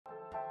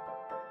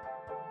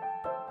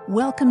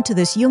Welcome to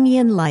This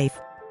Jungian Life.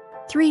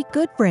 Three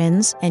good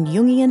friends and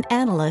Jungian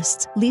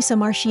analysts, Lisa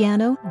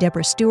Marciano,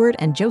 Deborah Stewart,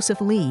 and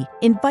Joseph Lee,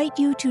 invite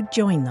you to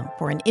join them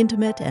for an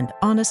intimate and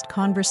honest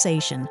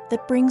conversation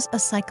that brings a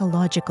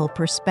psychological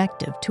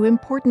perspective to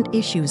important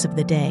issues of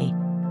the day.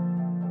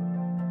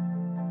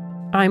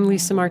 I'm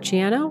Lisa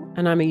Marciano,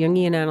 and I'm a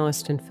Jungian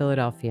analyst in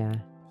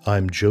Philadelphia.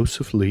 I'm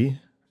Joseph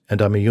Lee,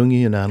 and I'm a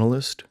Jungian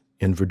analyst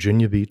in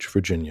Virginia Beach,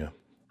 Virginia.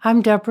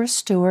 I'm Deborah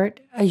Stewart,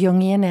 a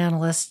Jungian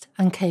analyst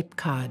on Cape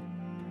Cod.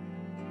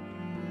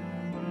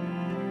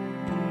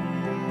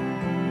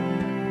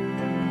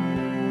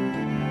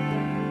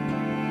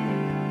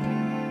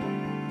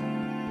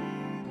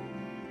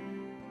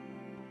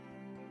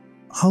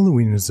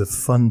 Halloween is a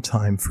fun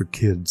time for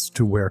kids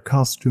to wear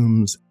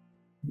costumes,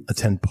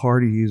 attend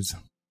parties,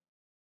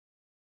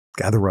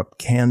 gather up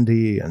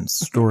candy, and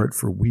store it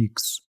for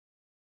weeks.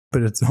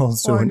 But it's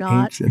also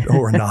ancient,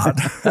 or not,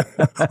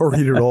 or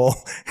eat it all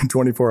in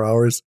 24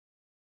 hours.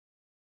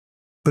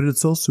 But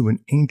it's also an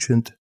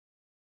ancient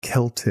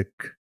Celtic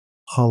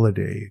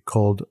holiday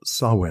called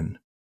Samhain,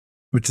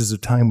 which is a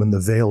time when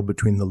the veil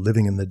between the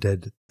living and the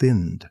dead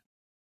thinned.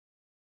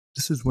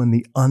 This is when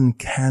the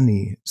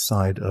uncanny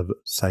side of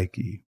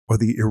psyche, or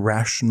the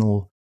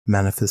irrational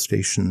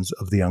manifestations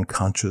of the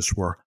unconscious,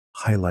 were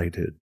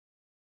highlighted.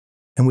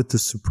 And with the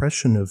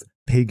suppression of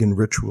pagan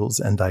rituals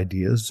and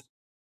ideas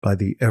by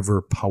the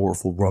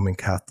ever-powerful Roman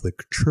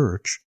Catholic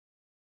Church,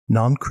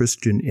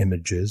 non-Christian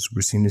images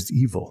were seen as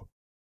evil.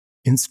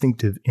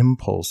 Instinctive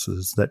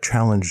impulses that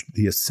challenged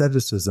the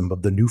asceticism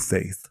of the new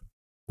faith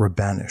were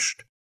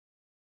banished.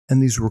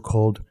 And these were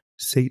called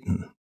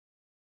Satan,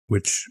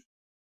 which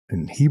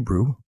in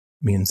Hebrew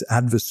means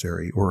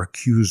adversary or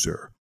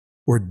accuser,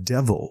 or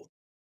devil,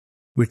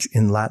 which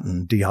in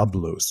Latin,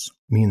 diablos,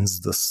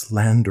 means the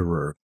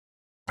slanderer.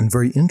 And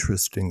very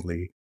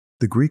interestingly,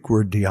 the Greek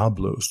word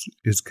diablos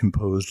is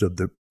composed of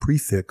the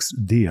prefix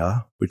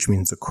dia, which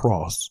means a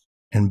cross,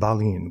 and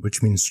balin,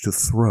 which means to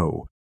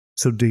throw.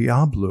 So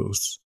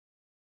diablos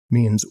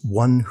means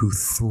one who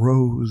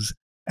throws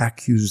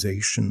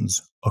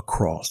accusations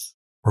across,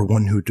 or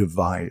one who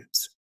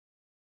divides.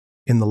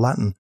 In the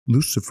Latin,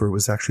 Lucifer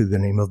was actually the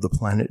name of the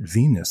planet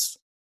Venus,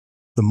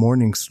 the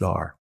morning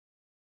star.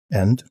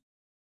 And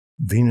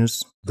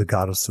Venus, the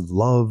goddess of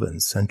love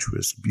and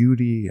sensuous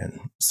beauty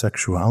and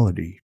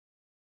sexuality,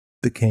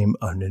 became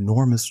an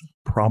enormous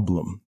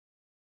problem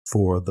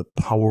for the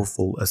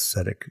powerful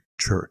ascetic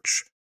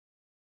church.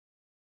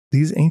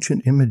 These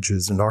ancient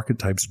images and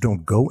archetypes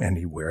don't go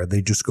anywhere,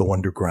 they just go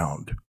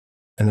underground.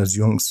 And as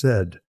Jung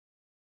said,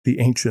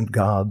 the ancient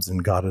gods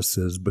and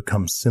goddesses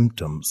become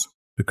symptoms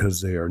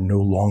because they are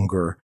no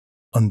longer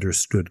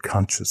understood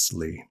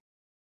consciously.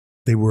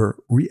 They were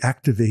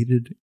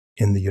reactivated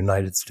in the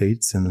United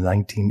States in the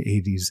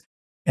 1980s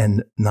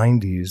and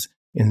 90s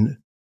in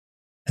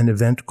an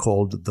event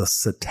called the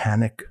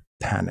Satanic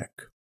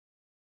Panic.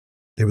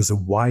 There was a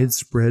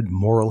widespread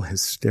moral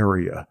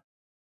hysteria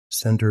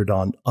centered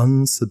on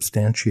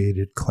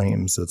unsubstantiated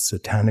claims of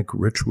satanic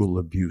ritual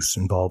abuse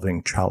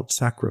involving child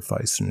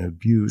sacrifice and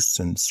abuse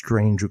and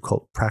strange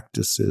occult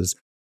practices,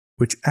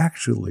 which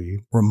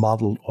actually were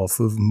modeled off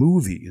of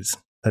movies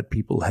that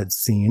people had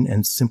seen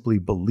and simply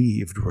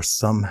believed were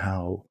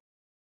somehow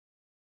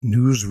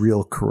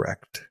newsreel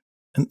correct.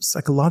 And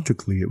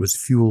psychologically, it was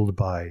fueled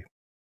by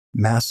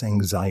mass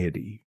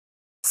anxiety,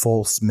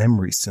 false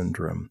memory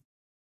syndrome,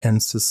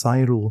 and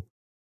societal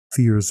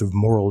fears of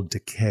moral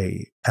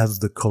decay as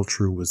the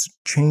culture was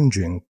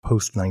changing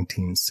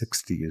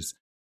post-1960s.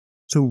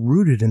 So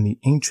rooted in the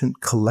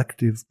ancient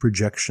collective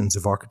projections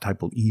of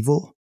archetypal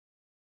evil,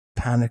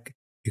 panic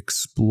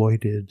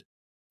exploited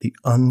the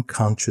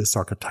unconscious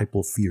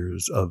archetypal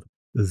fears of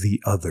the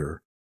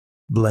other,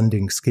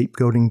 blending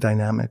scapegoating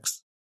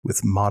dynamics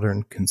with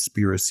modern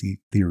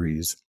conspiracy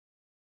theories.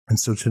 And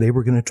so today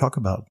we're going to talk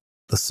about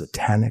the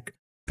Satanic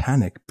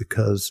Panic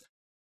because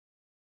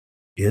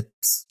it's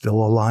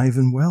still alive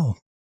and well.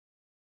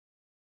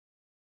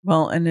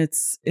 Well, and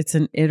it's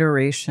an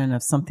iteration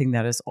of something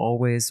that is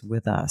always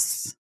with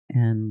us.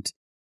 And,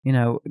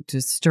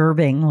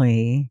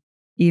 disturbingly,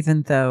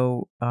 even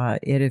though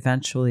it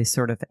eventually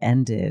sort of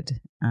ended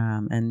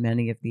and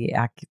many of the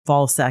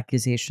false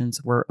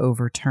accusations were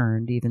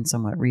overturned, even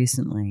somewhat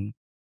recently,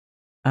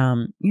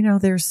 there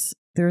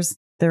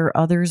are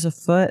others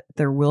afoot.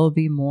 There will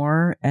be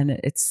more. And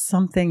it's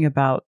something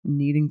about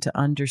needing to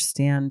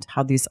understand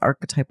how these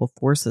archetypal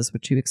forces,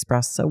 which you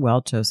expressed so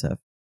well, Joseph,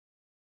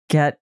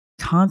 get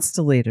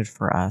constellated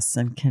for us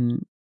and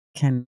can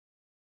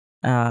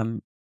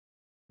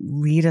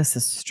lead us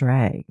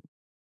astray.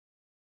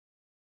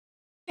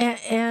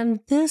 And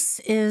this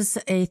is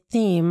a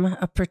theme,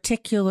 a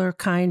particular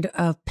kind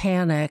of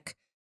panic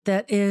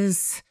that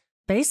is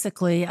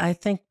basically, I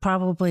think,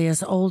 probably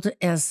as old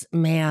as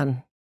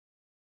man.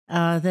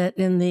 That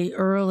in the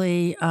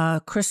early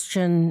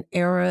Christian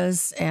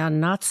eras and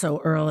not so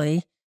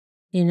early,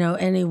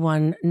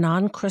 anyone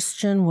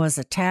non-Christian was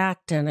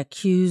attacked and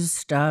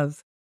accused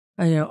of,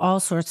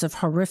 all sorts of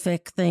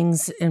horrific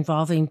things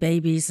involving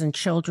babies and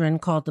children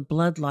called the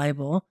blood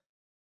libel.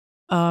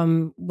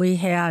 we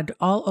had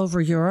all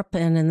over Europe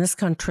and in this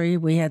country,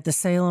 we had the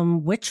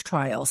Salem witch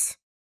trials,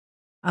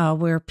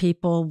 where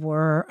people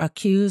were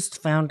accused,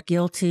 found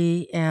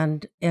guilty,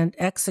 and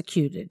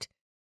executed.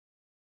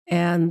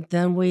 And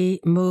then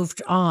we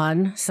moved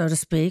on, so to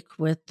speak,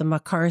 with the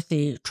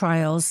McCarthy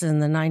trials in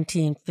the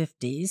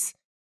 1950s.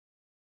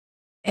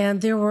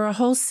 And there were a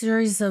whole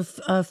series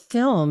of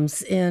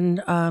films in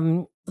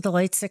the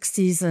late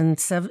 60s and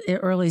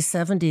early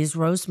 70s,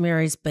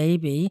 Rosemary's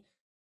Baby,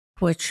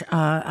 which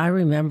I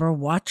remember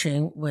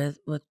watching with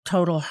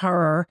total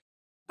horror,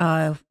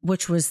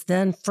 which was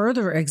then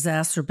further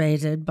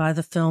exacerbated by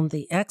the film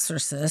The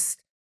Exorcist,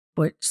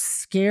 which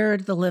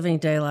scared the living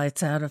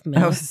daylights out of me.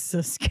 That was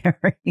so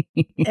scary.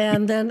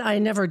 And then I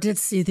never did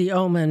see The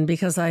Omen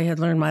because I had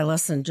learned my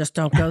lesson, just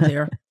don't go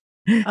there.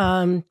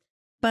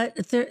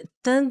 But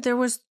then there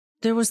was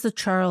the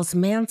Charles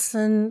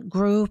Manson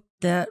group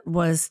that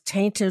was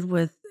tainted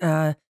with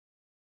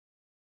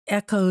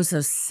echoes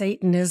of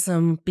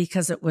Satanism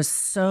because it was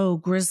so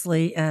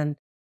grisly and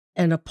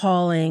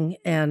appalling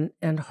and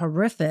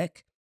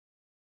horrific.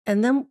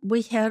 And then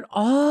we had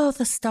all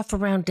the stuff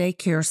around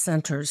daycare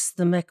centers,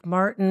 the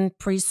McMartin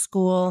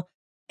preschool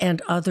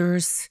and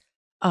others,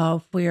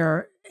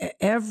 where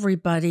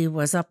everybody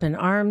was up in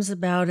arms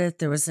about it.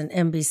 There was an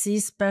NBC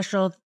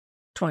special.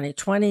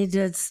 2020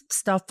 did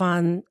stuff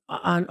on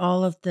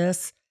all of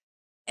this.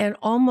 And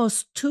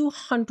almost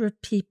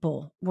 200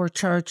 people were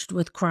charged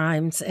with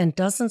crimes and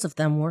dozens of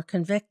them were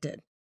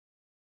convicted.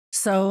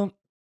 So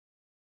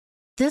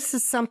this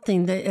is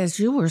something that, as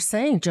you were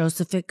saying,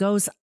 Joseph, it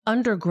goes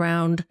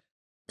underground,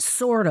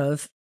 sort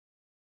of,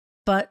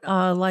 but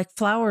like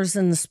flowers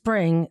in the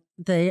spring,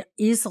 they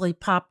easily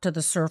pop to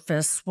the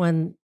surface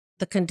when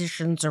the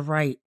conditions are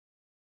right.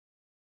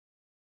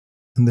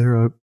 And there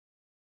are,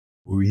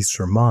 we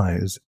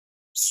surmise,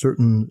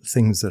 certain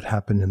things that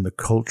happen in the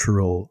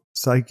cultural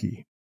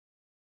psyche,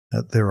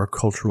 that there are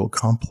cultural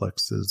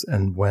complexes,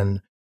 and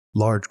when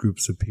large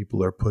groups of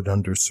people are put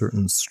under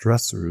certain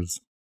stressors,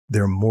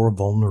 they're more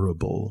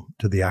vulnerable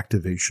to the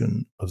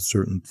activation of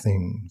certain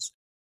things.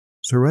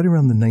 So right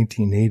around the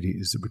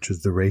 1980s, which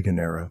is the Reagan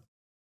era,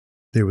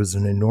 there was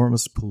an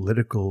enormous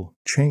political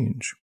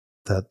change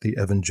that the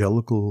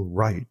evangelical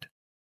right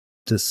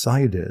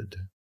decided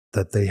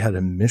that they had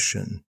a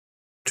mission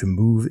to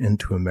move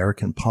into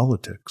American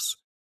politics.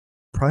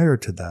 Prior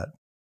to that,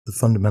 the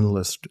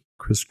fundamentalist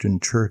Christian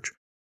church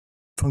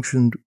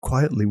functioned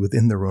quietly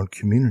within their own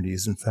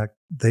communities. In fact,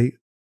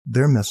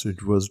 their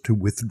message was to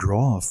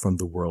withdraw from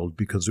the world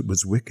because it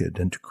was wicked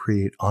and to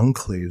create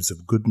enclaves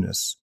of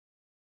goodness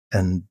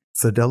and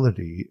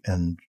fidelity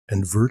and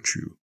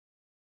virtue.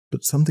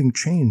 But something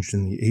changed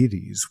in the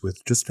 80s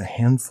with just a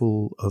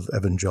handful of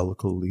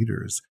evangelical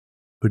leaders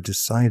who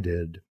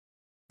decided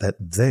that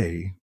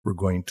they were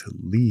going to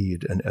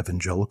lead an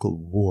evangelical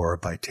war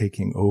by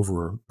taking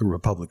over the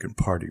Republican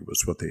Party,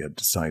 was what they had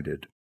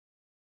decided.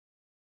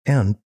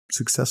 And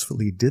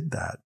successfully did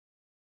that.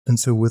 And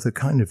so with a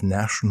kind of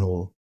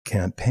national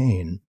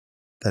campaign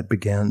that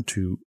began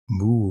to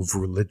move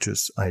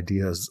religious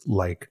ideas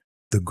like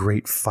the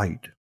great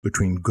fight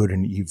between good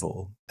and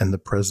evil and the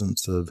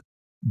presence of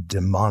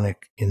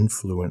demonic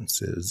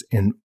influences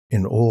in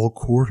all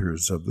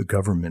quarters of the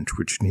government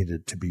which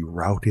needed to be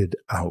routed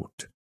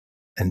out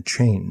and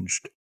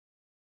changed,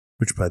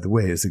 which, by the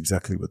way, is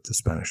exactly what the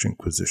Spanish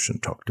Inquisition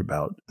talked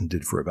about and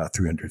did for about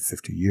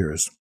 350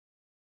 years,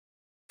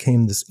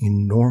 came this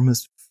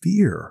enormous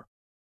fear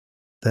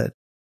that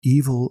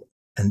evil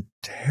and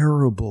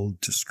terrible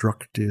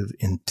destructive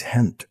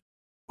intent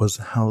was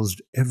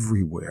housed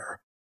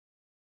everywhere.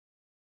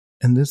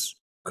 And this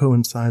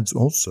coincides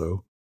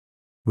also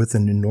with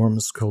an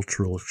enormous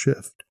cultural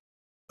shift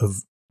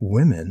of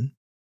women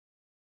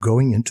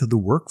going into the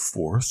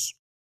workforce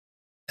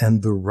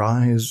and the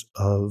rise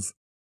of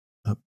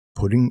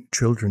putting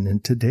children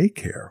into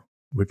daycare,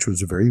 which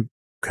was a very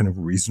kind of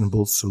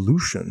reasonable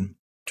solution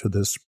to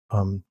this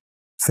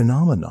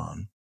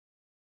phenomenon.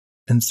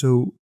 And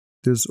so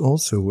there's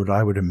also what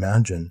I would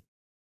imagine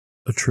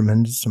a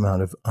tremendous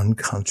amount of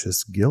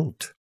unconscious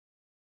guilt,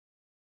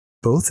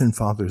 both in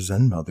fathers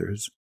and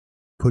mothers,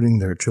 putting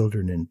their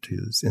children into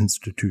this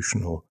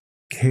institutional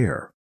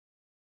care.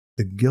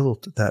 The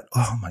guilt that,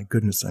 oh my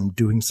goodness, I'm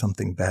doing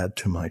something bad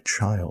to my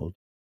child.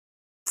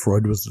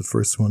 Freud was the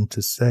first one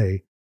to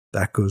say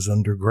that goes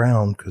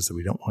underground because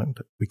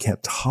we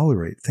can't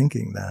tolerate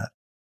thinking that.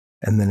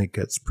 And then it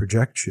gets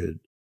projected.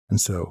 And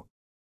so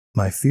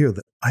my fear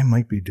that I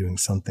might be doing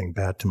something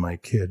bad to my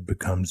kid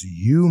becomes,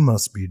 you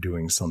must be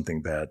doing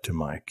something bad to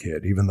my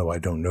kid, even though I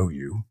don't know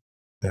you.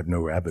 I have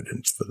no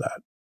evidence for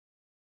that.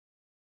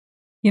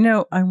 You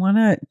know, I want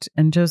to,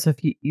 and Joseph,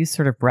 you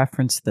sort of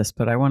referenced this,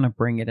 but I want to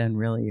bring it in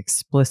really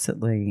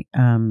explicitly.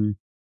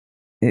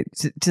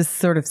 To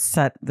sort of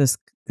set this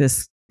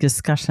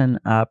discussion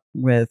up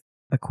with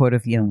a quote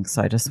of Jung.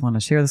 So I just want to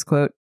share this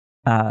quote.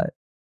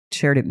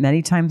 Shared it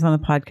many times on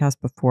the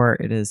podcast before.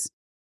 It is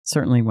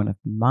certainly one of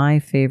my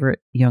favorite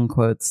Jung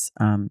quotes.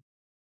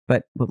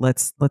 But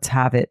let's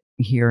have it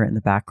here in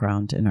the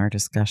background in our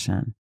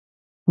discussion.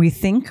 We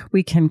think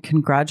we can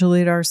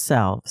congratulate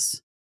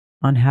ourselves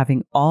on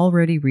having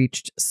already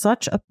reached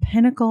such a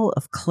pinnacle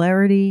of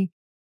clarity,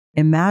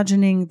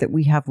 imagining that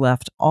we have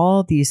left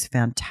all these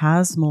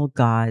phantasmal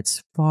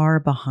gods far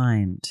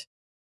behind.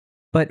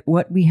 But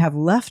what we have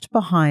left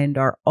behind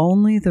are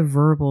only the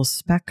verbal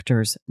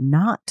specters,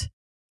 not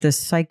the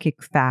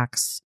psychic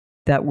facts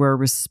that were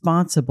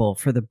responsible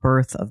for the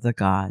birth of the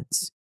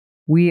gods.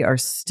 We are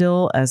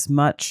still as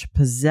much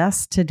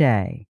possessed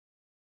today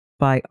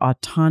by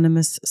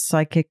autonomous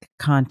psychic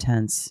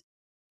contents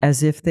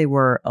as if they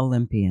were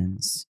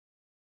Olympians.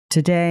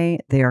 Today,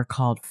 they are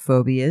called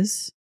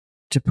phobias,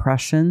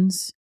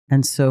 depressions,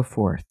 and so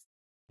forth.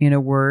 In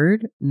a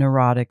word,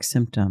 neurotic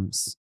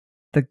symptoms.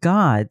 The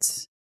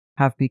gods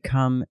have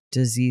become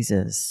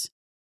diseases.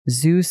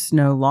 Zeus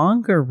no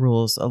longer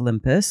rules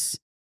Olympus,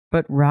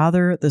 but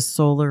rather the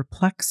solar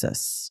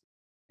plexus,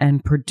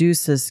 and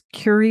produces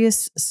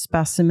curious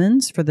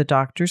specimens for the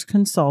doctor's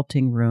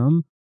consulting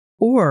room,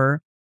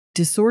 or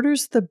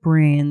disorders the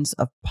brains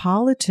of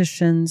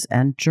politicians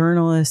and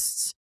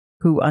journalists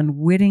who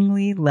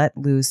unwittingly let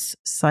loose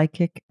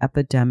psychic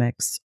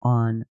epidemics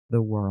on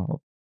the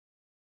world.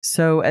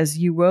 So as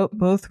you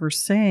both were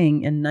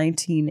saying, in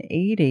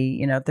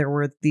 1980, there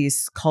were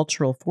these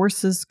cultural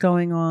forces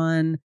going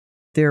on.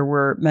 There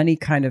were many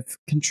kind of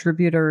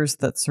contributors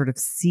that sort of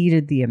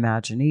seeded the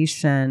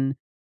imagination.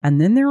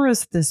 And then there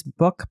was this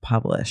book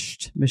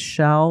published,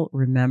 Michelle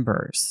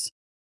Remembers.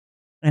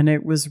 And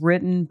it was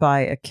written by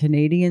a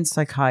Canadian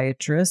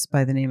psychiatrist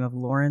by the name of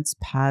Lawrence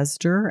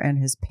Pasder and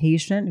his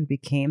patient who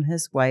became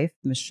his wife,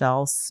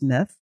 Michelle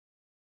Smith.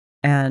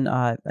 And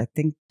I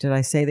think, did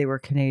I say they were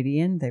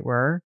Canadian? They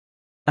were.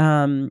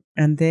 And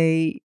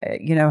they,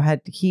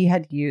 he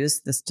had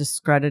used this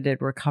discredited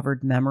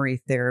recovered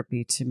memory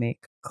therapy to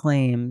make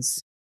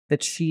claims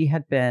that she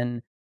had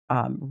been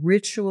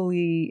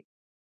ritually,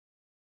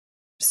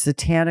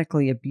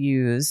 satanically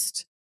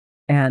abused.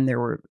 And there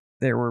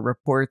were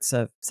reports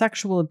of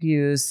sexual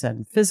abuse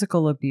and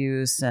physical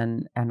abuse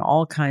and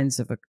all kinds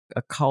of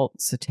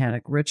occult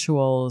satanic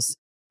rituals.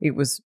 It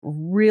was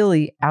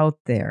really out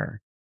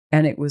there,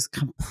 and it was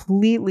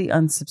completely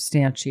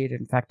unsubstantiated.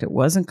 In fact, it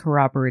wasn't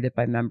corroborated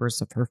by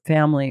members of her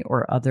family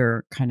or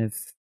other kind of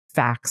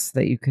facts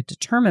that you could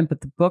determine.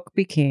 But the book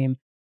became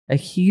a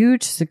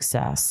huge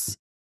success.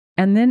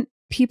 And then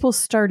people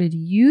started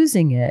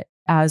using it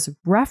as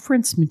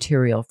reference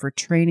material for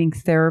training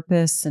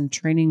therapists and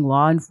training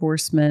law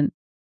enforcement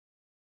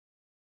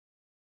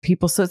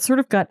people. So it sort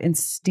of got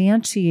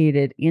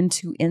instantiated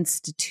into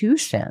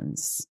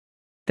institutions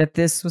that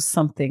this was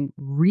something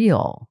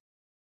real.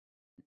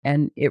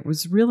 And it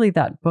was really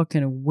that book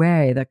in a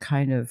way that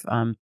kind of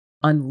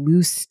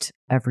unloosed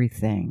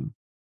everything.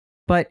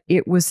 But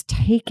it was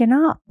taken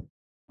up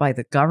by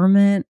the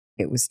government.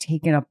 It was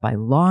taken up by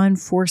law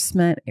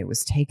enforcement. It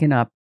was taken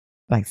up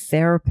by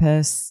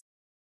therapists.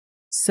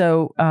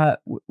 So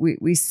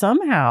we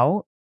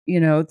somehow,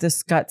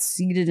 this got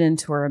seeded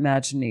into our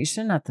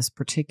imagination at this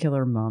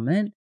particular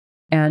moment.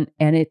 And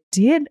it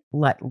did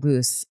let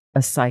loose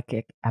a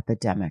psychic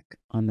epidemic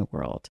on the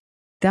world.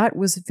 That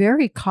was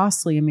very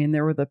costly. I mean,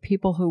 there were the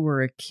people who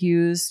were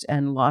accused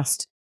and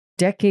lost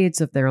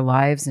decades of their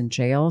lives in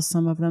jail,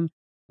 some of them.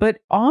 But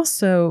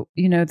also,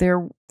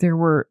 there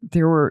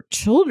were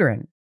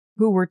children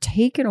who were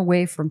taken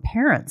away from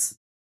parents.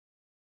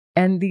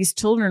 And these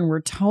children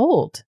were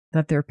told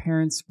that their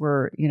parents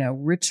were,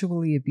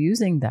 ritually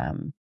abusing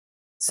them.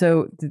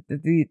 So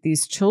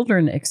these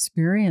children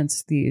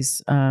experienced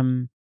these,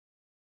 kind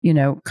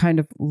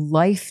of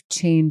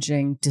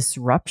life-changing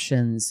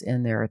disruptions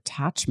in their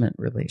attachment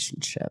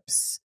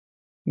relationships,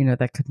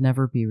 that could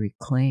never be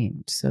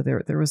reclaimed. So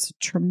there was a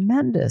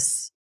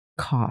tremendous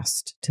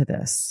cost to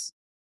this.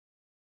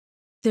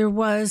 There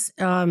was,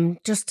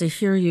 just to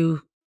hear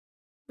you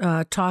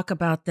talk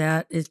about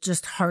that, it's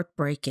just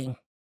heartbreaking.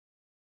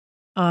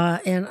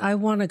 And I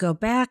want to go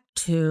back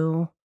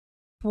to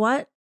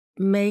what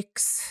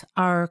makes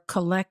our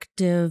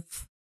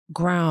collective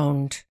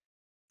ground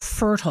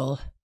fertile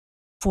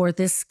for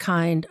this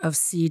kind of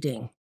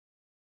seeding.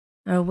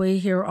 We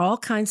hear all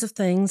kinds of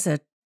things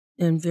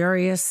in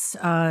various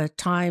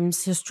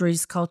times,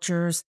 histories,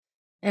 cultures,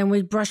 and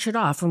we brush it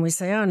off and we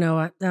say, oh,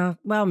 no,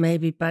 well,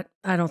 maybe, but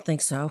I don't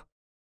think so.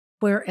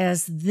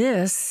 Whereas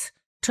this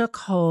took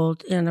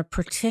hold in a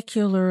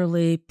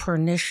particularly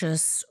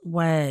pernicious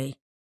way.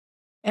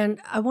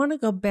 And I want to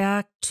go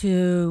back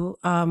to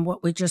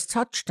what we just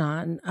touched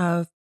on.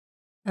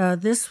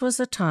 This was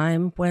a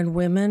time when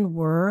women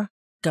were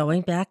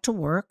going back to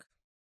work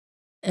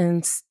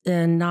and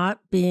not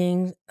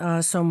being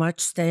so much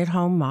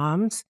stay-at-home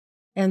moms.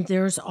 And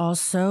there's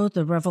also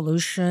the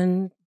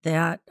revolution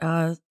that,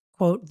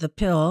 quote, the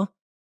pill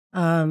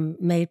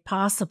made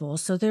possible.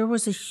 So there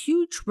was a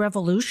huge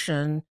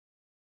revolution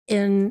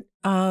in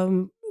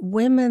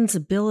women's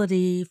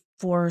ability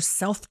for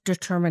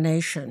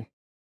self-determination.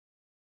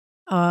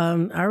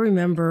 I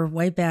remember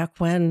way back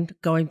when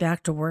going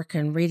back to work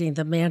and reading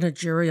The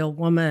Managerial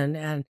Woman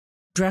and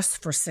Dress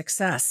for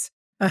Success.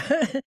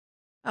 I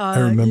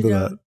remember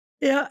that.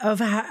 Yeah, of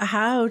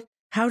how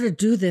to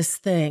do this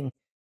thing.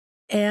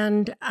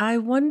 And I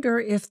wonder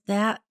if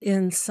that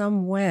in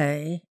some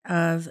way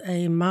of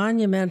a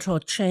monumental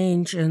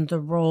change in the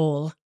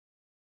role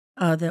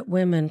that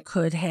women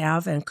could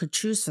have and could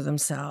choose for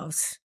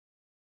themselves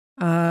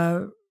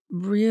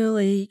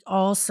really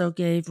also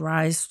gave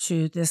rise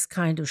to this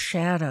kind of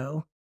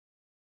shadow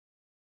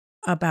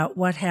about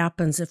what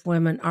happens if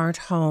women aren't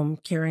home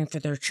caring for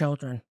their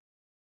children.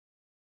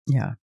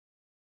 Yeah.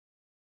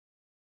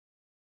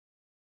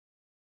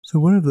 So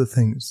one of the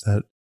things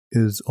that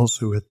is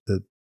also at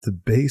the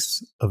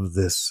base of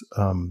this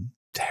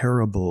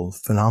terrible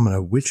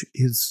phenomena, which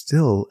is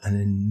still an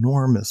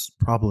enormous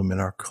problem in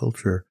our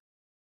culture,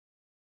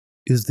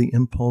 is the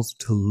impulse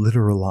to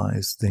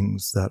literalize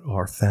things that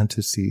are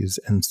fantasies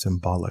and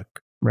symbolic.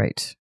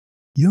 Right.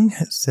 Jung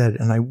has said,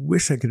 and I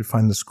wish I could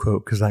find this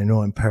quote because I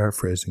know I'm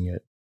paraphrasing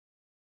it,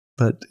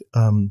 but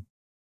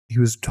he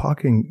was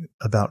talking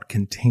about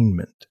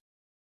containment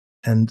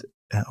and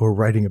or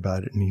writing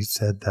about it, and he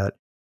said that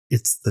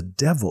it's the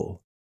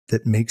devil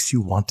that makes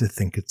you want to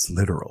think it's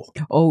literal.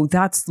 Oh,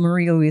 that's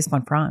Marie-Louise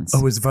von Franz.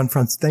 Oh, it's von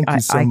Franz. Thank you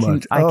so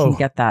much. I can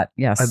get that.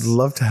 Yes. I'd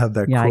love to have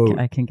that quote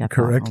I can get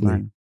correctly.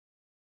 That.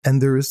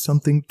 And there is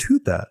something to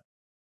that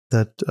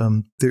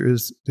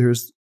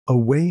there's a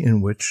way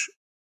in which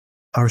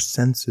our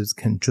senses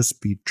can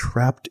just be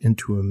trapped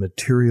into a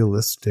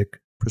materialistic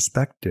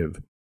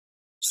perspective.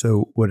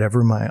 So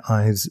whatever my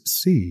eyes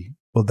see,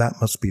 well, that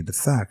must be the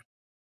fact.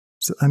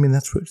 So, I mean,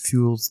 that's what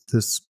fuels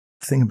this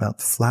thing about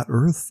the flat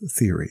earth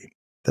theory,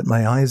 that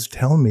my eyes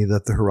tell me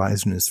that the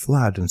horizon is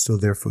flat, and so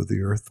therefore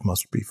the earth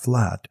must be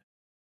flat.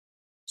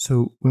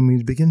 So when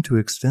we begin to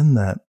extend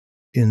that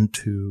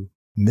into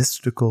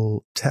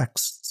mystical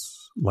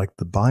texts like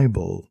the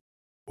Bible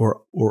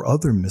or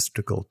other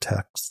mystical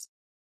texts,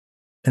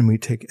 and we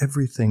take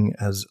everything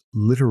as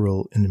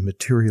literal in a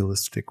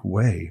materialistic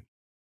way,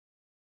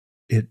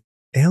 it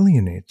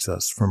alienates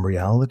us from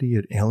reality,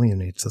 it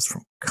alienates us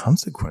from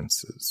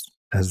consequences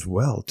as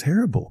well,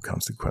 terrible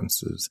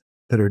consequences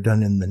that are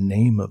done in the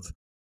name of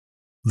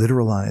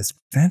literalized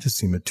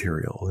fantasy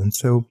material. And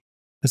so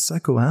as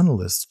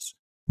psychoanalysts,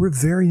 we're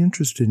very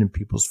interested in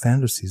people's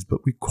fantasies,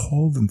 but we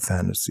call them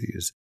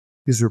fantasies.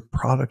 These are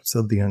products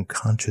of the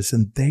unconscious,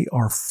 and they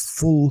are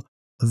full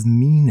of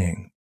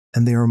meaning,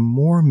 and they are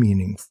more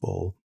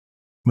meaningful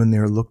when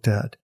they're looked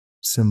at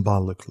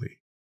symbolically.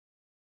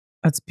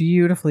 That's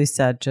beautifully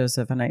said,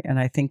 Joseph. And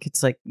I think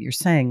it's like you're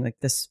saying, like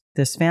this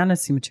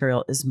fantasy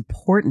material is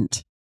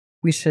important.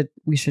 We should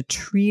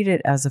treat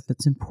it as if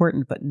it's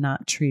important, but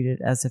not treat it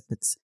as if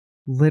it's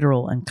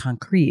literal and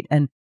concrete.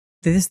 And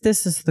this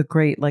is the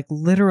great, like,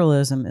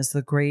 literalism is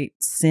the great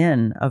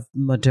sin of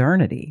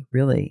modernity,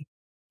 really.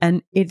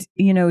 And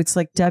it's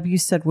like, Deb, you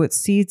said what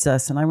seeds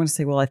us. And I want to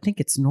say, well, I think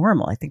it's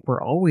normal. I think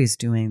we're always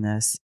doing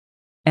this.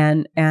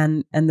 And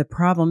the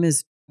problem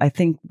is, I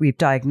think we've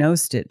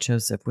diagnosed it,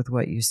 Joseph, with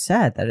what you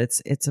said, that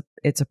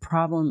it's a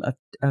problem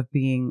of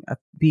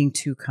being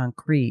too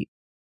concrete.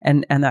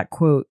 And that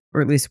quote,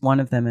 or at least one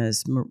of them,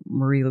 is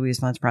Marie-Louise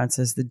von Franz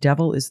says, "The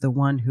devil is the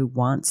one who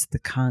wants the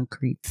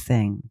concrete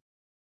thing."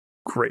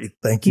 Great.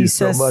 Thank you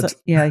so much.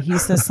 Yeah, he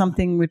says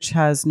something which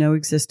has no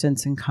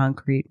existence in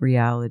concrete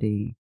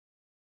reality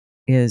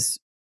is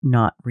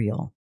not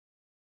real.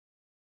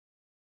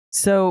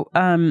 So,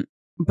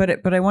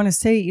 but I want to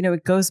say,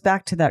 it goes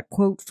back to that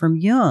quote from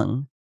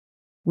Jung,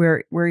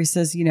 where he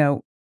says,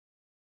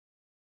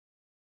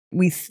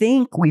 we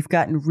think we've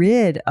gotten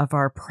rid of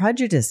our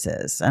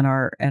prejudices and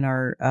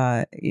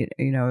our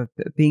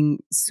being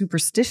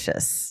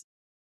superstitious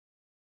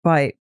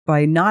by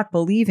not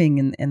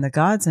believing in the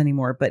gods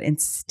anymore, but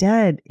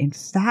instead, in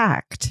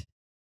fact,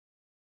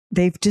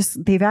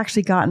 they've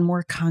actually gotten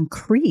more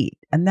concrete,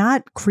 and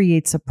that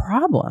creates a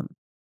problem.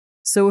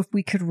 So if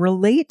we could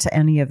relate to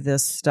any of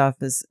this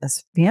stuff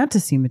as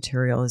fantasy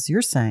material, as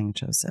you're saying,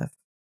 Joseph,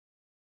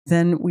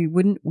 then we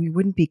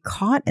wouldn't be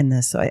caught in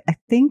this. So I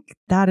think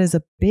that is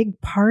a big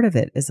part of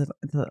it, is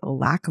the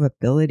lack of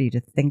ability to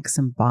think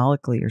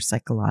symbolically or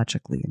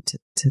psychologically, and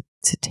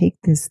to take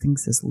these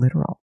things as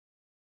literal.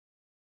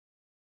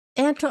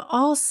 And to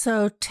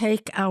also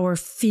take our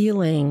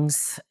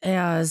feelings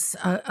as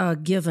a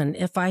given.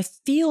 If I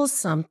feel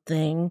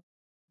something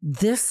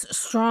this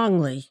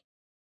strongly,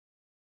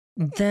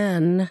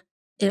 then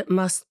it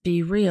must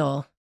be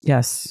real.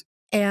 Yes.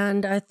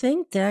 And I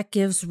think that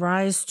gives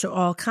rise to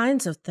all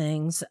kinds of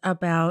things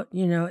about,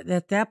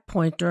 at that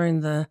point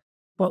during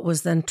what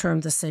was then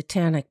termed the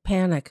Satanic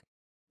Panic,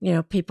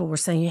 people were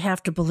saying you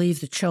have to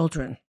believe the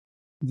children.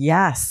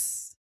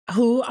 Yes.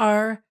 Who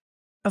are,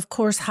 of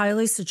course,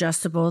 highly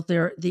suggestible.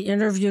 The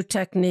interview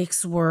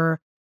techniques were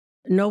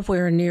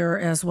nowhere near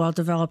as well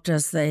developed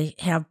as they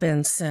have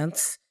been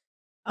since.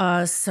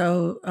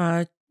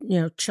 So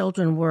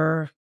children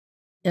were,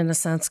 in a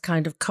sense,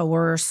 kind of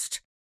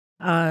coerced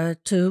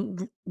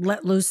to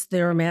let loose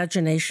their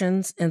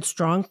imaginations and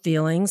strong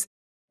feelings.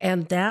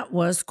 And that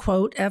was,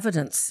 quote,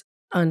 evidence,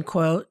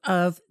 unquote,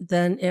 of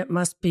then it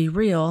must be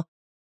real.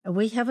 And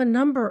we have a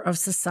number of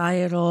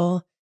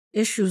societal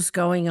issues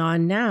going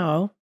on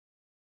now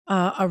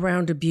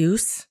around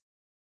abuse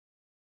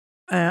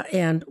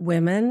and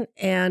women?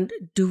 And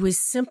do we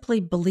simply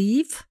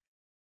believe?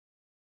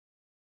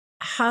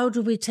 How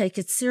do we take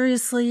it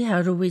seriously?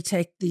 How do we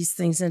take these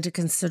things into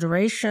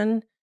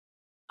consideration?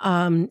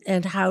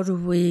 And how do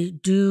we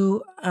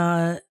do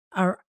our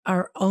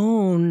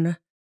own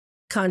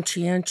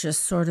conscientious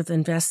sort of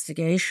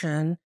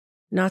investigation,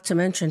 not to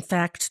mention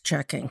fact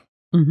checking?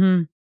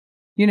 Mm-hmm.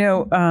 You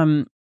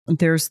know,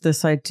 there's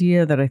this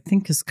idea that I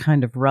think is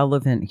kind of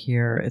relevant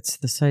here. It's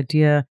this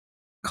idea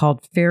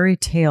called fairy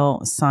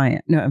tale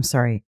science. No, I'm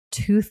sorry,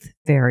 tooth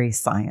fairy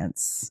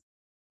science.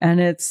 And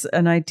it's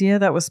an idea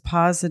that was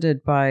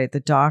posited by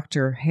the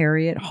Dr.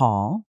 Harriet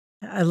Hall.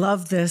 I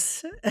love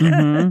this.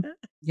 Mm-hmm.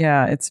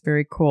 Yeah, it's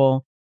very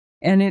cool.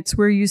 And it's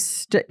where you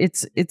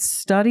it's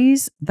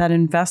studies that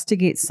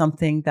investigate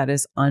something that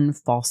is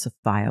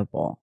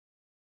unfalsifiable.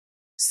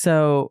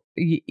 So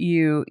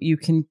you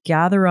can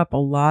gather up a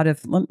lot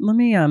of. Let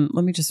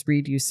me just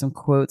read you some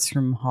quotes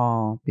from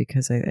Hall,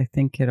 because I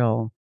think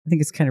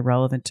it's kind of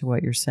relevant to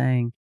what you're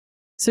saying.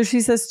 So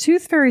she says,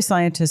 tooth fairy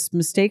scientists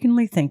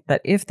mistakenly think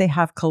that if they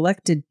have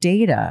collected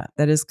data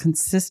that is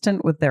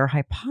consistent with their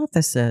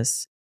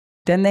hypothesis,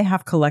 then they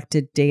have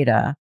collected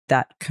data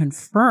that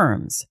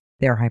confirms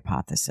their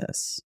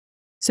hypothesis.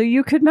 So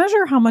you could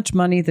measure how much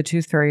money the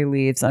tooth fairy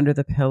leaves under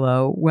the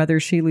pillow, whether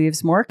she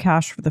leaves more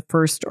cash for the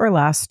first or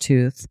last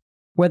tooth,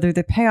 whether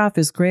the payoff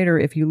is greater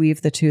if you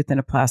leave the tooth in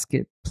a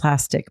plastic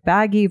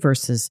baggie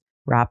versus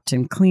wrapped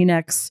in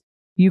Kleenex.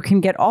 You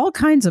can get all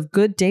kinds of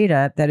good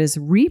data that is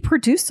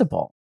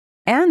reproducible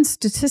and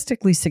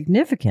statistically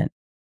significant.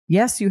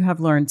 Yes, you have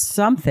learned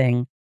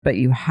something, but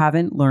you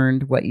haven't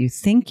learned what you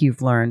think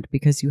you've learned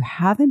because you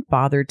haven't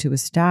bothered to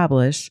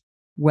establish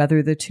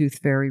whether the tooth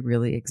fairy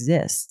really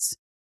exists.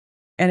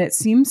 And it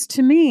seems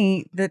to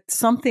me that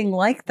something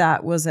like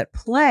that was at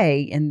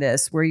play in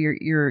this, where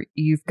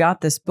you've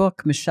got this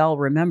book, Michelle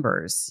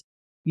Remembers.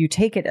 You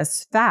take it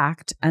as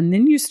fact, and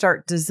then you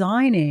start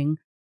designing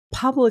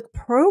public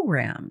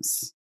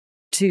programs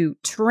to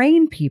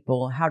train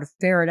people how to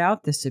ferret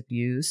out this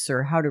abuse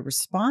or how to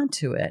respond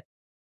to it.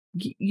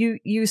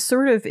 You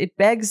sort of, it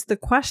begs the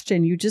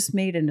question, you just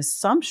made an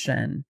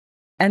assumption.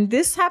 And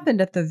this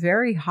happened at the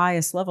very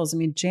highest levels. I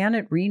mean,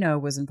 Janet Reno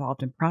was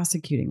involved in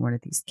prosecuting one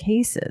of these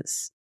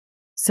cases.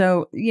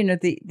 So, you know,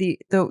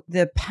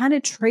 the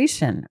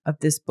penetration of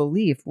this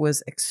belief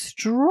was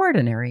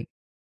extraordinary,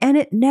 and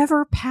it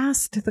never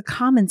passed the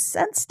common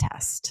sense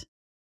test.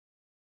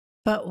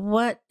 But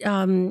what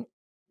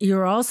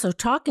you're also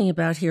talking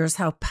about here is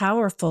how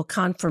powerful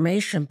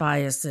confirmation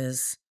bias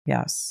is.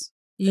 Yes.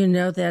 You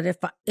know, that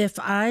if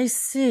I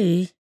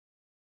see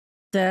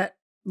that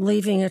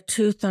leaving a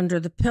tooth under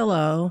the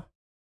pillow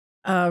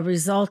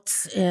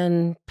results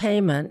in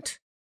payment,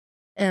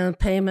 and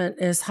payment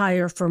is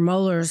higher for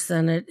molars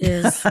than it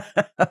is,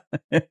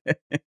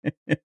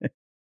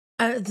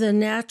 the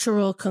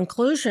natural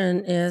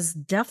conclusion is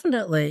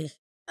definitely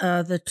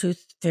the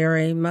tooth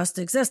fairy must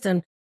exist.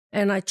 And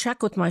I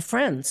check with my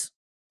friends,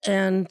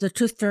 and the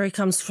tooth fairy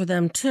comes for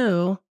them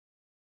too.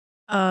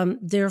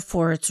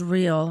 Therefore, it's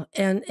real.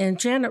 And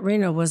Janet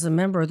Reno was a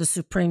member of the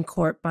Supreme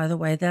Court, by the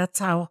way. That's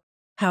how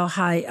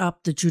high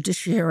up the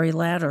judiciary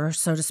ladder,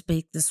 so to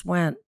speak, this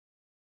went.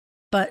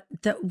 But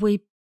that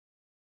we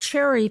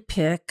cherry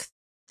pick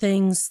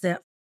things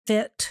that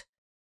fit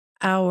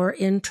our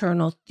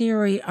internal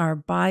theory, our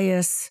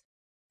bias,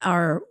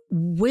 our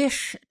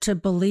wish to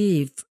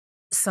believe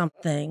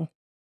something.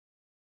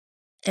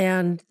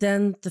 And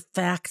then the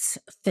facts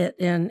fit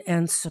in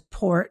and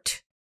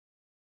support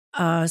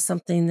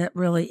something that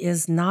really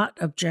is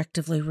not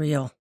objectively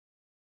real.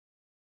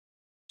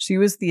 She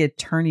was the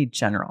Attorney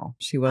General.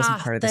 She wasn't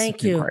part of the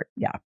Supreme Court.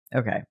 Yeah.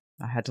 Okay.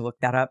 I had to look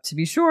that up to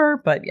be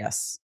sure, but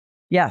yes.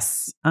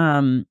 Yes.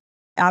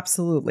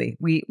 Absolutely.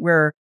 We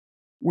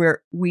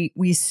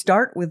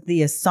start with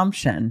the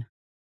assumption,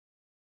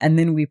 and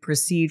then we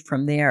proceed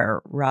from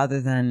there rather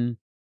than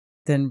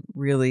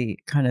really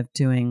kind of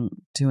doing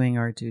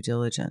our due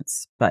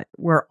diligence. But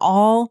we're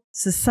all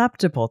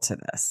susceptible to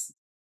this.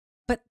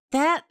 But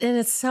that in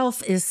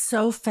itself is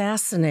so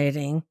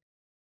fascinating,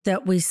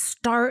 that we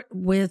start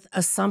with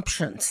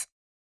assumptions.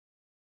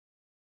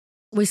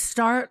 We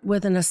start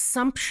with an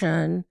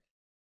assumption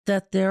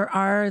that there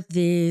are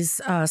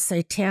these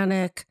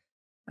satanic,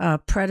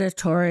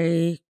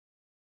 predatory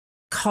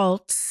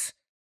cults,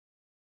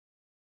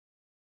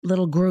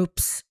 little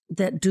groups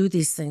that do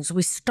these things.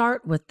 We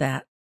start with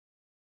that.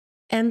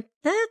 And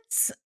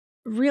that's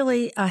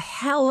really a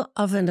hell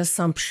of an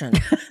assumption.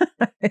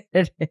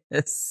 It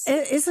is.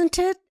 Isn't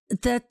it?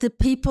 That the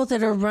people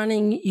that are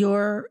running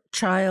your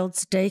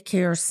child's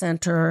daycare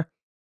center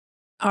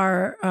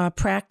are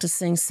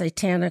practicing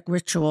satanic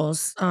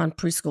rituals on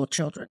preschool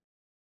children.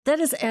 That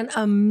is an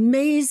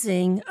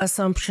amazing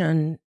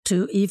assumption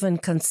to even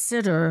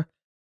consider,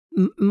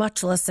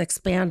 much less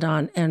expand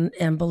on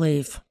and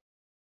believe.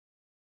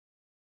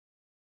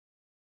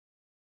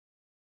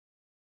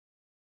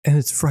 And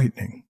it's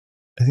frightening.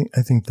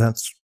 I think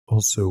that's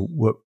also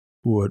what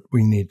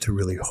we need to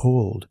really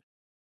hold.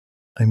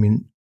 I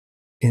mean,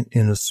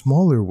 in a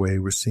smaller way,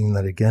 we're seeing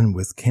that again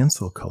with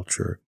cancel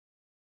culture.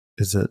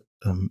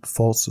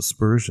 false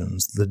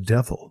aspersions, the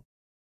devil,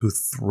 who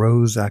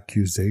throws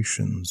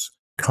accusations,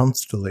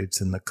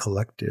 constellates in the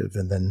collective,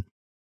 and then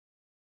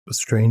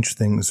strange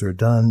things are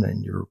done,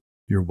 and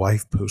your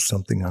wife posts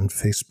something on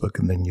Facebook,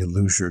 and then you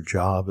lose your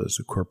job as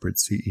a corporate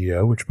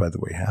CEO, which, by the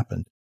way,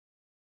 happened.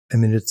 I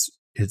mean,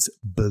 it's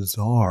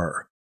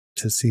bizarre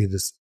to see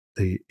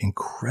the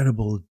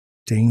incredible,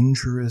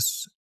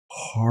 dangerous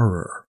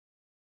horror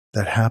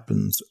that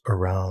happens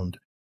around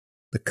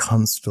the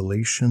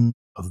constellation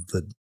of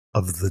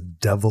the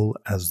devil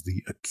as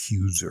the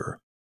accuser.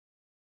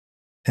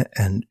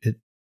 And it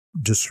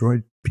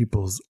destroyed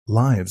people's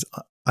lives.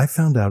 I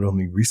found out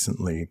only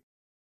recently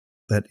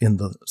that in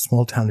the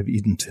small town of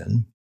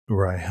Edenton,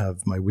 where I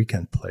have my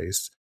weekend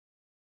place,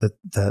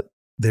 that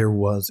there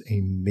was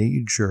a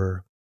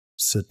major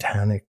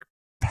Satanic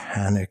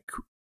Panic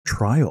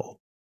trial.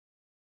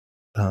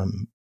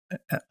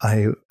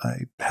 I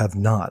have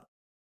not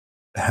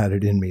had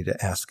it in me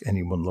to ask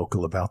anyone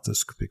local about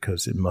this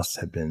because it must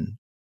have been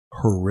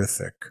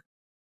horrific.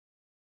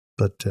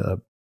 But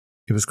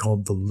it was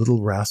called the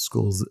Little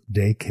Rascals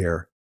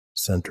Daycare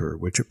Center,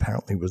 which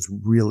apparently was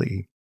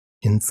really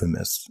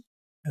infamous.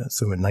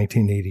 So in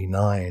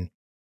 1989,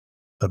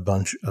 a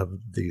bunch of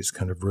these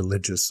kind of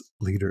religious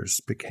leaders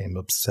became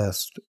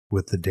obsessed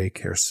with the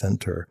daycare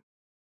center,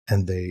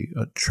 and they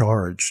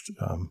charged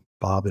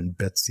Bob and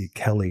Betsy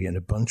Kelly and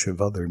a bunch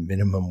of other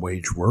minimum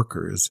wage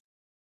workers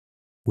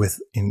with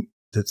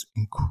this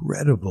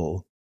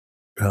incredible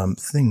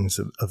things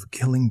of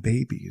killing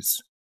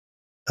babies,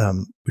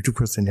 which of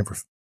course they never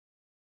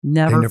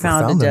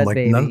found a them. dead Like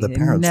baby. none of the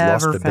parents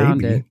lost a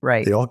baby. It.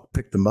 Right. They all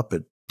picked them up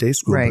at day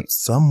school, right. But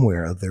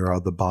somewhere there are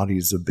the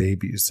bodies of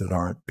babies that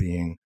aren't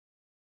being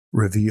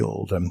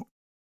revealed,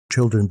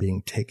 children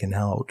being taken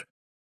out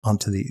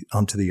onto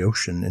the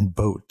ocean in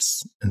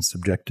boats and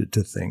subjected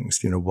to things,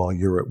 while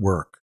you're at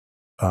work,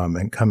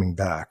 and coming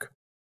back.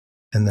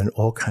 And then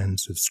all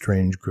kinds of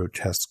strange,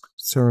 grotesque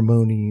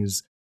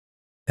ceremonies.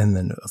 And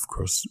then, of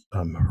course,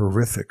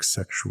 horrific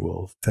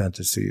sexual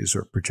fantasies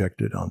are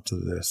projected onto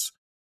this.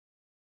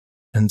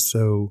 And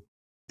so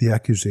the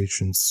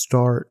accusations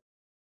start,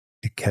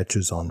 it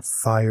catches on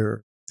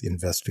fire, the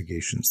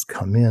investigations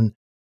come in,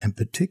 and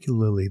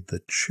particularly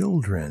the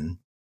children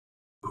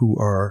who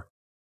are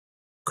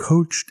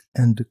coached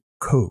and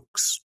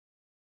coaxed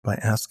by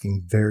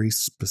asking very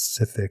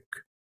specific,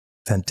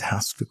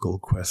 fantastical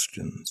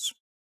questions.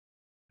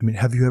 I mean,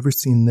 have you ever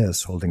seen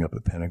this, holding up a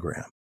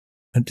pentagram?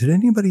 And did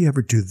anybody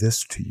ever do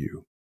this to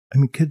you? I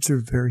mean, kids are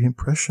very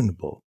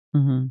impressionable.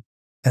 Mm-hmm.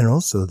 And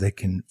also they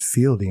can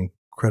feel the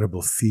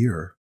incredible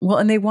fear. Well,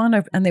 and they want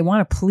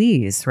to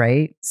please,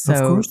 right? So of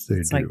course they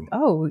it's do. Like,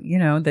 oh,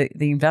 the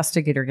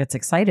investigator gets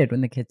excited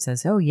when the kid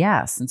says, "Oh,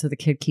 yes," and so the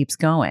kid keeps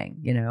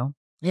going.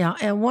 Yeah,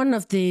 and one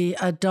of the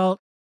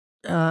adults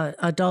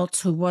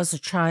who was a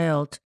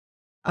child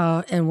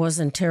and was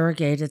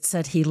interrogated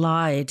said he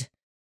lied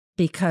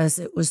because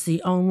it was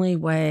the only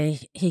way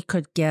he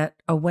could get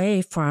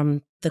away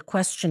from the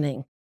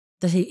questioning,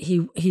 that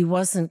he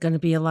wasn't going to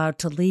be allowed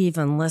to leave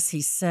unless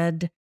he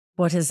said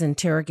what his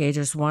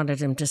interrogators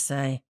wanted him to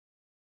say.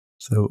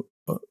 So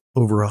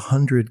over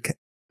 100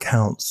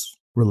 counts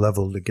were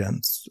leveled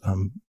against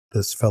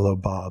this fellow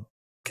Bob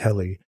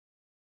Kelly,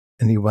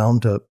 and he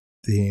wound up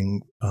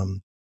being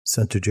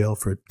sent to jail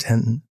for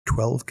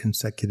 12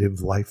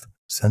 consecutive life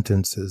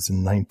sentences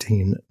in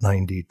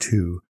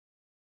 1992.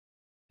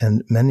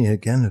 And many,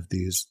 again, of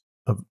these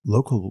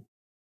local,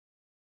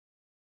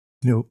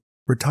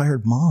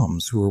 retired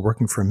moms who were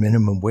working for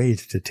minimum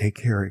wage to take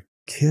care of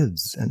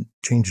kids and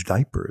change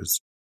diapers,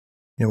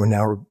 were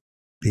now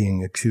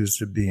being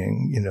accused of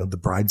being, the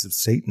brides of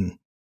Satan.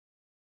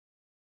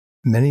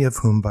 Many of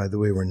whom, by the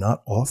way, were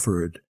not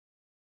offered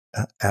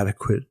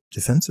adequate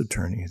defense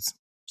attorneys.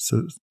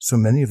 So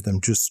many of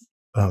them just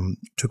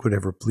took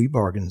whatever plea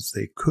bargains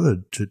they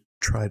could to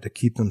try to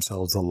keep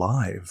themselves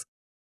alive.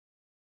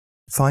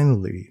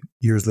 Finally,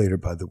 years later,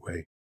 by the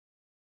way,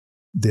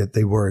 that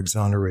they were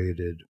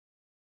exonerated,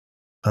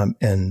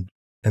 and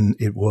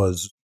it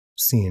was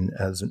seen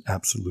as an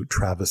absolute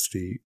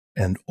travesty,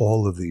 and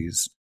all of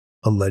these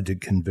alleged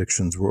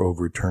convictions were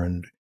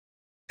overturned.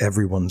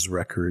 Everyone's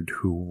record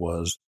who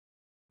was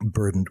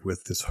burdened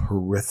with this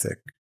horrific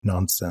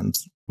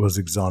nonsense was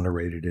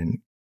exonerated and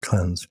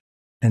cleansed,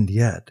 and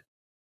yet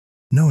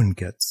no one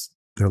gets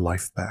their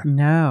life back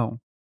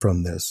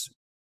from this.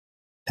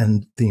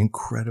 And the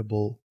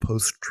incredible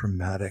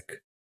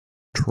post-traumatic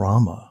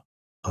trauma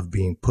of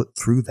being put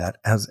through that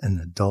as an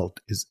adult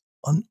is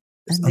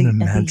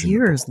unimaginable. And the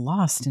years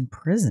lost in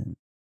prison.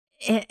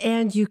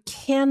 And you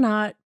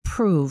cannot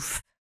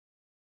prove.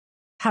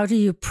 How do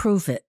you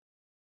prove it?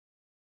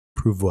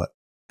 Prove what?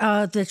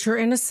 That you're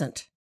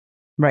innocent.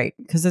 Right,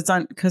 because it's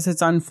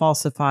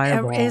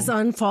unfalsifiable. It's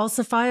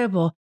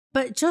unfalsifiable.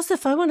 But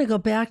Joseph, I want to go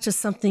back to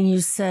something you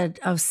said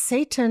of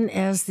Satan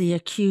as the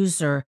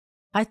accuser.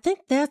 I think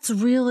that's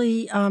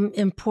really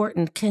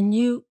important. Can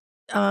you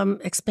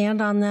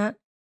expand on that?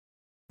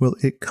 Well,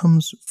 it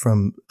comes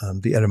from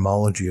the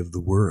etymology of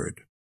the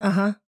word.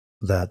 Uh-huh.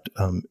 That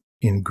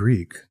in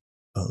Greek,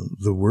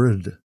 the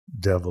word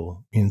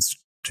devil means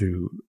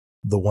to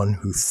the one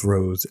who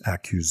throws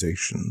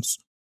accusations.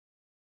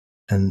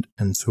 And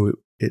so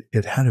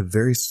it had a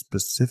very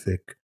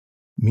specific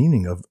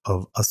meaning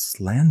of a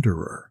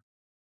slanderer.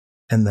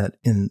 And that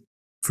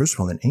first of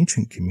all, in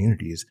ancient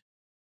communities,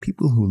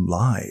 people who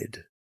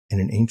lied in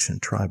an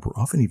ancient tribe were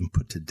often even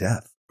put to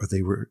death, or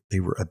they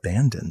were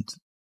abandoned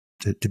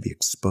to be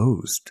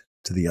exposed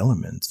to the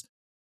elements,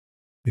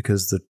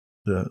 because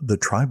the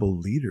tribal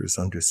leaders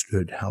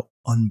understood how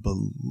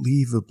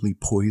unbelievably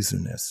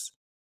poisonous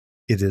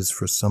it is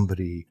for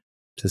somebody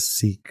to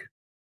seek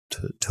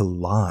to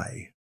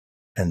lie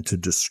and to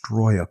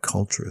destroy a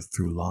culture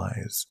through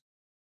lies.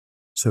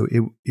 So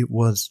it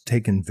was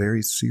taken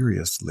very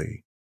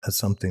seriously as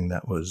something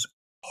that was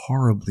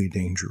horribly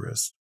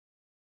dangerous.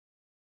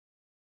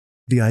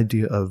 The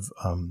idea of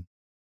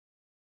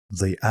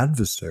the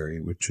adversary,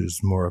 which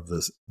is more of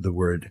the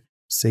word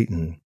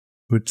Satan,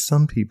 which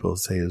some people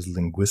say is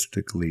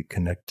linguistically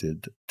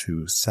connected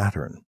to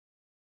Saturn.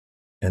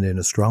 And in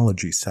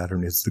astrology,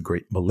 Saturn is the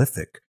great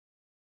malefic.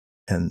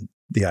 And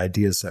the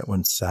idea is that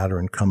when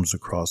Saturn comes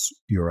across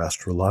your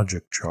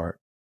astrologic chart,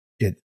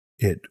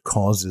 it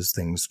causes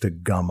things to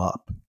gum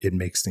up. It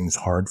makes things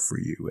hard for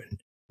you, and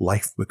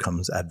life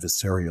becomes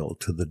adversarial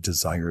to the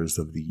desires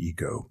of the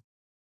ego.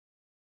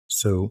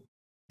 So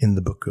in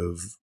the book of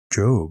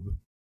Job,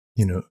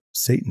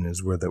 Satan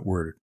is where that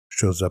word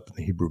shows up in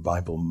the Hebrew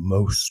Bible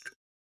most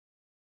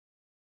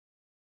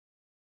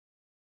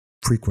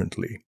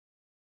frequently.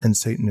 And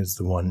Satan is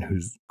the one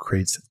who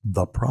creates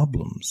the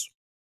problems,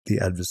 the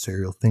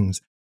adversarial things.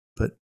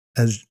 But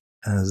as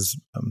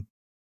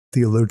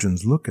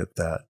theologians look at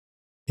that,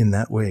 in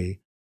that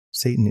way,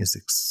 Satan is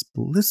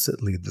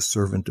explicitly the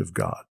servant of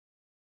God.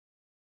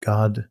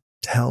 God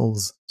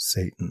tells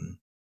Satan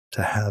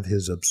to have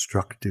his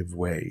obstructive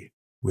way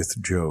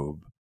with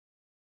Job.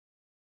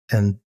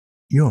 And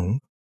Jung,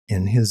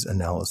 in his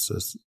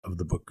analysis of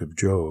the book of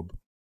Job,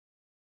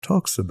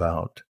 talks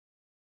about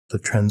the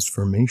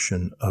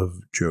transformation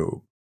of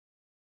Job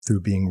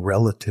through being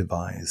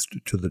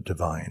relativized to the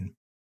divine,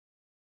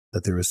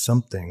 that there is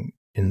something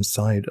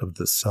inside of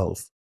the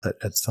self that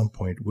at some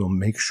point will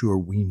make sure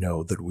we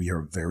know that we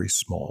are very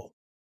small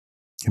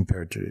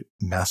compared to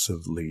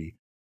massively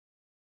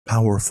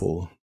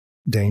powerful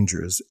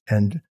dangers.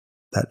 And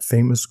that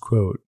famous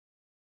quote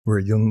where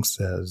Jung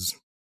says,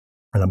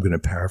 and I'm going to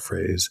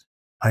paraphrase,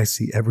 "I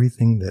see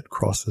everything that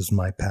crosses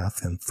my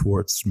path and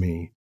thwarts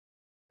me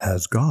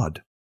as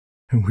God,"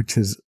 which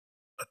is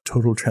a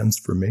total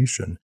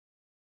transformation.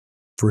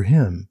 For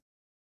him,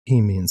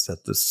 he means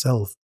that the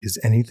self is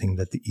anything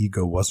that the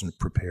ego wasn't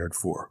prepared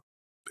for.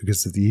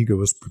 Because if the ego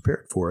was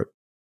prepared for it,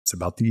 it's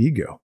about the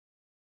ego.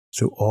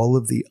 So all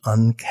of the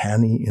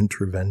uncanny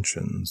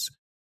interventions,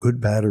 good,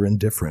 bad, or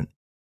indifferent,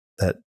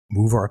 that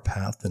move our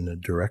path in a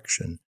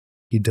direction,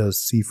 he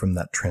does see from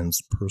that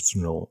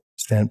transpersonal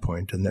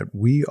standpoint, and that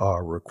we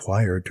are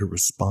required to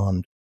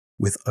respond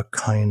with a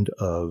kind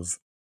of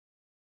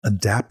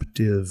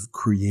adaptive,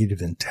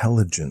 creative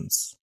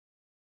intelligence.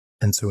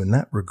 And so in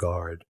that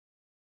regard,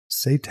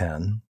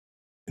 Satan,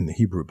 in the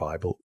Hebrew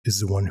Bible, is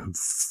the one who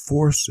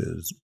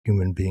forces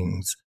human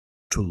beings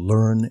to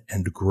learn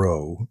and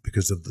grow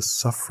because of the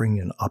suffering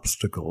and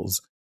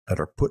obstacles that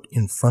are put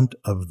in front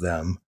of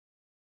them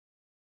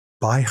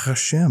by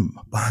Hashem,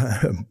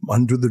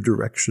 under the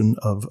direction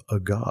of a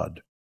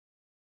God.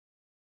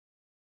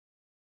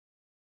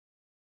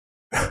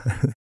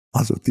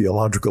 Lots of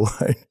theological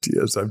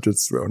ideas I've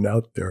just thrown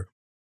out there.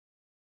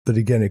 But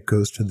again, it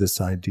goes to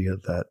this idea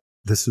that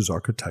this is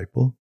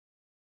archetypal,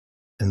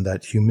 and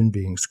that human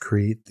beings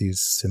create these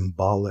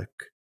symbolic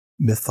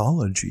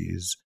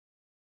mythologies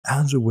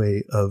as a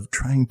way of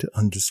trying to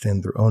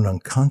understand their own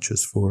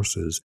unconscious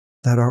forces,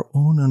 that our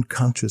own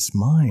unconscious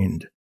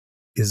mind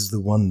is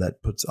the one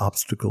that puts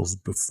obstacles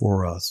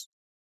before us.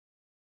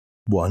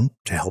 One,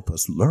 to help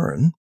us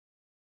learn,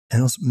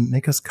 and also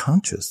make us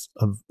conscious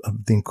of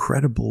the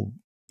incredible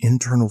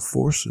internal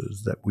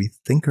forces that we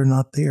think are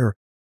not there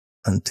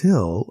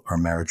until our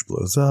marriage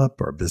blows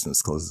up, our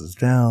business closes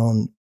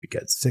down, we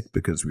get sick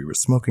because we were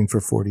smoking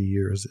for 40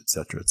 years,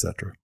 etc.,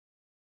 etc.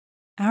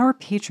 Our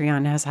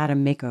Patreon has had a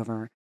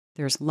makeover.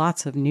 There's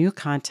lots of new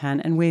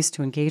content and ways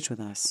to engage with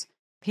us.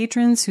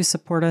 Patrons who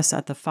support us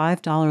at the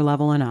 $5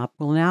 level and up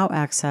will now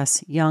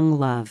access Young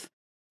Love,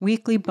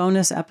 weekly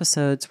bonus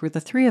episodes where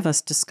the three of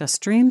us discuss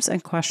dreams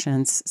and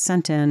questions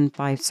sent in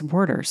by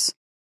supporters.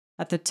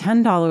 At the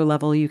 $10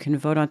 level, you can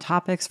vote on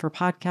topics for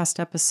podcast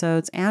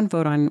episodes and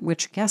vote on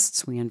which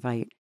guests we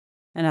invite.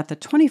 And at the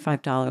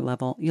 $25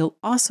 level, you'll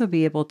also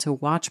be able to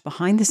watch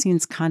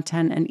behind-the-scenes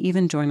content and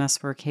even join us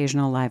for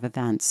occasional live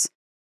events.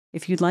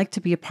 If you'd like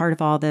to be a part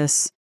of all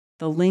this,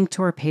 the link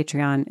to our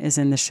Patreon is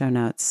in the show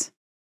notes.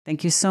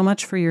 Thank you so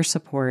much for your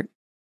support.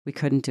 We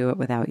couldn't do it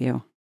without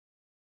you.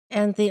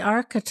 And the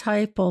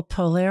archetypal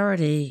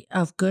polarity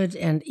of good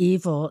and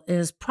evil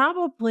is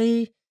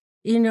probably,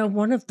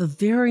 one of the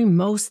very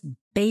most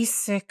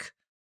basic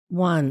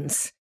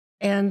ones.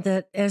 And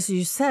that, as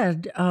you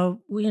said,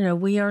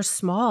 we are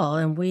small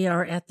and we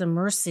are at the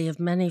mercy of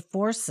many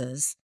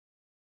forces.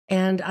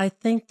 And I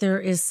think there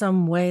is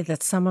some way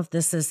that some of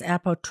this is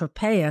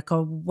apotropaic,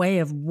 a way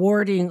of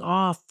warding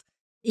off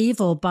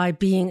evil by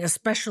being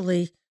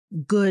especially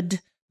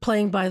good,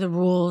 playing by the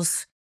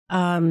rules,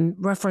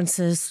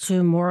 references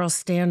to moral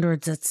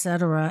standards,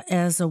 etc.,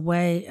 as a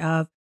way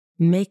of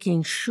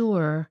making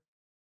sure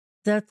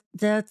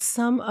that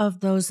some of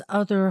those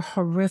other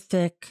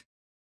horrific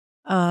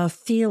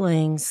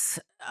feelings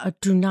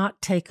do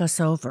not take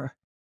us over.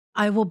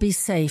 I will be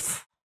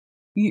safe.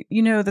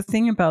 You know, the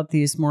thing about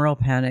these moral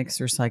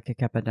panics or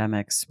psychic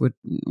epidemics,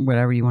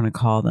 whatever you want to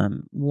call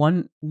them,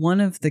 one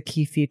of the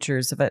key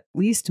features of at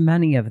least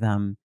many of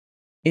them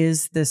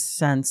is this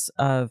sense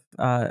of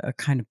a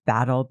kind of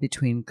battle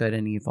between good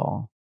and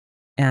evil.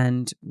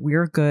 And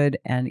we're good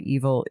and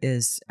evil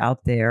is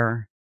out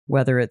there,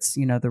 whether it's,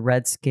 you know, the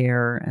Red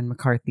Scare and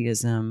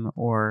McCarthyism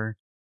or,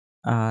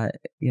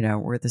 you know,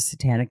 or the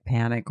Satanic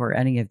Panic or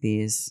any of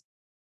these.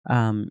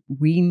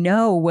 We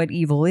know what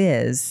evil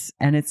is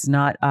and it's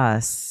not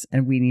us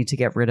and we need to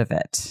get rid of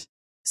it.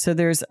 So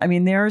there's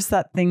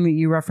that thing that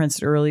you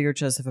referenced earlier,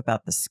 Joseph,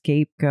 about the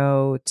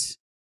scapegoat,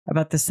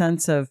 about the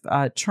sense of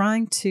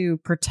trying to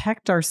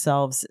protect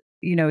ourselves.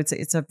 You know,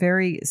 it's a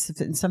very,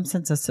 in some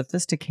sense, a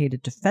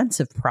sophisticated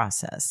defensive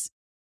process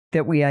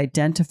that we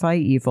identify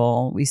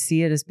evil, we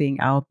see it as being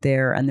out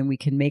there, and then we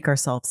can make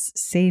ourselves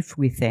safe,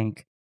 we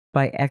think,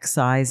 by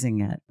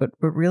excising it. But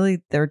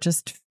really, they're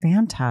just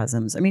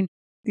phantasms. I mean,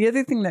 the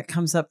other thing that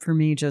comes up for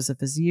me,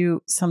 Joseph, is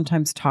you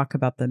sometimes talk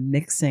about the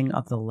mixing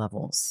of the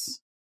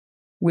levels,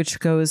 which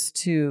goes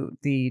to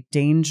the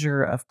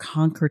danger of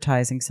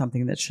concretizing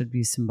something that should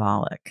be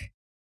symbolic.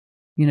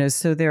 You know,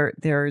 so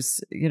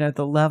there's, you know,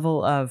 the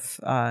level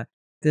of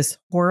this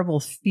horrible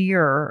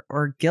fear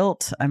or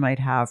guilt I might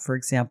have, for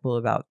example,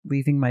 about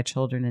leaving my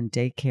children in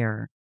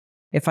daycare.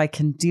 If I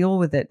can deal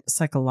with it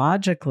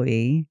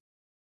psychologically,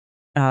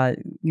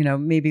 you know,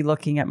 maybe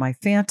looking at my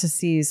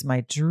fantasies,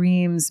 my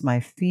dreams, my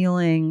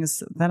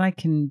feelings, then I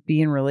can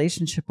be in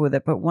relationship with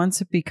it. But once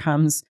it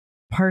becomes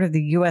part of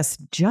the U.S.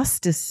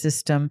 justice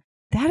system,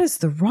 that is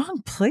the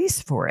wrong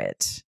place for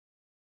it.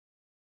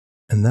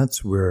 And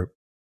that's where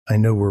I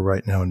know we're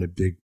right now in a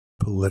big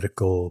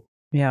political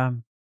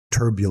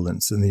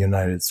turbulence in the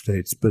United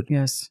States, but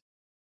yes,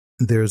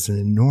 there's an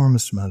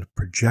enormous amount of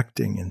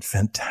projecting and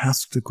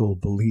fantastical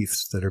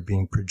beliefs that are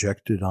being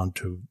projected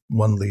onto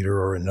one leader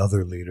or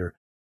another leader.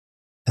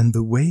 And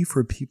the way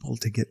for people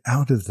to get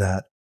out of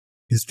that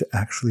is to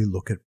actually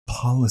look at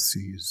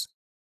policies,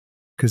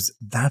 because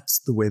that's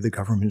the way the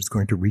government is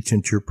going to reach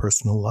into your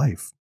personal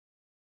life.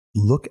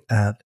 Look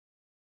at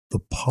the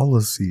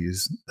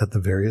policies that the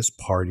various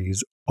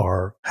parties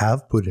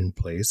have put in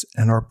place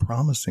and are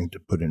promising to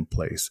put in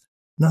place,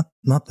 not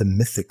the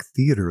mythic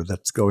theater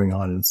that's going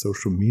on in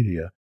social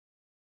media.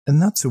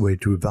 And that's a way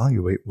to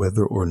evaluate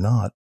whether or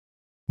not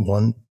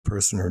one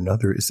person or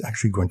another is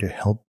actually going to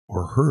help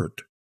or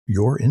hurt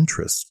your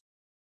interest.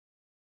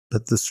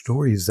 But the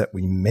stories that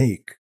we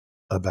make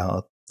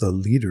about the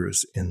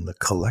leaders in the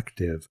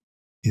collective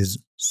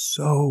is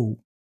so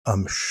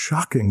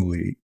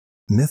shockingly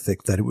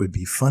mythic that it would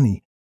be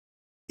funny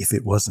if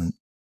it wasn't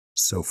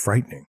so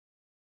frightening,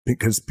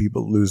 because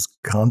people lose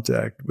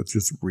contact with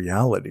just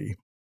reality.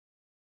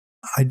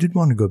 I did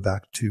want to go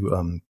back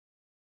to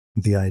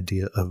the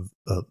idea of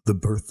the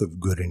birth of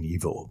good and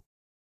evil.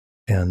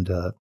 And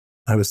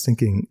I was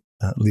thinking,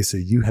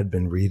 Lisa, you had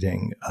been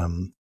reading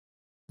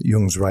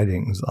Jung's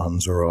writings on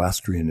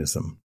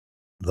Zoroastrianism,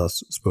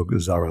 thus spoke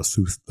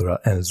Zarathustra,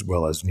 as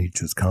well as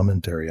Nietzsche's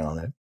commentary on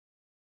it.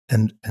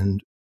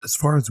 And as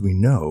far as we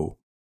know,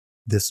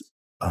 this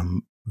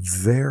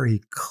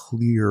very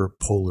clear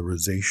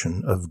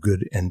polarization of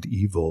good and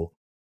evil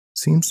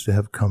seems to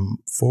have come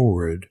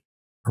forward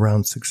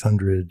around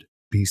 600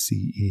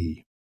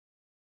 BCE.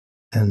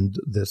 And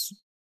this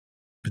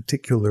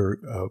particular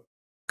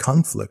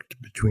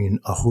conflict between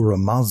Ahura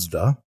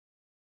Mazda,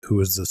 who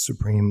is the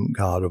supreme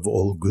god of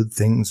all good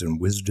things and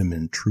wisdom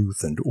and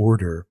truth and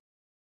order,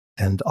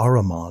 and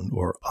Ahriman,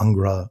 or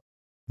Angra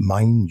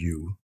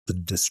Mainyu, the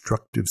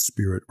destructive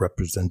spirit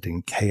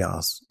representing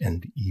chaos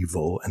and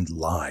evil and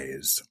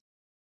lies.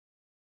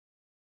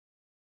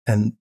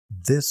 And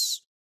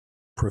this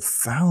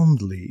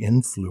profoundly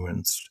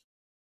influenced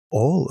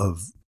all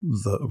of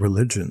the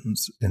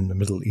religions in the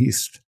Middle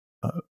East,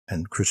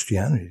 and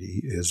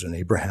Christianity is an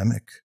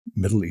Abrahamic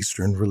Middle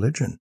Eastern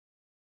religion.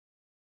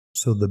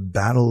 So the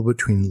battle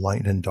between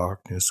light and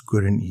darkness,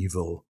 good and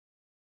evil,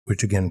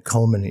 which again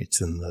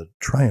culminates in the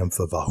triumph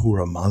of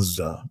Ahura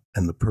Mazda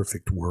and the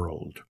perfect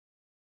world,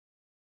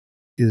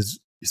 is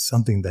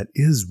something that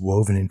is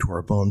woven into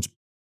our bones.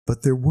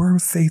 But there were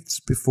faiths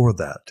before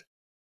that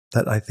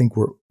I think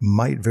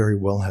might very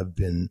well have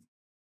been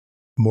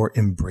more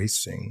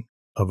embracing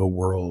of a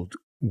world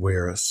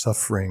where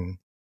suffering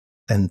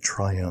and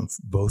triumph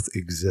both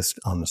exist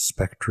on a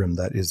spectrum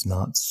that is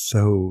not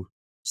so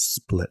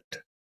split.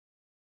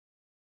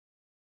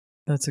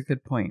 That's a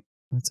good point.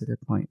 That's a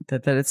good point.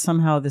 That it's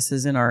somehow this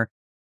is in our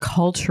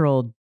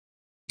cultural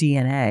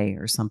DNA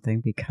or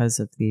something because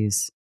of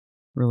these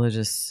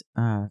religious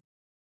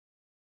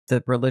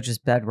the religious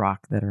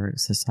bedrock that our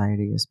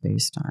society is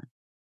based on.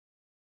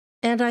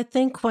 And I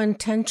think when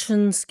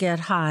tensions get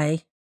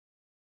high,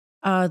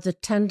 the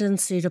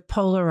tendency to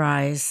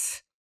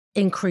polarize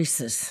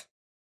increases,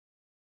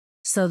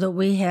 so that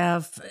we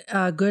have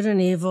good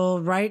and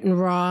evil, right and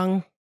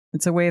wrong.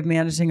 It's a way of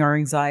managing our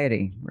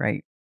anxiety,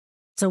 right?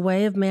 It's a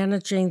way of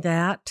managing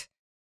that.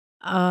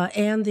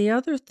 And the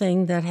other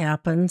thing that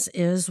happens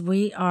is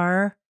we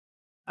are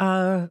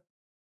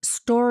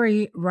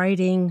story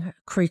writing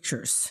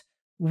creatures.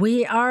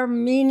 We are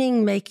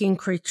meaning making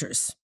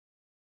creatures.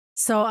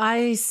 So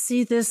I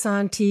see this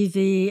on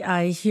TV.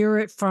 I hear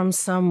it from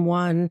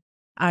someone.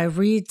 I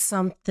read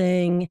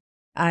something.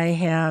 I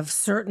have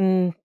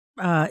certain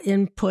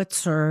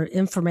inputs or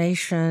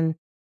information.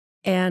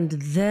 And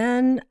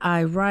then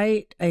I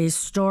write a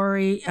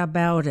story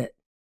about it.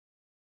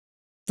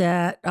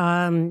 That,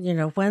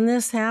 when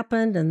this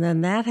happened and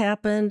then that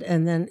happened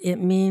and then it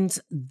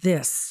means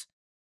this.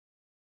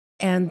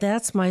 And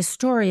that's my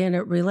story. And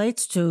it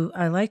relates to,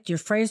 I liked your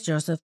phrase,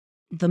 Joseph,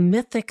 the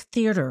mythic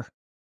theater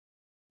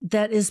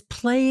that is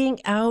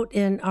playing out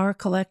in our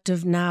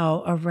collective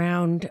now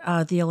around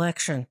the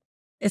election.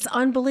 It's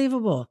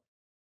unbelievable.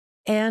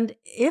 And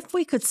if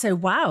we could say,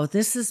 wow,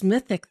 this is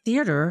mythic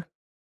theater,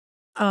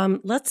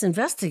 let's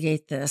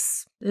investigate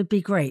this, it'd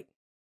be great.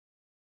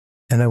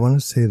 And I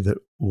want to say that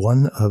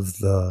one of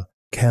the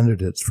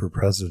candidates for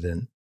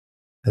president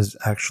has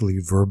actually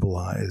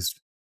verbalized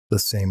the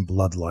same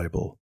blood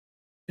libel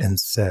and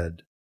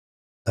said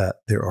that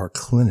there are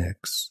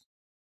clinics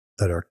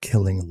that are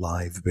killing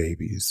live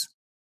babies,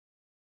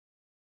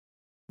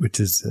 which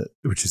is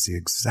the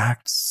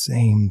exact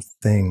same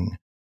thing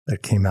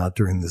that came out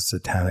during the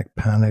Satanic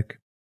Panic.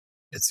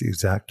 It's the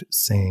exact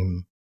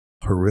same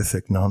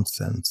horrific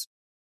nonsense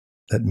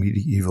that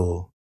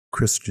medieval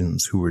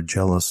Christians who were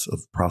jealous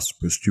of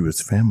prosperous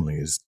Jewish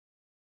families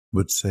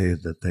would say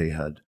that they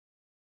had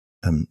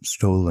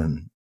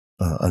stolen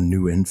a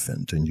new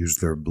infant and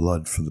used their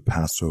blood for the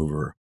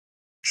Passover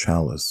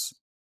chalice.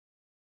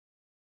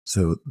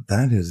 So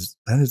that is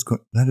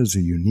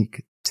a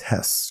unique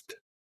test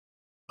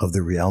of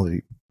the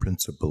reality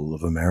principle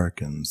of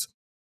Americans,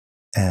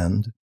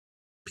 and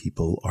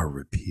people are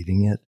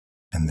repeating it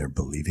and they're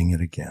believing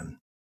it again.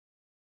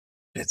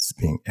 It's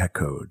being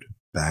echoed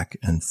back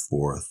and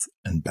forth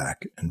and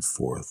back and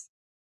forth,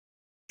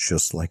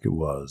 just like it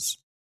was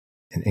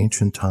in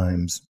ancient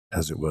times,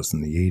 as it was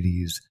in the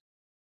 80s,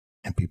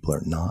 and people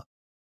are not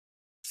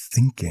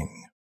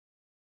thinking.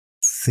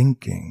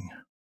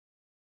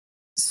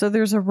 So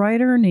there's a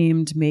writer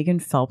named Megan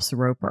Phelps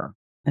Roper,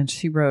 and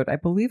she wrote, I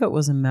believe it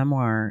was a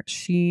memoir.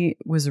 She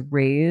was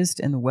raised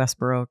in the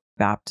Westboro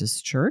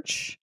Baptist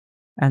Church,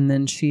 and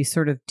then she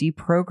sort of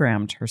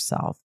deprogrammed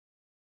herself.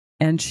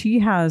 And she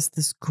has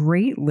this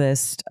great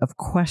list of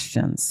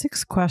questions,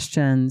 6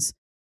 questions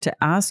to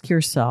ask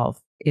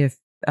yourself if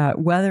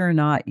whether or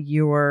not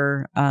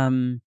you're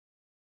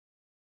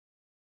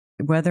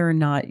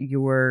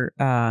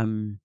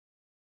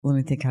let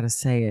me think how to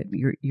say it.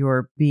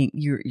 You're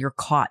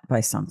caught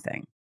by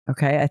something.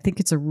 Okay. I think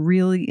it's a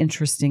really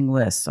interesting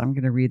list. So I'm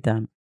going to read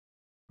them.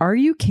 Are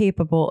you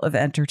capable of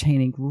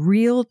entertaining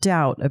real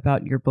doubt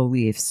about your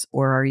beliefs,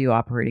 or are you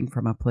operating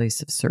from a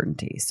place of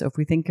certainty? So if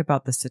we think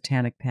about the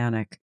Satanic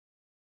Panic,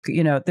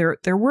 there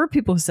were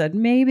people who said,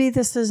 maybe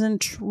this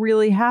isn't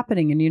really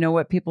happening. And you know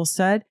what people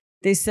said?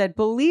 They said,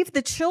 believe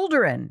the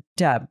children,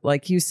 Deb,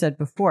 like you said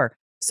before.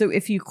 So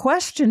if you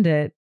questioned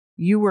it,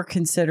 you were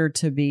considered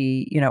to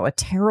be, a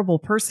terrible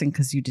person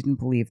because you didn't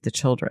believe the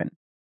children.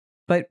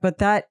 But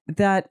that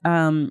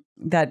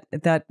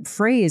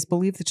phrase,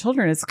 believe the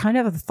children, it's kind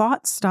of a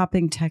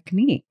thought-stopping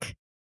technique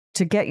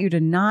to get you to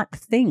not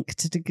think,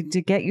 to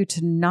get you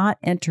to not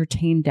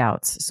entertain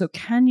doubts. So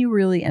can you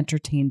really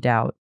entertain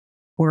doubt,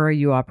 or are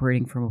you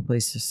operating from a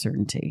place of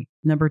certainty?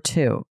 Number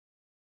 2,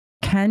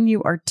 can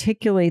you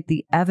articulate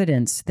the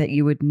evidence that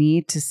you would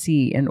need to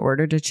see in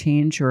order to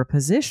change your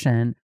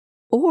position,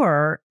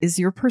 or is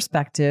your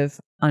perspective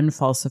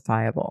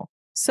unfalsifiable?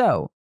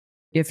 So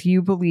if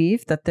you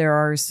believe that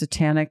there's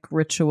satanic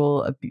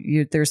ritual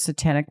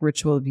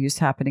abuse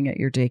happening at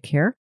your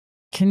daycare,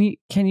 can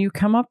you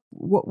come up?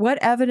 What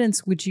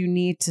evidence would you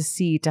need to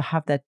see to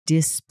have that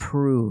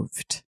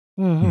disproved?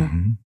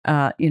 Mm-hmm.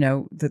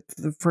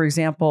 For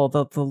example,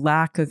 the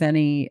lack of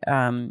any,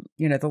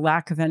 the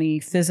lack of any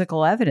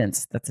physical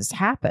evidence that this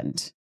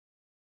happened.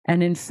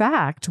 And in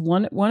fact,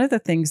 one of the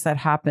things that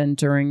happened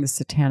during the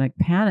Satanic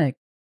Panic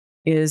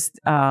is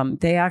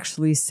they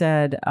actually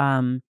said,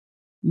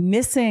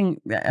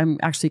 missing, I'm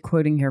actually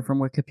quoting here from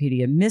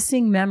Wikipedia,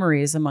 missing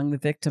memories among the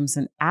victims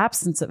and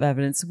absence of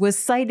evidence was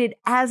cited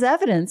as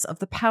evidence of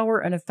the power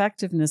and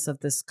effectiveness of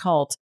this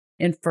cult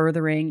in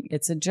furthering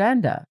its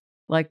agenda.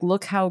 Like,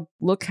 look how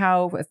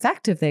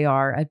effective they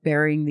are at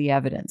burying the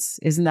evidence.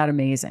 Isn't that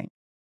amazing?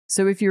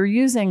 So if you're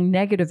using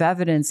negative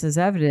evidence as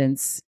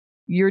evidence,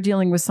 you're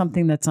dealing with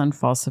something that's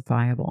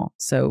unfalsifiable.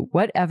 So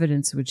what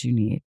evidence would you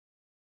need?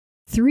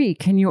 3,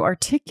 can you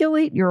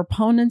articulate your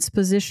opponent's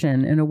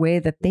position in a way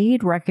that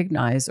they'd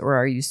recognize, or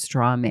are you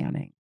straw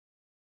manning?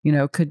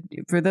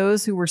 For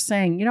those who were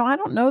saying, I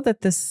don't know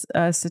that this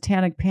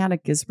satanic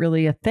panic is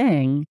really a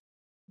thing,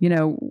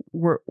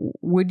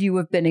 would you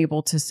have been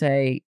able to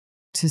say,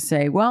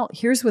 well,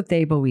 here's what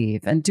they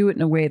believe and do it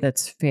in a way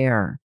that's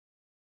fair?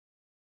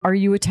 Are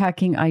you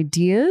attacking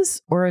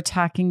ideas or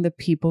attacking the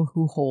people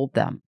who hold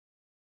them?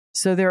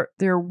 So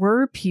there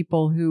were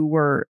people who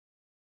were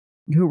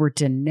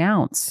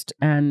denounced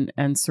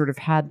and sort of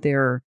had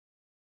their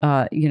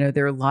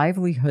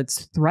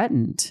livelihoods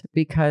threatened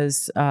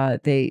because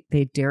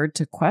they dared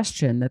to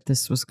question that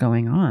this was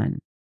going on.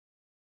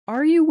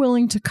 Are you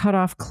willing to cut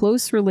off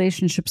close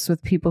relationships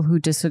with people who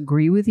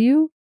disagree with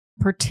you,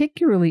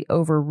 particularly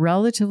over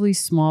relatively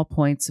small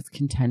points of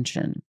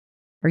contention?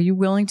 Are you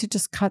willing to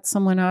just cut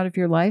someone out of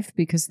your life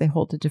because they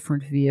hold a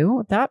different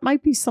view? That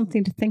might be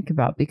something to think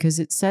about, because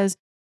it says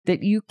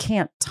that you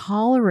can't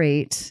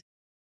tolerate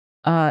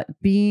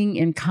being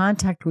in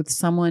contact with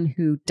someone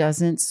who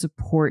doesn't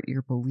support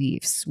your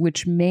beliefs,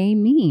 which may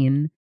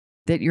mean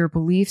that your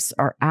beliefs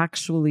are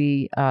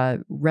actually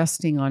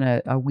resting on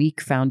a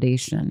weak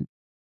foundation.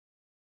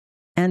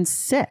 And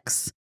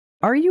 6,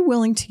 are you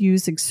willing to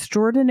use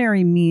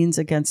extraordinary means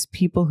against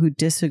people who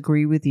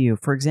disagree with you?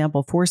 For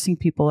example, forcing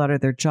people out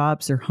of their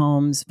jobs or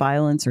homes,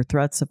 violence or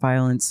threats of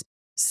violence,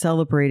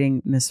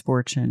 celebrating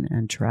misfortune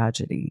and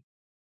tragedy.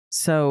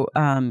 So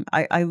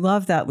I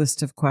love that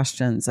list of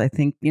questions. I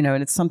think,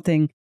 and it's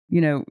something,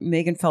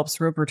 Megan Phelps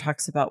Roper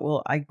talks about,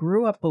 well, I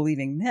grew up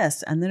believing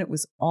this and then it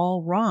was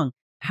all wrong.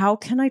 How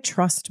can I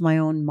trust my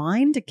own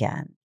mind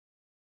again?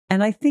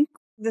 And I think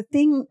the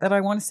thing that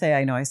I want to say,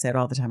 I know I say it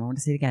all the time, I want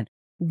to say it again.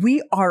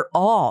 We are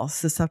all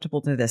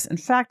susceptible to this. In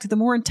fact, the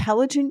more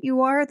intelligent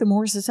you are, the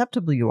more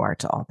susceptible you are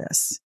to all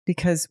this,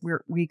 because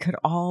we could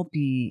all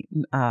be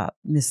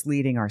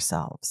misleading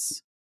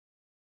ourselves.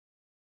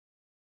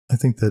 I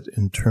think that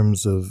in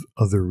terms of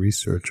other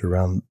research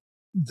around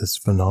this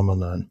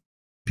phenomenon,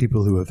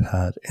 people who have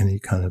had any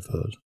kind of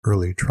an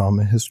early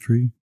trauma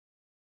history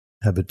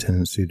have a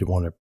tendency to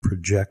want to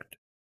project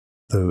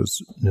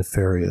those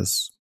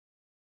nefarious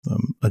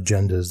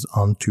agendas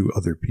onto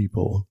other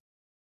people.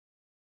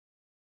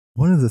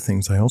 One of the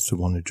things I also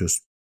want to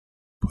just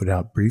put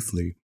out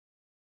briefly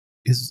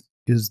is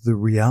the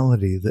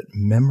reality that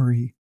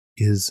memory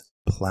is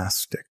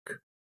plastic.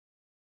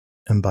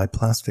 And by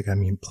plastic, I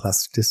mean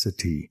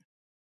plasticity.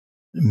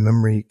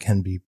 Memory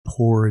can be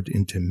poured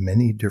into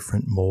many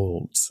different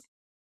molds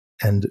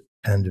and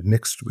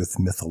mixed with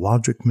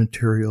mythologic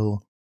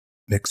material,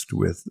 mixed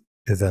with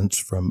events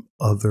from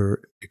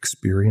other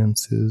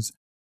experiences,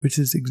 which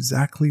is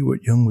exactly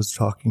what Jung was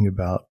talking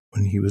about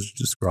when he was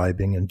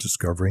describing and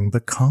discovering the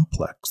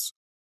complex,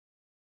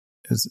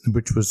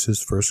 which was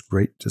his first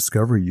great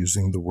discovery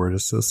using the word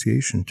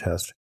association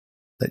test,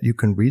 that you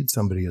can read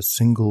somebody a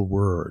single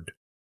word,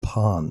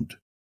 pond,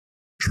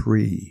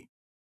 tree,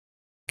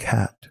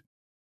 cat,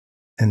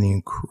 and the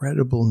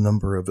incredible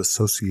number of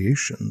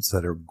associations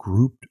that are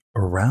grouped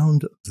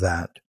around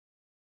that.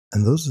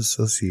 And those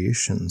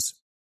associations,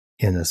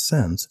 in a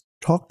sense,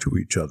 talk to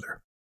each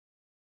other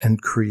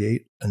and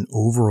create an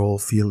overall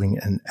feeling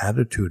and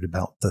attitude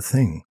about the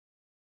thing.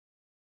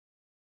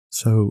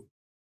 So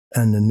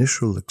an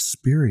initial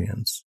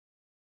experience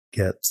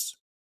gets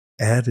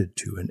added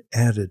to and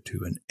added to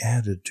and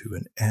added to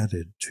and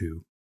added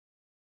to,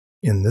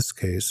 in this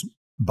case,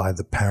 by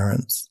the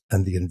parents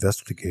and the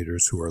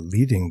investigators who are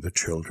leading the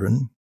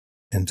children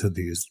into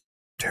these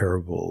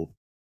terrible,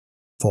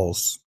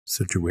 false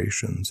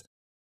situations.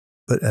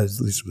 But as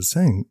Lisa was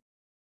saying,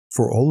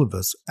 for all of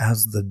us,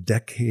 as the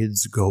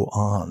decades go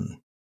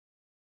on,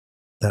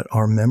 that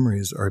our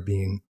memories are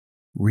being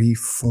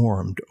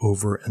reformed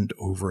over and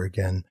over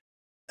again.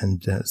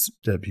 And as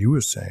Deb, you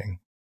were saying,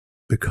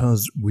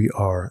 because we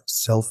are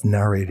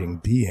self-narrating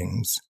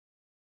beings,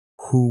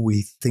 who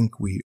we think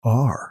we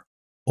are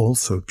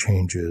also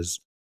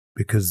changes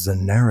because the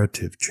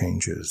narrative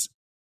changes.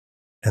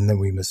 And then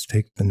we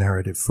mistake the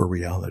narrative for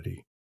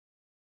reality.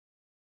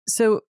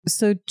 So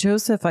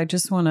Joseph, I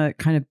just want to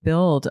kind of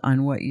build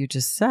on what you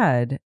just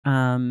said,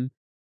 and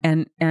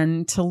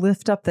to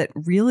lift up that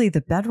really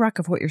the bedrock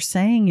of what you're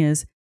saying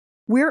is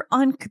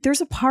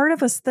there's a part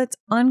of us that's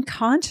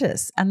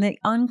unconscious, and the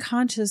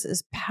unconscious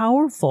is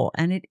powerful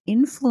and it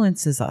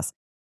influences us.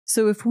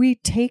 So if we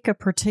take a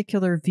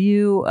particular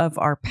view of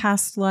our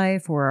past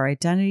life or our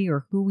identity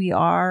or who we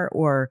are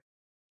or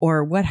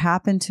what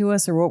happened to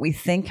us or what we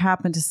think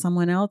happened to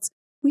someone else,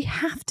 we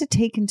have to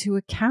take into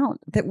account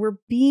that we're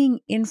being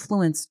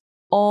influenced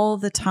all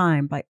the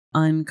time by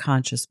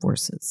unconscious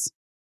forces.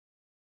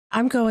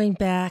 I'm going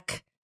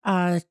back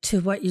to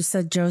what you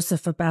said,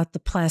 Joseph, about the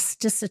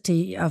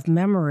plasticity of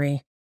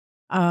memory.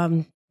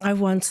 I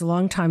once, a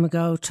long time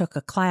ago, took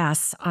a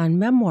class on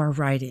memoir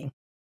writing,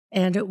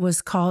 and it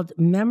was called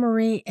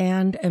Memory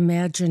and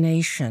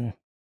Imagination.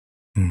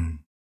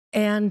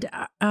 And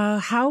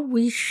how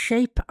we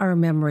shape our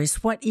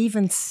memories, what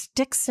even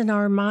sticks in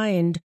our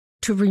mind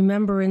to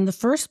remember in the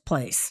first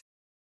place.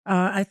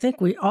 I think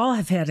we all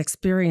have had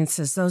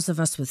experiences, those of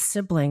us with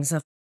siblings,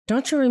 of,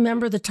 don't you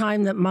remember the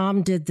time that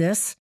mom did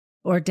this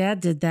or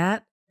dad did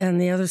that? And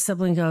the other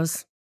sibling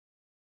goes,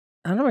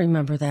 I don't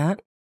remember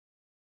that.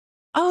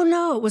 Oh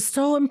no, it was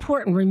so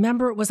important.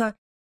 Remember, it was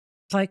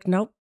like,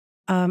 nope.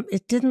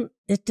 It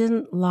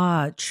didn't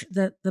lodge.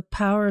 That the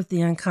power of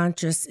the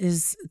unconscious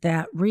is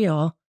that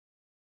real.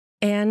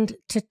 And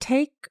to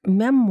take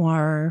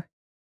memoir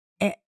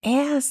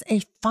as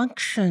a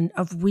function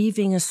of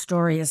weaving a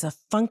story, as a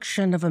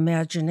function of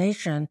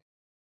imagination.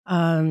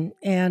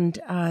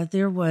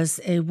 There was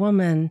a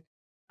woman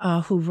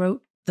who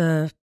wrote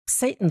The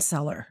Satan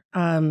Seller.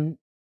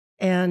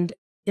 And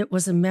it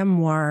was a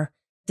memoir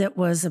that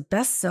was a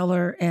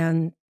bestseller,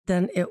 and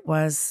then it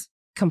was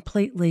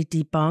completely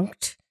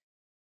debunked.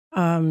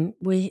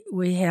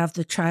 We have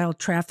the child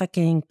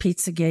trafficking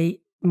Pizzagate,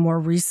 more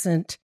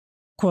recent,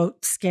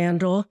 quote,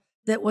 scandal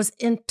that was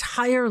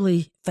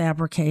entirely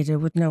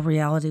fabricated with no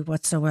reality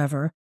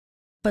whatsoever.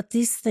 But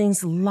these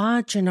things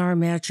lodge in our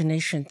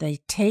imagination. They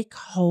take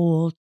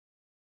hold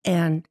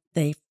and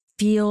they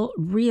feel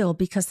real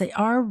because they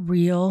are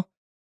real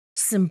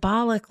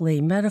symbolically,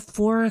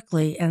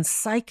 metaphorically, and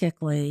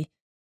psychically,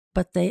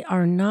 but they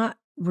are not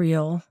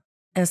real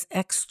as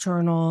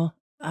external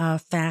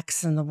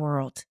facts in the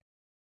world.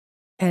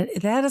 And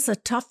that is a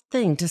tough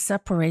thing to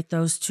separate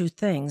those two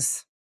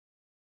things.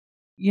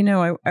 You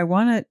know, I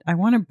want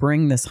to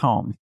bring this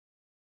home,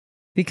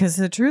 because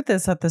the truth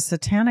is that the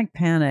Satanic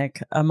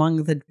Panic,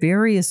 among the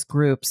various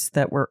groups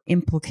that were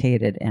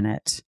implicated in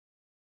it,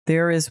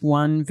 there is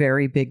one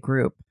very big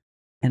group,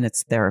 and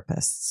it's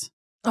therapists.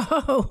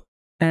 Oh.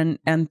 And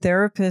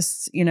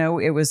therapists, you know,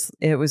 it was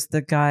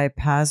the guy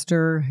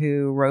Pastor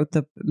who wrote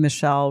the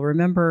Michelle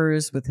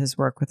Remembers with his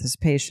work with his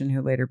patient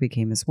who later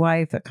became his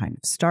wife. It kind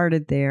of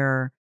started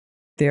there.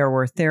 There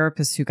were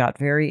therapists who got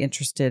very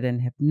interested in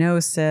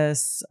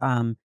hypnosis.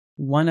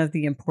 One of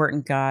the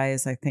important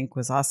guys, I think,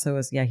 was also,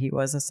 he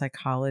was a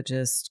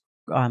psychologist,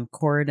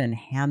 Corridon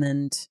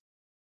Hammond,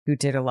 who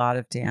did a lot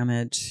of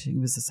damage. He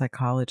was a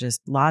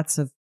psychologist. Lots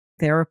of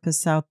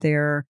therapists out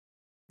there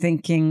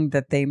thinking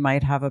that they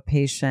might have a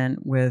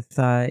patient with,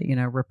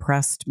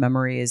 repressed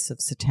memories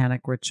of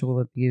satanic ritual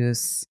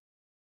abuse.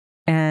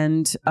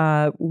 And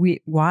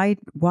why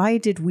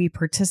did we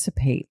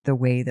participate the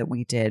way that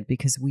we did?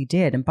 Because we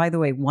did. And by the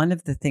way, one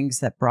of the things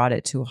that brought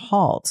it to a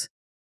halt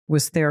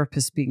was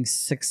therapists being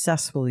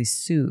successfully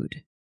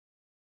sued.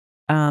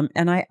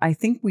 And I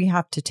think we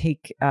have to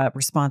take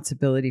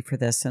responsibility for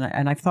this.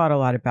 And I've thought a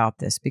lot about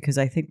this because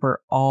I think we're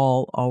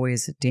all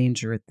always a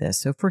danger at this.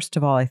 So first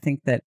of all, I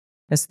think that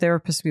as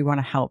therapists, we want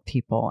to help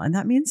people. And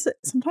that means that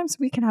sometimes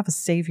we can have a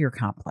savior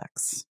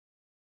complex.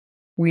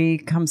 We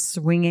come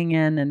swinging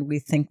in and we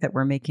think that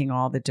we're making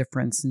all the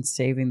difference in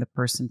saving the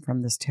person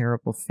from this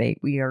terrible fate.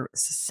 We are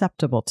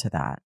susceptible to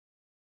that.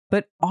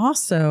 But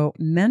also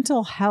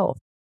mental health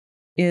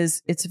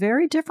it's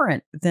very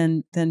different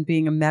than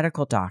being a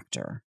medical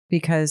doctor,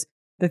 because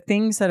the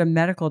things that a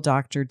medical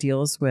doctor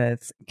deals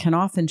with can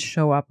often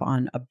show up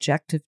on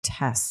objective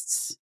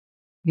tests.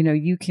 You know,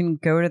 you can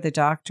go to the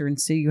doctor and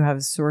say you have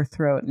a sore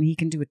throat, and he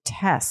can do a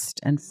test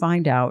and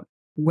find out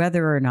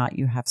whether or not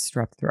you have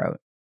strep throat.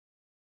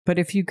 But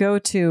if you go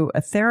to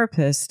a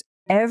therapist,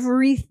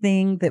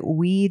 everything that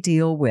we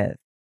deal with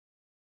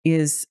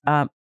is,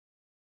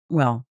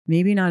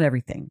 maybe not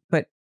everything,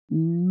 but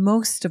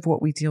most of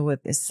what we deal with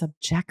is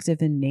subjective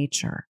in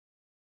nature.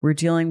 We're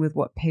dealing with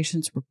what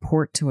patients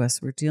report to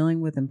us. We're dealing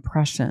with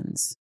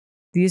impressions.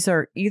 These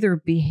are either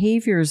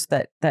behaviors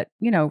that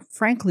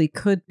frankly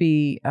could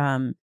be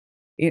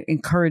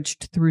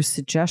encouraged through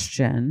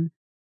suggestion,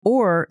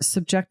 or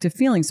subjective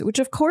feelings, which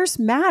of course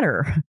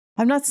matter.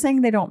 I'm not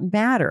saying they don't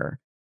matter,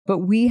 but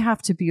we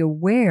have to be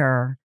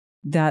aware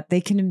that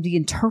they can be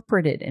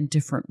interpreted in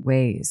different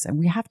ways, and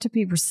we have to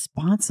be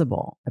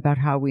responsible about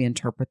how we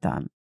interpret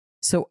them.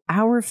 So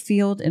our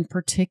field in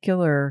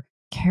particular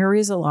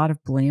carries a lot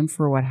of blame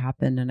for what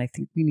happened, and I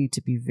think we need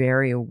to be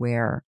very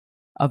aware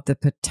of the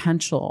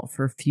potential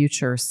for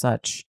future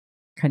such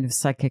kind of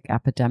psychic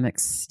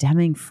epidemics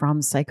stemming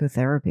from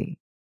psychotherapy.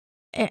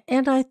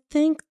 And I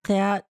think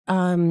that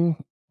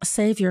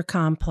savior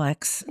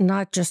complex,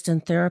 not just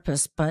in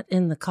therapists, but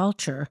in the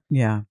culture,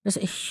 is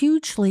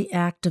hugely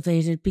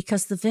activated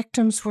because the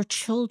victims were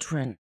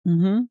children.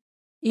 Mm-hmm.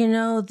 You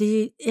know,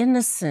 the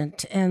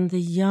innocent and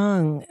the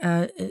young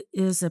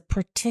is a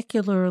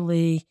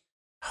particularly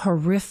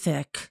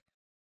horrific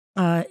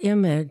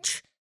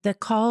image that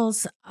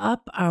calls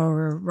up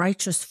our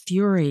righteous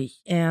fury,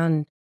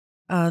 and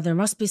there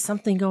must be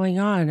something going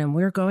on, and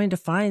we're going to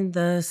find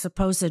the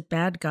supposed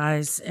bad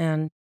guys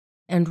and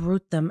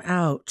root them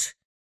out.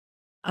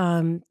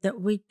 That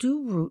we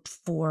do root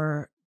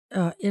for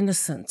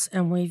innocence,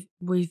 and we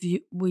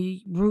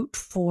root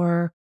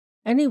for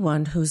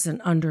anyone who's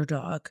an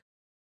underdog.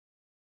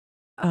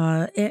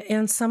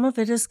 And some of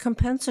it is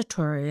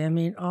compensatory. I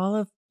mean, all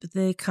of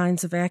the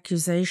kinds of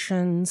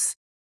accusations,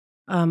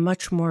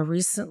 much more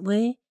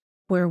recently,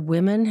 where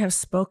women have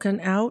spoken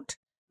out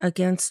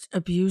against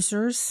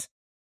abusers,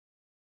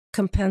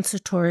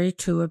 compensatory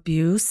to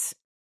abuse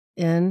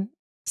in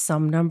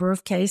some number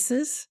of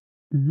cases,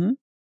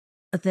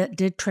 that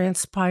did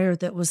transpire,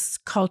 that was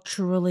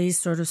culturally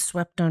sort of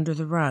swept under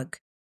the rug.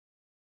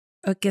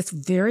 it gets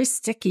very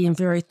sticky and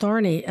very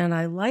thorny. And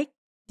I like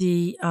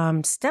the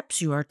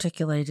steps you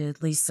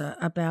articulated, Lisa,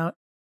 about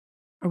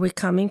are we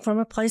coming from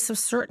a place of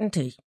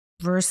certainty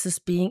versus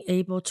being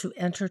able to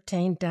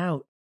entertain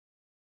doubt?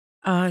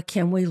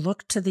 Can we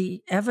look to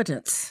the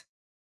evidence?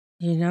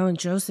 You know, and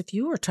Joseph,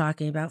 you were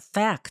talking about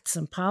facts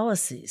and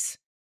policies.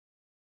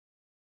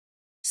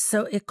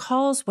 So it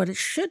calls what it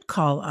should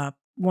call up,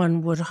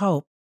 one would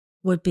hope,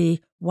 would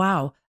be,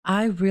 wow,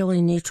 I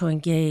really need to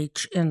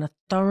engage in a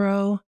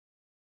thorough,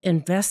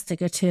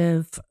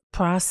 investigative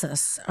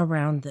process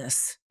around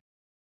this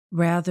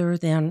rather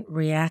than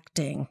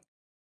reacting.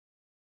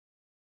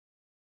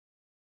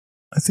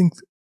 I think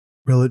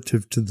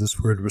relative to this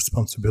word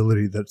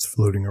responsibility that's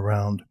floating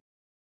around,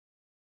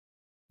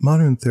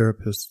 modern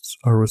therapists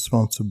are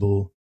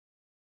responsible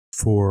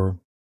for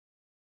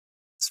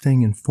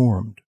staying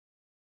informed,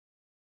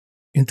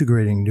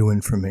 integrating new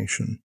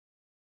information,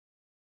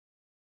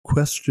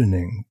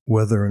 questioning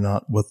whether or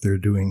not what they're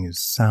doing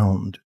is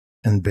sound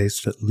and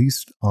based at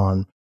least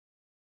on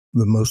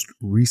the most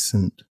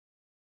recent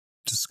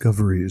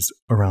discoveries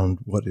around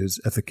what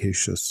is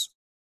efficacious.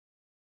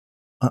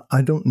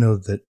 I don't know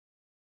that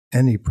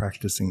any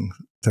practicing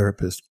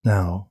therapist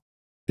now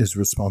is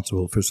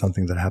responsible for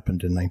something that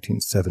happened in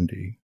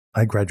 1970.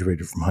 I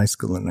graduated from high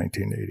school in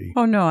 1980.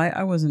 Oh, no,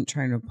 I wasn't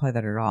trying to apply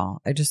that at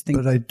all. I just think...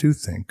 But I do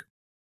think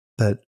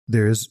that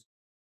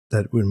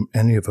that when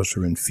any of us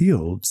are in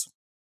fields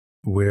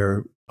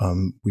where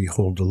we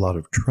hold a lot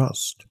of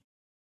trust,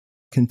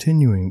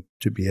 continuing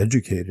to be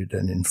educated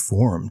and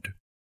informed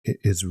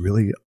is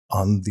really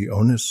on the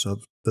onus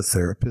of the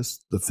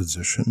therapist, the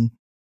physician.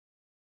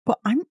 But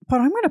I'm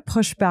going to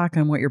push back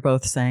on what you're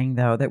both saying,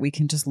 though, that we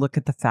can just look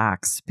at the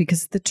facts,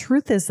 because the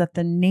truth is that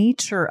the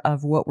nature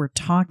of what we're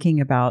talking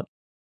about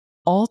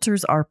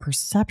alters our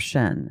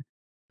perception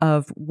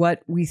of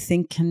what we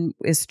think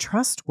is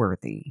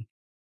trustworthy,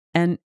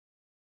 and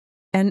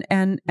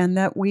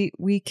that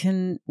we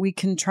can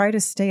try to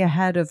stay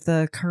ahead of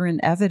the current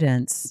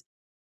evidence,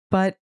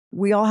 but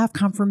we all have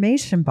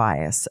confirmation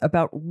bias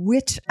about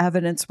which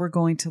evidence we're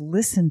going to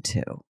listen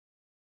to.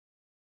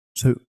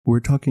 So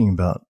we're talking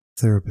about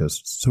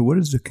therapists. So what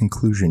is the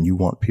conclusion you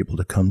want people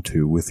to come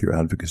to with your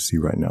advocacy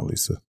right now,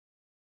 Lisa?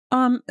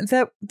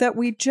 That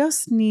we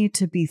just need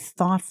to be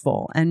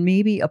thoughtful and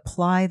maybe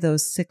apply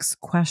those 6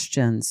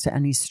 questions to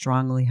any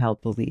strongly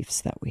held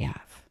beliefs that we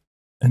have.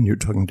 And you're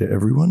talking to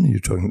everyone? Or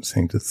you're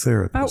saying to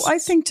therapists? Oh, I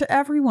think to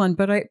everyone,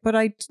 but I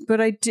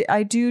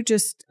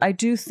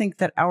do think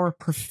that our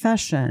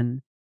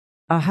profession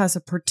has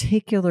a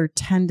particular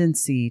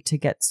tendency to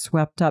get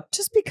swept up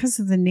just because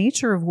of the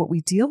nature of what we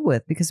deal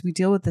with, because we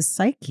deal with the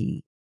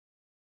psyche,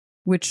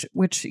 which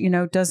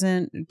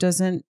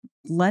doesn't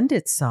lend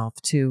itself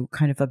to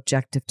kind of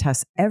objective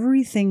tests.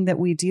 Everything that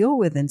we deal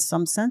with in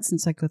some sense in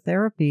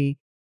psychotherapy,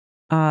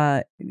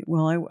 I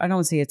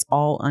don't say it's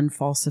all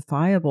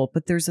unfalsifiable,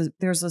 but there's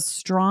a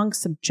strong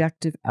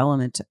subjective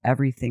element to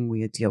everything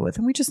we deal with,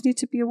 and we just need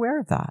to be aware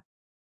of that.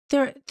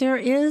 There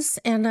is,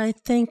 and I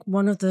think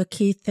one of the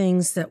key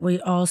things that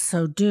we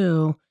also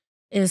do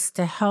is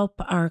to help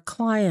our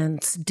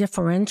clients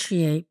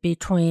differentiate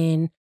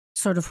between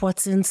sort of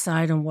what's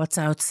inside and what's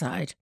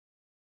outside.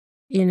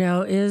 You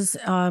know, is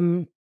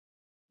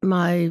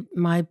my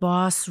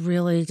boss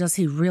really, does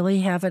he really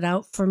have it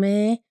out for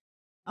me?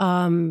 We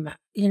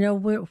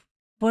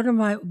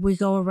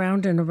go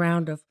around and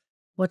around of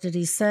what did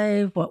he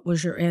say? What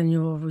was your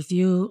annual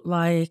review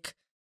like?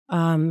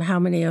 How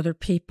many other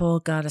people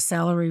got a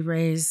salary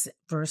raise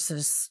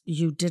versus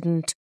you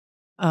didn't,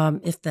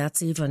 if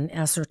that's even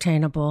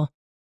ascertainable.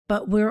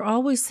 But we're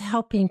always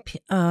helping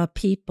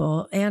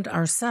people and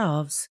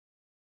ourselves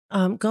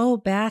go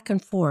back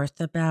and forth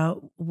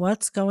about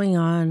what's going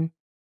on,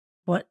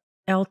 what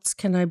else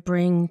can I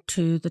bring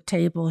to the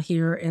table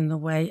here in the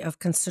way of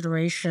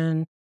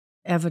consideration,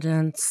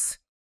 evidence,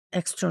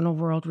 external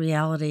world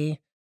reality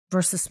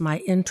versus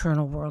my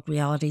internal world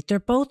reality. They're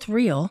both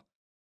real,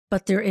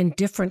 but they're in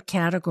different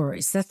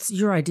categories. That's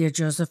your idea,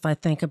 Joseph, I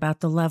think, about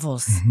the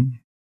levels. Mm-hmm.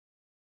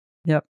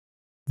 Yep.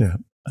 Yeah.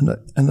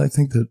 And I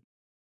think that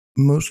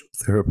most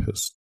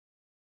therapists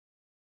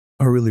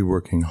are really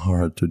working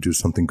hard to do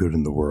something good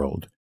in the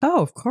world.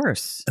 Oh, of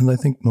course. And I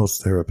think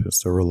most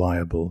therapists are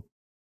reliable.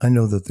 I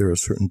know that there are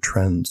certain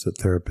trends that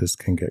therapists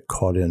can get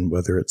caught in,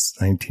 whether it's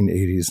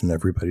 1980s and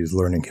everybody's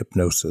learning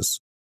hypnosis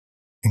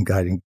and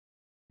guiding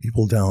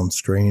people down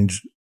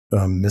strange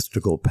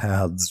mystical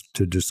paths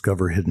to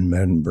discover hidden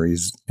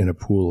memories in a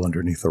pool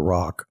underneath a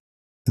rock,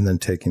 and then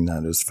taking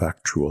that as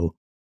factual,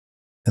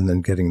 and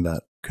then getting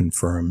that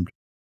confirmed.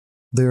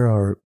 There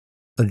are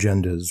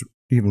agendas,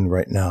 even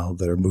right now,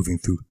 that are moving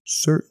through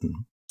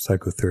certain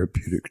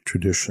psychotherapeutic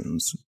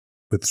traditions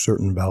with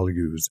certain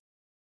values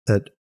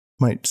that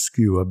might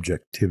skew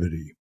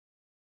objectivity.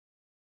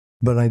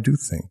 But I do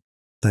think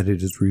that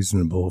it is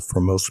reasonable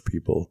for most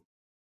people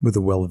with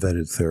a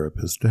well-vetted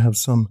therapist to have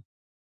some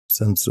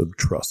sense of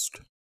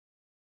trust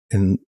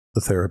in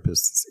the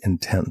therapist's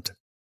intent.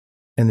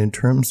 And in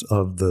terms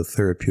of the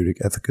therapeutic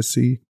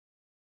efficacy,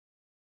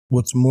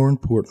 what's more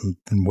important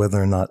than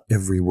whether or not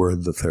every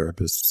word the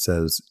therapist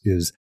says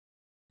is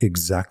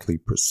exactly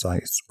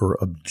precise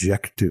or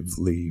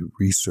objectively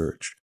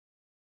researched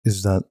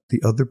is that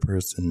the other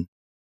person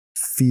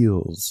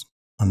feels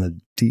on a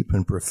deep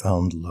and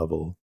profound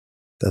level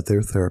that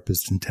their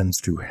therapist intends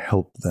to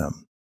help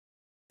them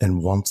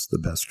and wants the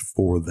best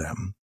for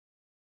them.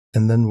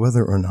 And then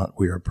whether or not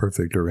we are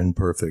perfect or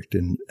imperfect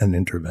in an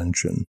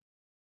intervention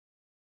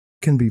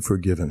can be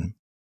forgiven,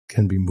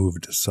 can be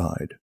moved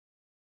aside.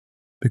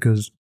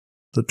 Because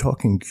the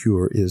talking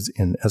cure is,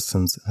 in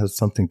essence, has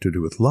something to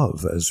do with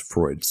love, as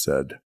Freud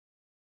said.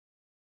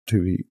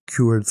 To be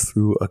cured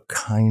through a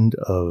kind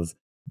of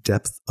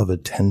depth of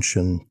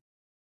attention,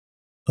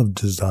 of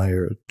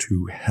desire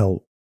to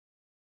help.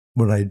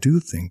 What I do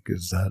think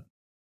is that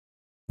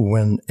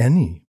when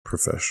any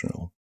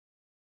professional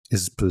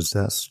is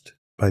possessed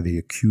by the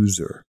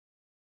accuser,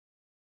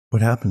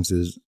 what happens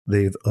is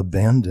they've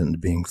abandoned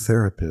being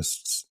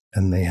therapists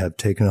and they have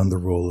taken on the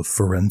role of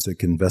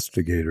forensic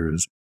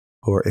investigators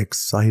who are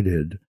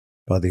excited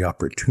by the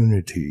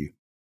opportunity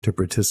to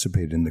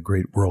participate in the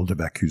great world of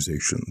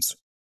accusations.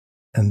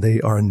 And they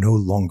are no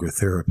longer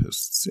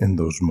therapists in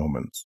those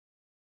moments.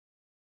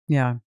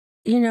 Yeah.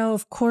 You know,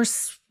 of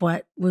course,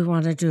 what we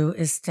want to do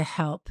is to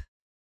help.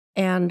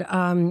 And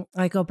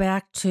I go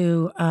back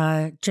to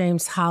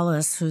James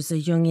Hollis, who's a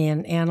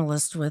Jungian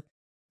analyst with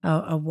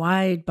a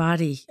wide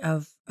body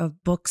of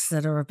books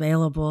that are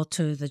available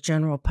to the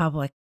general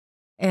public.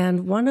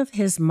 And one of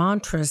his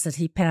mantras that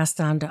he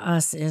passed on to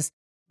us is,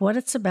 what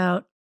it's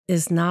about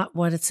is not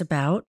what it's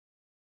about.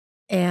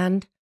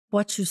 And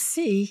what you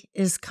see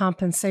is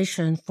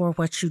compensation for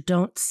what you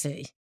don't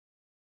see.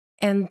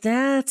 And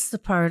that's the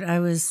part I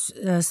was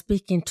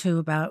speaking to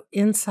about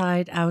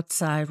inside,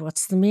 outside.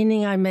 What's the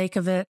meaning I make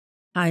of it?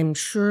 I'm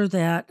sure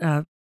that,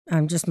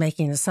 I'm just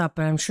making this up,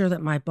 but I'm sure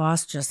that my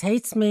boss just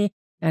hates me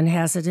and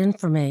has it in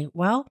for me.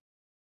 Well,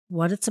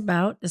 what it's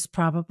about is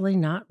probably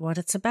not what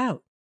it's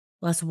about.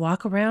 Let's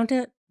walk around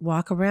it,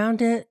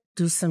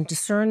 do some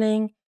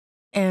discerning,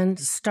 and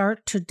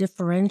start to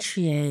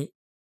differentiate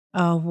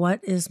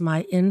what is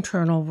my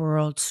internal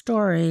world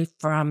story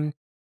from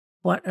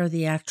what are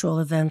the actual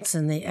events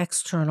in the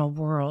external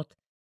world.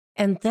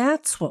 And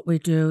that's what we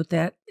do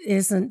that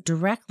isn't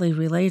directly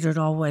related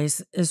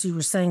always, as you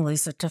were saying,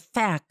 Lisa, to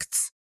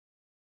facts,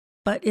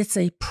 but it's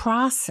a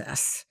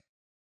process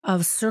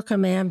of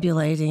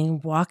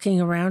circumambulating,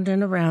 walking around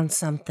and around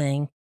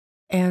something,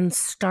 and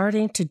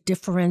starting to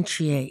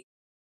differentiate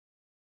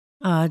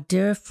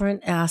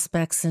different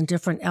aspects and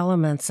different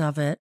elements of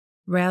it,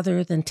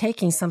 rather than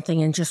taking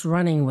something and just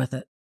running with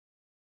it.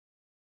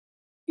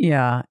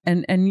 Yeah.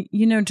 And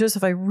you know,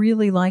 Joseph, I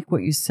really like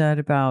what you said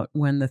about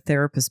when the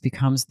therapist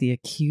becomes the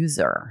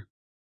accuser,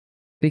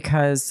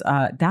 because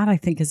that I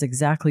think is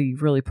exactly,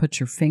 really put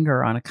your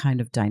finger on a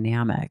kind of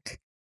dynamic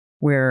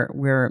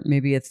where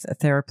maybe it's a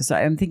therapist.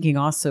 I'm thinking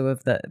also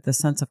of the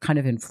sense of kind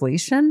of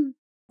inflation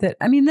that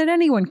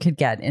anyone could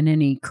get in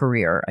any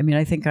career. I mean,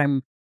 I think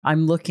I'm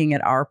looking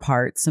at our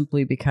part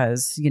simply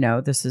because, you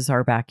know, this is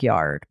our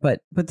backyard, but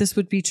this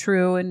would be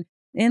true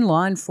in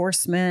law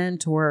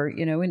enforcement or,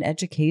 you know, in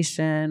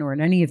education or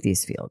in any of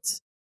these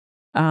fields.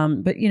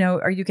 But, you know,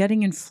 are you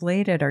getting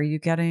inflated? Are you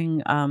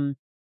getting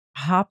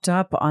hopped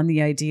up on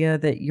the idea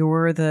that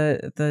you're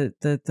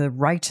the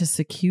righteous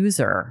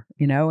accuser,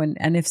 you know?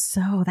 And if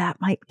so,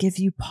 that might give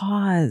you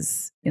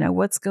pause. You know,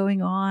 what's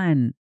going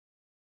on,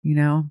 you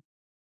know?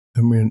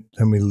 And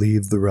we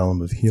leave the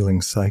realm of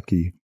healing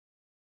psyche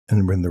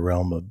and we're in the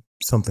realm of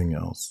something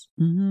else.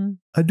 Mm-hmm.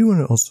 I do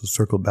want to also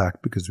circle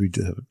back, because we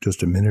have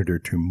just a minute or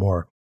two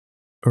more,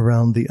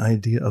 around the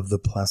idea of the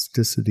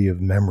plasticity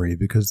of memory,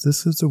 because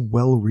this is a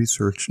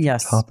well-researched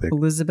topic.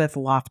 Elizabeth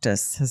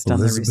Loftus has done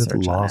the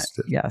research on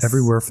it. Yes.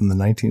 Everywhere from the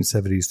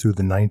 1970s through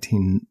the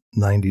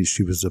 1990s,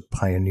 she was a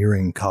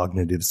pioneering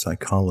cognitive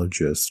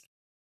psychologist,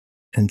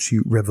 and she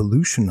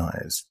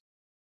revolutionized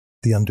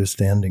the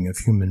understanding of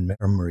human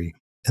memory.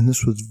 And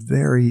this was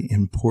very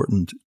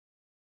important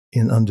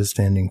in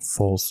understanding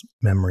false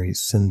memory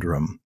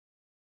syndrome.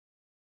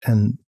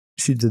 And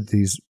she did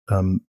these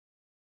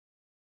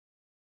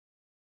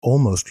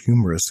almost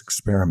humorous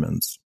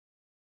experiments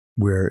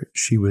where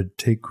she would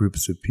take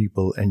groups of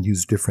people and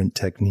use different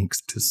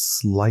techniques to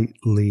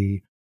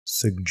slightly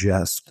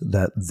suggest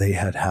that they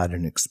had had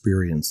an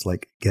experience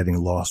like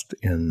getting lost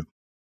in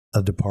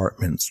a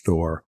department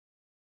store,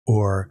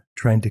 or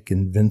trying to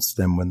convince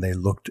them when they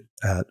looked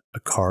at a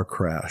car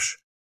crash,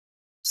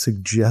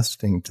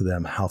 suggesting to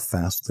them how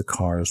fast the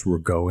cars were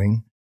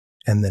going,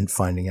 and then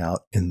finding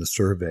out in the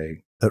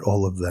survey that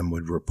all of them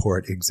would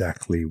report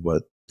exactly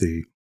what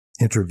the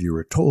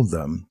interviewer told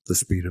them the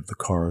speed of the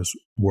cars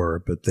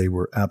were, but they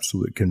were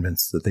absolutely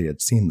convinced that they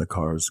had seen the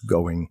cars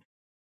going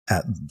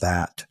at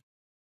that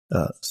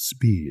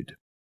speed.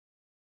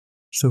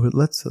 So it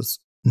lets us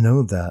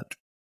know that,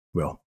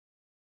 well,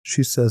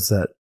 she says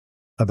that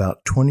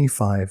about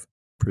 25%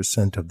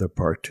 of the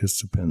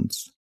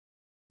participants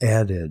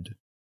added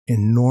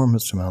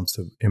enormous amounts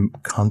of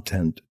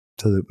content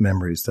to the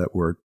memories that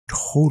were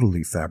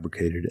totally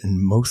fabricated,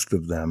 and most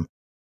of them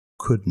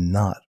could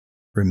not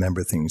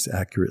remember things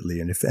accurately.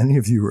 And if any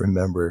of you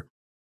remember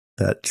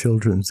that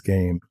children's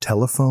game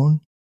Telephone,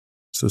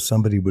 so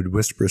somebody would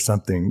whisper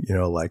something,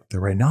 like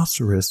the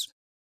rhinoceros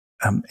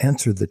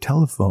answered the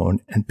telephone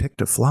and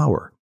picked a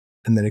flower.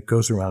 And then it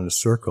goes around a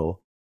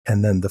circle.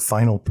 And then the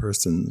final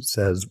person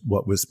says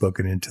what was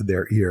spoken into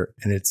their ear.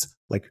 And it's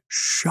like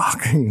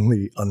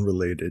shockingly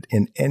unrelated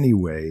in any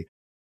way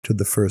to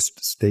the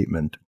first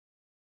statement,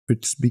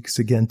 which speaks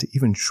again to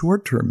even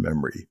short-term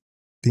memory.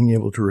 Being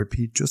able to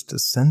repeat just a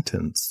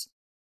sentence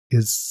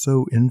is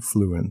so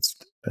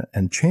influenced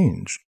and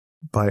changed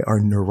by our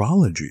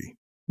neurology.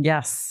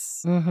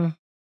 Yes. Mm-hmm.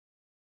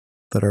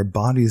 That our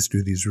bodies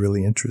do these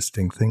really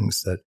interesting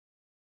things, that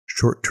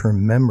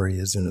short-term memory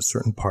is in a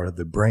certain part of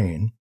the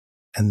brain.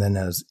 And then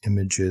as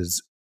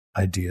images,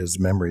 ideas,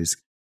 memories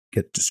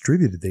get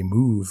distributed, they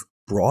move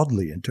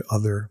broadly into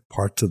other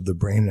parts of the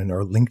brain and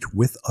are linked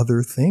with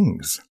other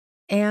things.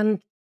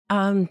 And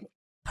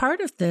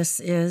part of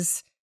this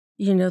is,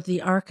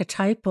 the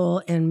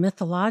archetypal and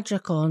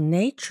mythological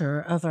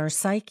nature of our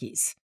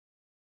psyches.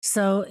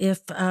 So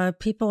if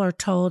people are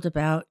told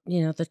about,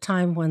 the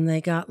time when they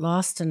got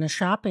lost in a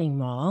shopping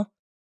mall,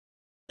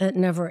 it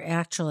never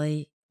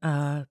actually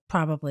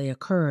probably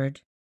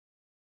occurred.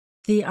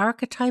 The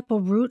archetypal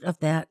root of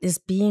that is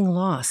being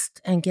lost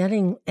and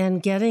getting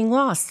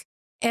lost.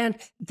 And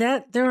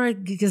that there are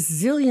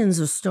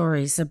gazillions of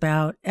stories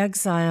about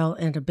exile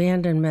and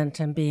abandonment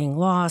and being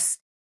lost.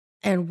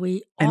 And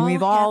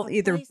we've all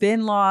either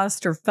been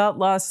lost or felt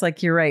lost.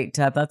 Like, you're right,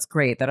 Deb. That's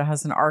great that it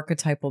has an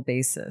archetypal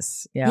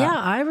basis. Yeah. Yeah,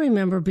 I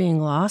remember being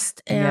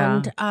lost.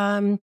 And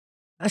a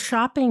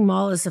shopping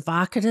mall is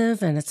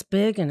evocative and it's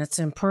big and it's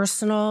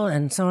impersonal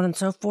and so on and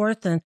so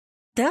forth. And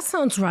that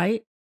sounds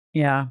right.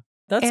 Yeah.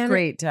 That's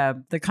great,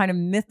 Deb. The kind of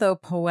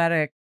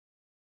mythopoetic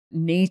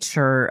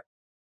nature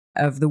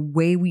of the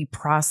way we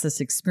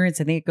process experience.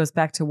 I think it goes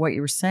back to what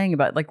you were saying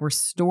about, like, we're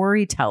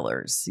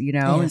storytellers,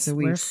 Yes, and so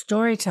we're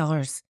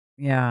storytellers.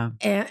 Yeah.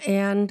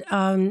 And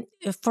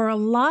for a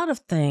lot of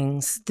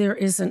things, there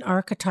is an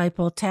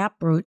archetypal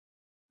taproot.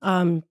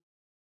 Having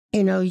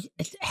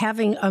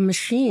a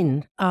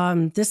machine,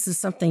 this is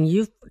something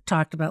you've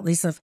talked about,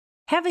 Lisa,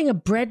 having a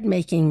bread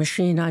making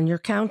machine on your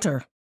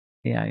counter.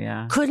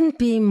 Yeah. Couldn't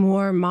be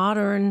more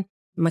modern,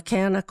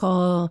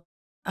 mechanical,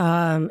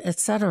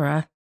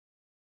 etc.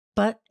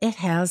 But it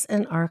has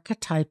an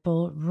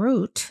archetypal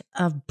root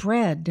of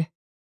bread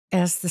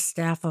as the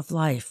staff of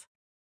life.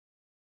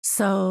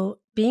 So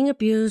being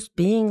abused,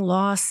 being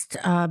lost,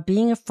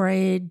 being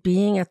afraid,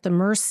 being at the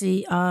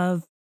mercy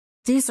of,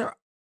 these are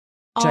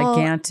all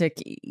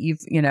gigantic,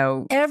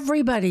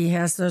 everybody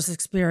has those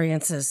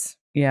experiences.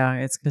 Yeah,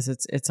 it's because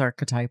it's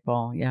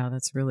archetypal. Yeah,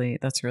 that's really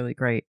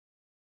great.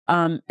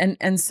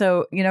 And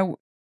so,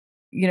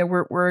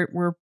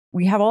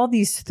 we have all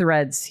these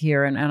threads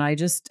here, and I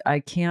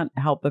can't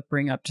help but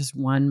bring up just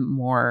one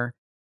more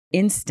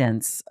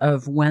instance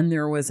of when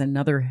there was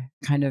another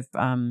kind of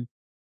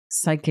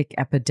psychic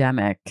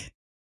epidemic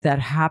that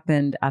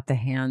happened at the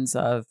hands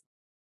of,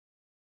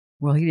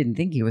 well, he didn't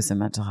think he was a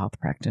mental health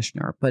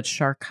practitioner, but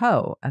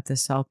Charcot at the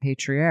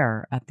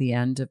Salpêtrière at the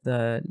end of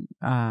the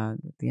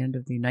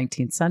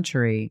 19th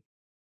century,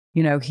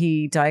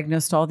 he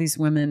diagnosed all these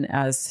women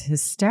as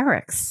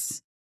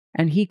hysterics,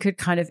 and he could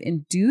kind of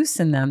induce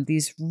in them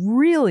these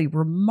really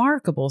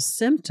remarkable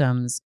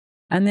symptoms.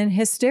 And then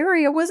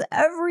hysteria was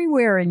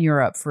everywhere in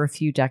Europe for a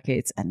few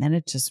decades, and then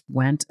it just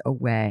went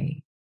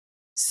away.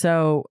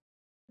 So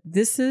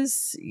this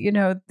is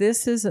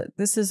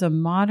a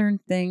modern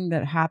thing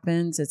that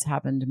happens. It's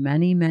happened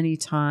many, many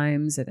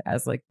times.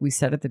 As like we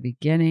said at the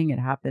beginning, it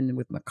happened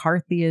with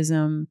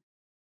McCarthyism.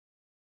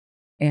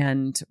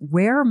 And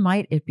where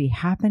might it be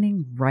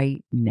happening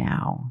right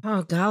now?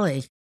 Oh,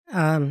 golly.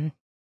 Yeah.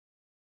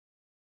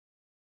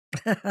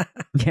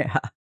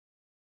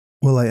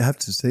 Well, I have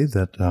to say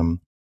that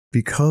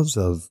because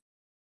of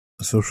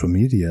social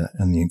media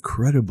and the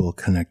incredible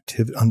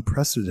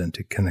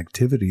unprecedented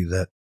connectivity,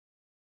 that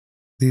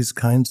these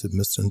kinds of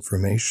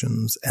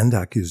misinformations and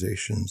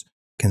accusations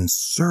can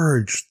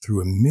surge through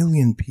 1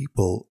 million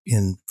people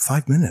in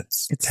 5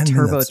 minutes. It's 10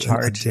 minutes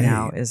turbocharged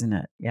now, isn't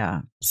it?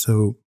 Yeah.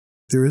 So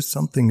there is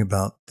something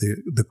about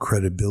the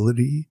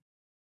credibility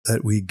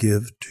that we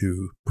give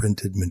to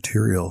printed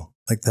material,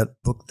 like that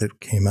book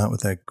that came out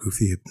with that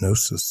goofy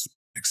hypnosis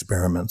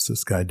experiments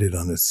this guy did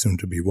on his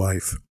soon-to-be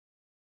wife.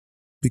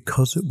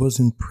 Because it was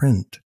in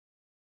print,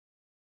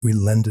 we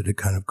lend it a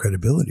kind of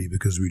credibility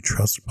because we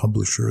trust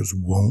publishers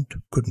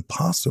couldn't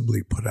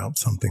possibly put out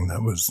something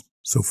that was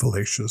so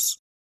fallacious.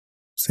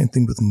 Same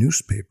thing with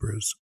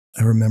newspapers.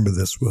 I remember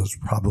this was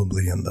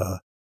probably in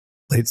the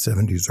late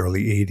 70s,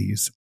 early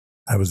 80s.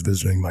 I was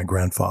visiting my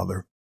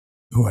grandfather,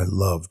 who I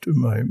loved,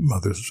 my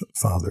mother's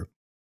father.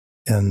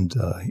 And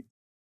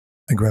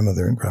my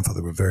grandmother and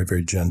grandfather were very,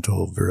 very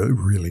gentle,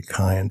 really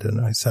kind.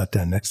 And I sat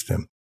down next to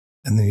him.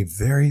 And then he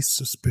very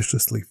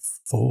suspiciously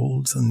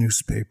folds a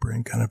newspaper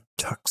and kind of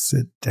tucks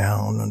it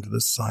down under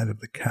the side of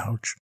the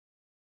couch.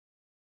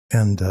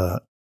 And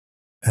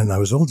I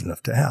was old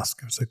enough to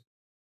ask. I was like,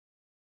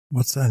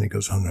 what's that? And he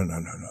goes, oh, no.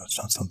 It's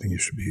not something you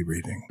should be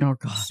reading. Oh,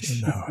 gosh.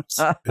 So, no,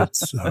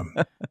 it's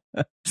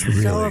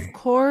really. So, of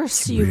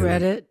course, you really,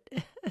 read it.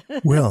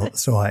 Well,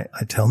 so I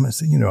tell him, I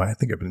say, I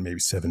think I've been maybe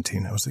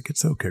 17. I was like,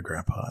 it's okay,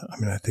 Grandpa. I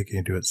mean, I think you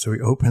can do it. So he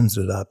opens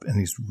it up and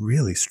he's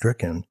really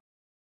stricken.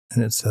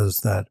 And it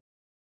says that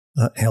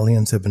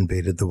aliens have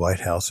invaded the White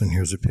House, and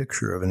here's a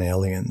picture of an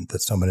alien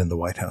that someone in the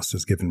White House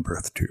has given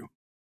birth to.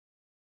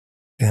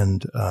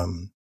 And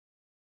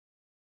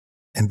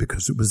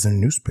because it was in a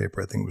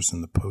newspaper, I think it was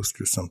in the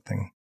Post or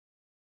something,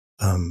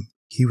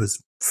 he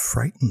was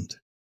frightened.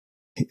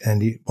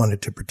 And he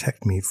wanted to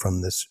protect me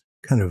from this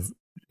kind of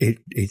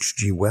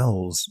H.G.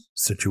 Wells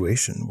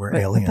situation where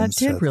aliens that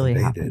did have really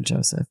invaded. happen,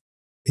 Joseph.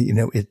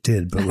 It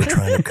did, but we're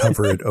trying to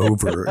cover it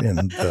over in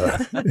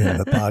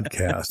the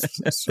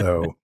podcast.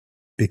 So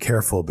be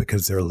careful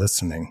because they're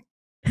listening.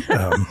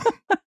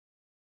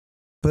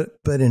 But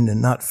in a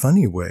not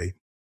funny way,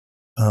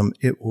 I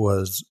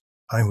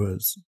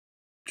was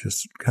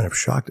just kind of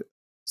shocked.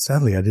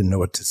 Sadly, I didn't know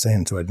what to say,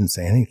 and so I didn't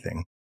say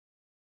anything.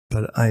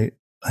 But I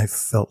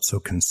felt so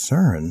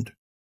concerned.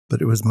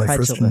 But it was my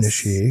first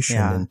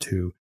initiation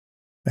into,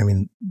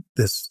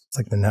 it's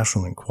like the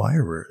National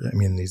Enquirer.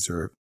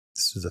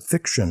 This is a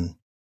fiction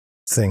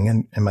thing,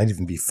 and it might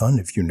even be fun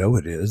if you know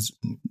it is.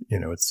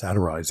 It's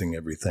satirizing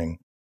everything.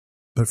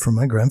 But for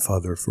my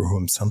grandfather, for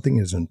whom something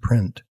is in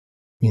print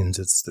means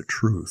it's the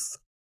truth,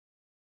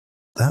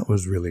 that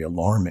was really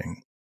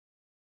alarming.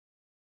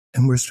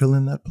 And we're still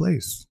in that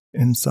place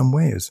in some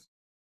ways.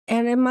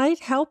 And it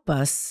might help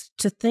us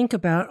to think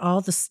about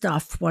all the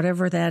stuff,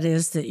 whatever that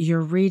is that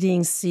you're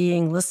reading,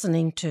 seeing,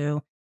 listening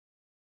to,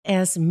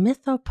 as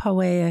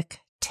mythopoeic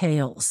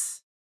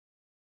tales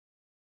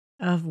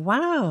of,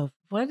 wow,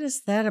 what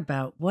is that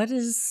about? What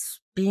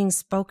is being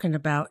spoken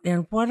about?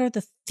 And what are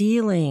the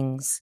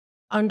feelings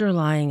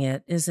underlying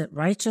it? Is it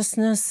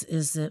righteousness?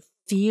 Is it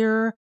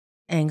fear,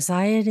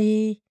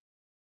 anxiety?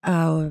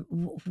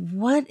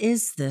 What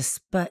is this?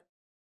 But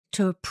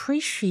to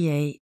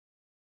appreciate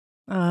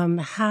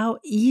how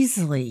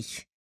easily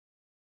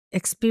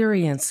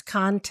experience,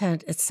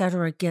 content,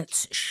 etc.,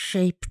 gets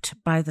shaped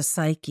by the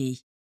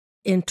psyche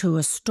into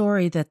a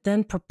story that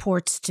then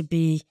purports to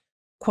be,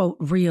 quote,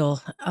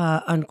 real,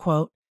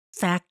 unquote,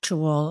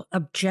 factual,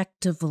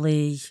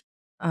 objectively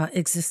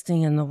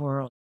existing in the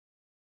world.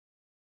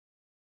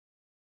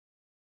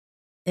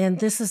 And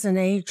this is an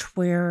age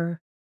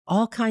where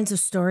all kinds of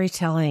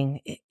storytelling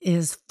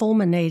is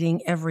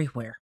fulminating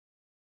everywhere.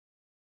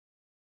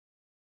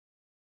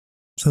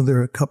 So there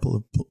are a couple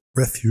of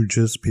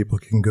refuges people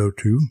can go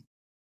to.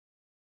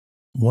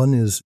 One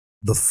is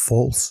the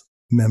False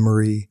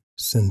Memory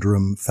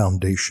Syndrome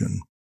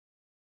Foundation.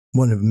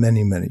 One of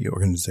many, many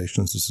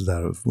organizations. This is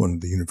out of one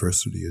of the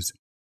universities.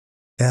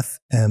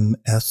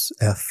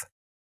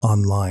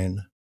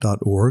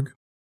 fmsfonline.org.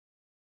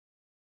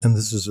 And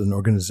this is an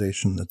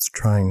organization that's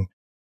trying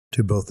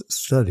to both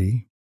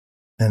study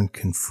and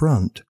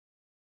confront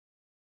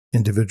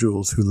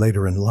individuals who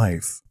later in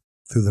life,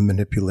 through the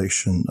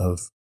manipulation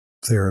of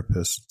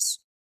therapists,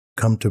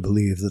 come to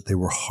believe that they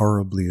were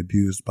horribly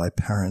abused by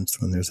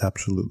parents when there's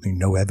absolutely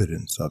no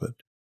evidence of it.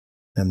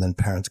 And then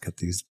parents get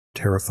these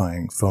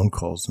terrifying phone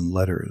calls and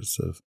letters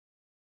of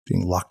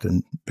being locked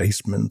in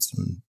basements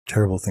and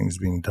terrible things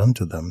being done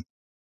to them.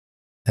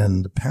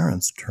 And the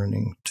parents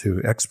turning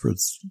to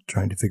experts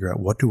trying to figure out,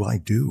 what do I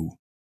do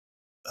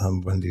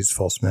when these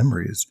false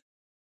memories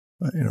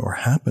are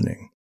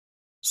happening?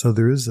 So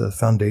there is a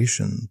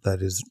foundation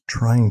that is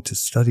trying to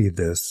study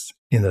this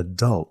in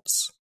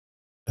adults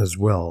as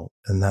well,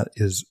 and that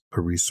is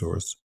a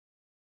resource.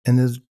 And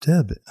as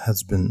Deb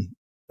has been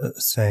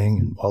saying,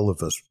 and all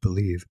of us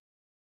believe,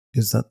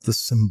 is that the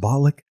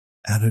symbolic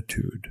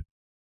attitude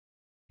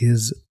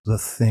is the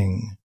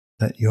thing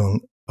that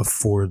Jung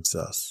affords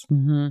us.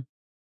 Mm-hmm.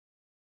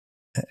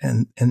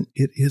 And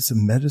it is a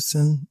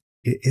medicine,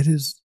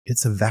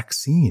 it's a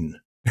vaccine,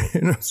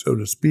 so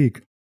to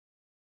speak,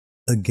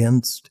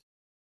 against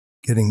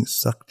getting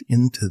sucked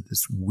into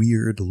this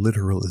weird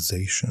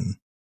literalization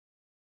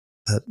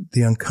that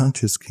the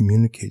unconscious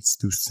communicates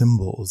through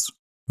symbols,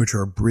 which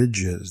are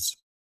bridges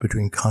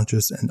between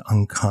conscious and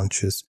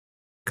unconscious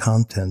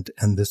content.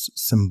 And this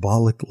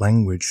symbolic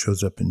language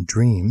shows up in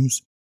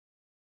dreams.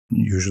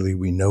 Usually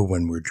we know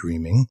when we're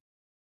dreaming,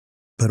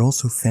 but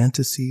also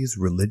fantasies,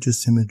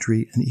 religious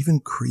imagery, and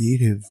even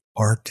creative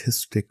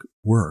artistic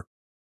work.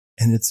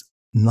 And it's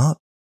not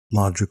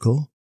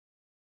logical.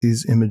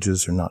 These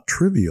images are not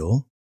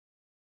trivial,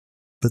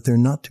 but they're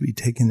not to be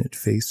taken at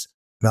face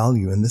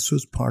value. And this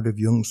was part of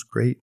Jung's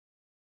great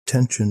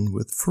tension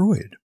with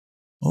Freud.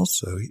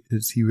 Also,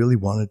 is he really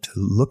wanted to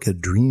look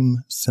at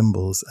dream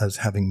symbols as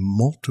having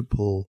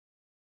multiple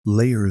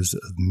layers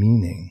of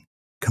meaning,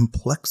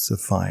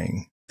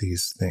 complexifying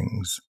these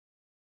things.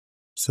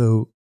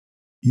 So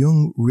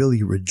Jung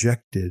really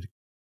rejected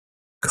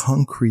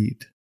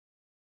concrete,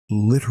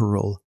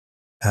 literal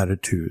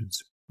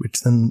attitudes,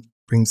 which then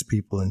brings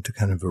people into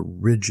kind of a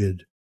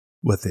rigid,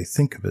 what they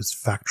think of as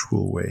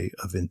factual way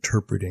of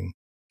interpreting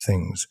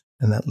things.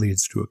 And that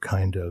leads to a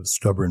kind of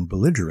stubborn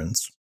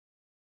belligerence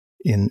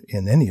in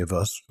any of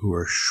us who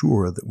are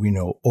sure that we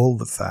know all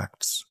the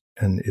facts,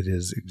 and it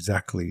is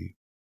exactly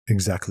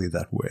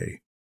that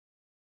way.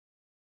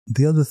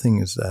 The other thing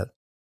is that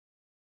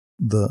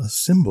the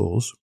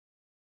symbols,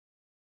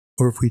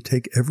 or if we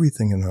take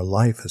everything in our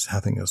life as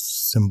having a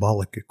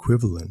symbolic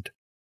equivalent,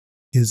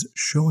 is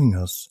showing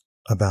us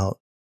about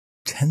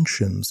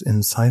tensions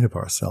inside of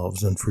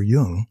ourselves. And for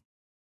Jung,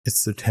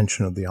 it's the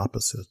tension of the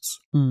opposites.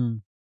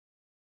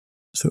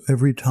 So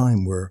every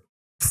time we're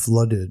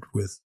flooded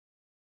with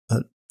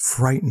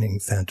frightening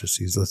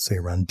fantasies, let's say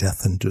around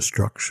death and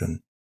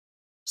destruction,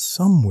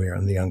 somewhere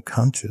in the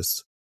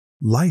unconscious,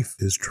 life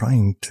is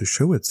trying to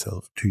show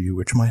itself to you,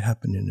 which might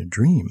happen in a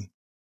dream.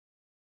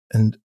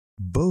 And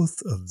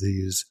both of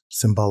these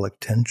symbolic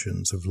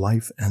tensions of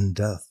life and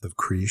death, of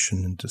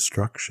creation and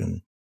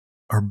destruction,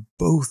 are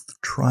both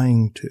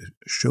trying to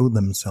show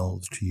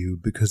themselves to you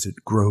because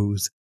it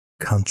grows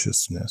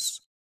consciousness.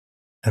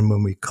 And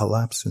when we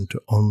collapse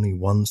into only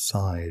one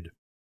side,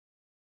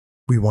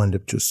 we wind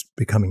up just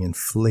becoming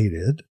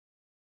inflated,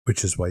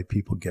 which is why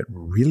people get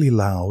really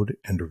loud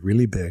and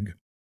really big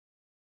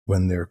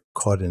when they're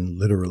caught in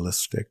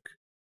literalistic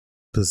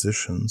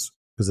positions,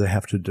 because they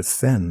have to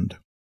defend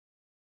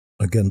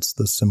against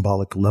the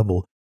symbolic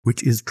level,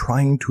 which is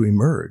trying to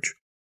emerge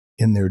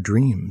in their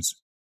dreams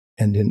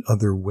and in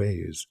other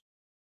ways.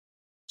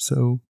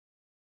 So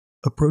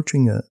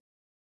approaching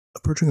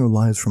our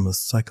lives from a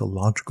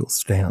psychological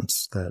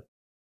stance that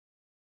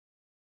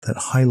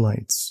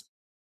highlights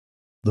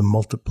the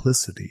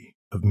multiplicity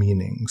of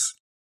meanings,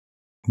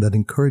 that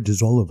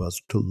encourages all of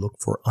us to look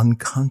for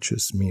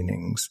unconscious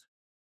meanings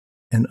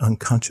and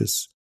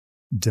unconscious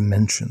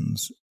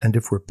dimensions. And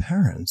if we're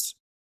parents,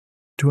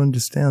 to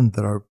understand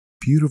that our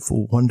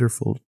beautiful,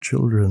 wonderful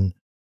children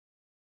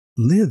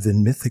live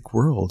in mythic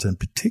worlds, and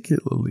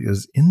particularly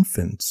as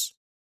infants.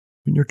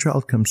 When your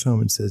child comes home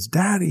and says,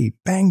 "Daddy,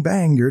 bang,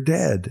 bang, you're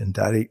dead," and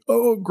Daddy,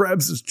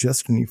 grabs his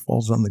chest and he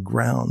falls on the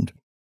ground,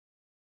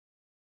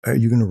 are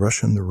you going to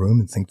rush in the room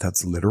and think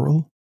that's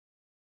literal?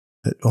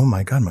 That, oh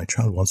my God, my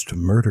child wants to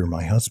murder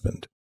my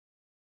husband.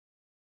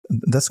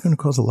 That's going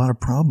to cause a lot of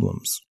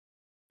problems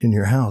in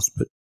your house,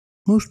 but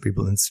most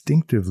people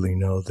instinctively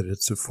know that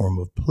it's a form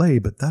of play,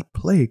 but that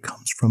play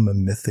comes from a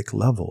mythic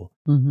level.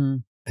 Mm-hmm.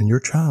 And your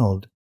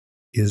child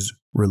is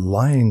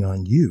relying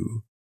on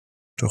you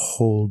to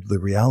hold the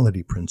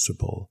reality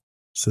principle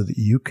so that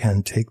you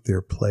can take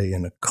their play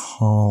in a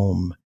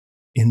calm,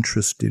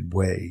 interested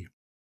way.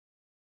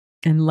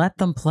 And let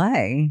them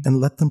play.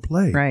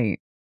 Right.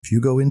 If you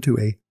go into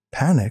a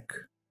panic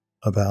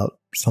about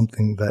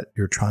something that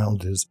your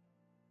child is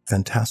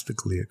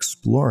fantastically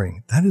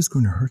exploring, that is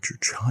going to hurt your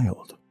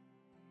child,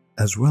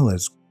 as well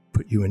as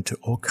put you into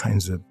all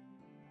kinds of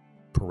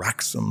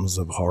paroxysms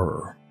of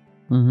horror.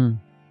 Mm-hmm.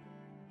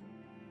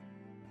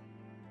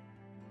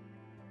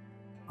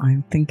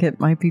 I think it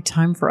might be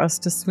time for us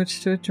to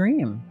switch to a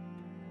dream.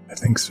 I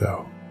think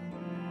so.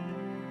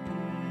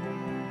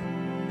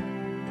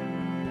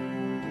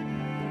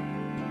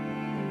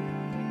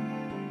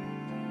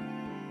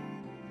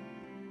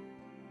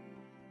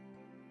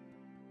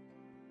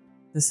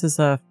 This is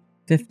a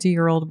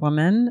 50-year-old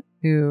woman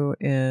who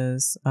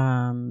is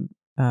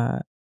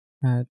a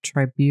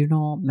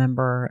tribunal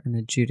member and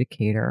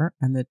adjudicator,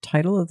 and the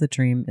title of the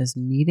dream is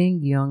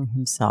Meeting Jung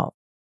Himself.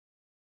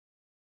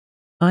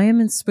 I am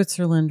in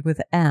Switzerland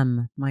with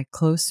M, my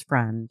close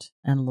friend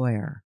and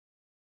lawyer.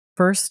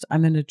 First,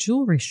 I'm in a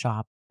jewelry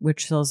shop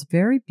which sells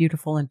very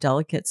beautiful and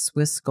delicate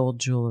Swiss gold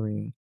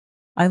jewelry.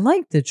 I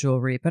like the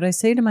jewelry, but I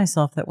say to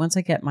myself that once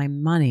I get my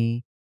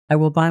money, I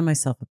will buy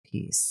myself a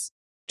piece.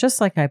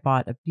 Just like I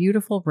bought a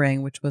beautiful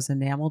ring which was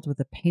enameled with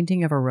a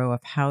painting of a row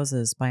of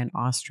houses by an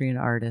Austrian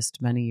artist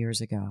many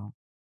years ago.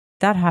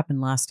 That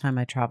happened last time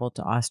I traveled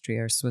to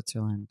Austria or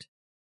Switzerland.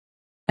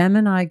 Em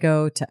and I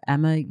go to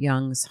Emma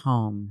Jung's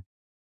home.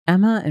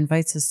 Emma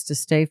invites us to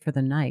stay for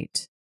the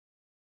night.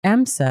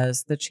 Em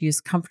says that she is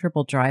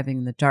comfortable driving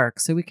in the dark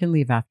so we can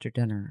leave after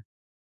dinner.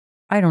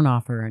 I don't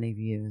offer any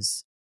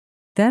views.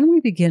 Then we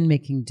begin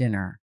making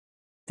dinner.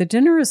 The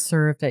dinner is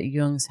served at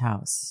Jung's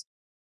house.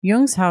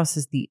 Jung's house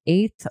is the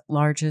 8th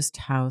largest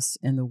house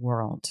in the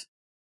world.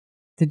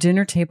 The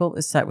dinner table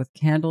is set with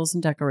candles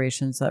and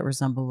decorations that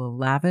resemble a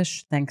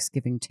lavish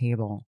Thanksgiving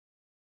table.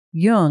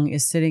 Jung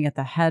is sitting at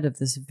the head of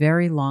this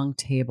very long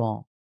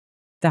table.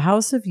 The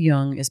house of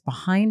Jung is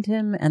behind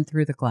him and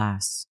through the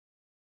glass.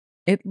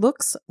 It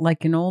looks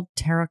like an old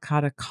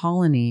terracotta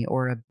colony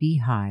or a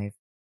beehive.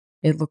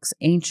 It looks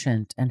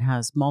ancient and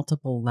has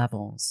multiple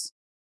levels.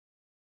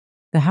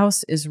 The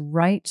house is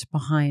right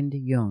behind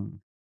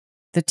Jung.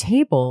 The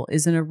table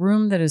is in a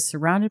room that is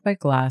surrounded by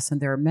glass, and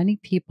there are many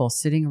people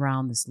sitting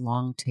around this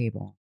long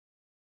table.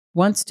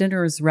 Once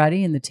dinner is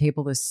ready and the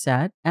table is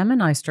set, Em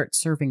and I start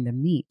serving the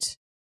meat.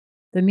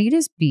 The meat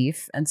is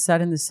beef and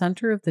set in the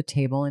center of the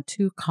table in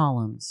 2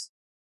 columns.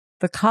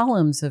 The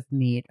columns of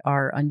meat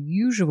are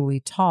unusually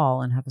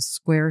tall and have a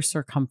square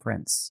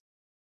circumference.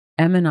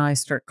 Em and I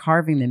start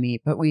carving the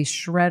meat, but we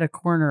shred a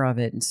corner of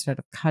it instead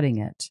of cutting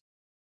it.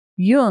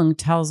 Jung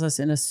tells us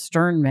in a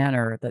stern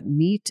manner that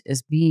meat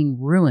is being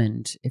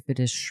ruined if it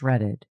is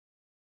shredded.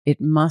 It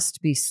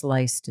must be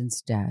sliced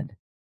instead.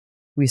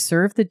 We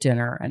serve the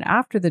dinner, and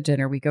after the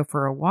dinner, we go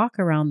for a walk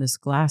around this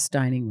glass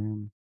dining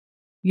room.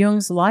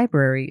 Jung's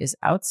library is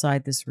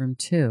outside this room,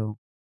 too.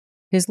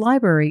 His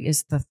library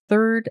is the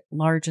third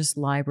largest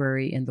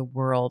library in the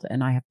world,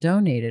 and I have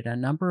donated a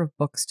number of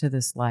books to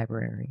this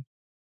library.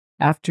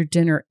 After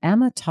dinner,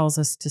 Emma tells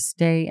us to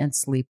stay and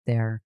sleep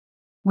there.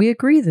 We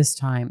agree this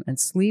time and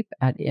sleep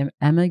at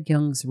Emma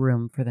Jung's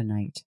room for the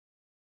night.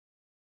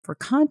 For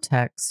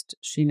context,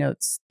 she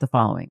notes the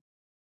following.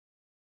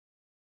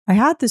 I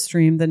had this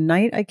dream the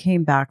night I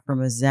came back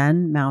from a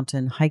Zen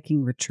mountain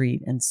hiking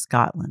retreat in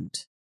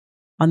Scotland.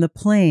 On the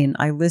plane,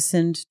 I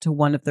listened to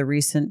one of the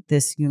recent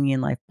This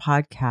Jungian Life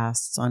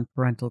podcasts on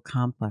parental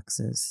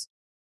complexes.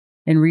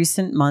 In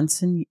recent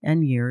months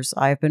and years,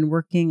 I have been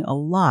working a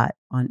lot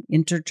on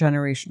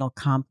intergenerational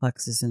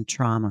complexes and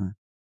trauma.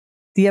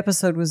 The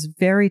episode was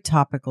very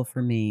topical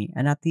for me,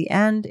 and at the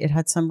end, it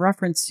had some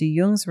reference to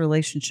Jung's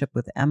relationship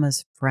with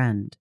Emma's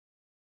friend.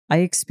 I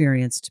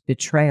experienced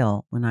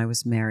betrayal when I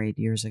was married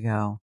years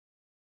ago.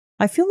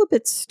 I feel a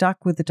bit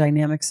stuck with the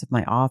dynamics of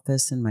my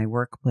office and my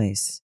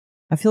workplace.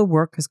 I feel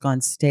work has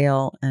gone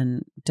stale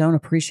and don't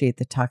appreciate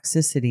the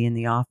toxicity in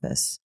the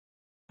office.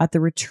 At the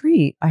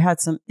retreat, I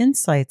had some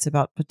insights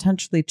about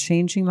potentially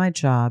changing my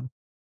job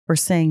or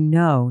saying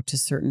no to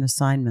certain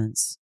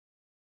assignments.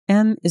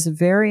 Em is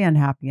very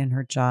unhappy in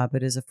her job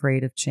but is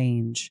afraid of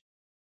change.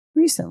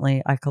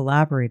 Recently, I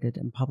collaborated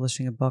in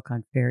publishing a book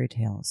on fairy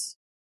tales.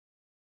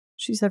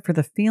 She said, for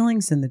the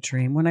feelings in the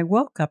dream, when I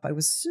woke up, I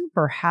was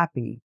super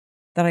happy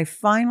that I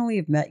finally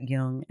have met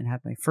Jung and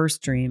had my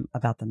first dream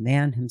about the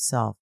man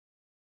himself.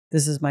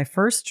 This is my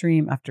first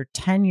dream after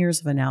 10 years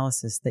of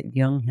analysis that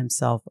Jung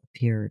himself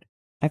appeared.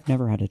 I've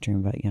never had a dream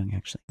about Jung,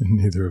 actually.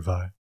 Neither have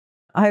I.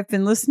 I've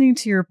been listening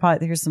to your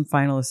here's some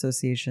final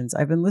associations.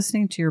 I've been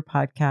listening to your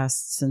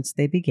podcasts since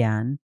they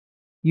began.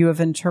 You have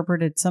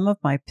interpreted some of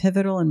my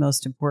pivotal and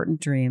most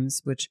important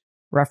dreams, which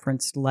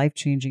referenced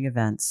life-changing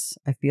events.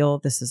 I feel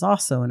this is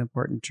also an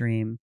important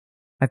dream.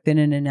 I've been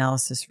in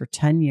analysis for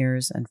 10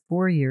 years and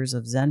 4 years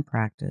of Zen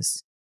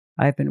practice.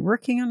 I've been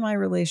working on my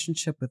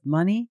relationship with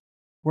money,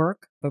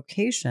 work,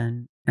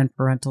 vocation, and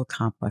parental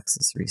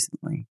complexes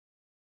recently.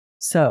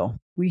 So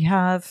we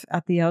have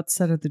at the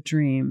outset of the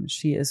dream,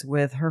 she is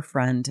with her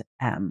friend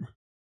M.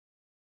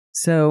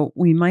 So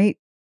we might,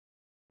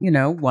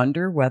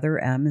 wonder whether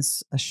M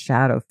is a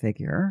shadow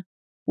figure.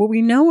 What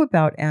we know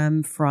about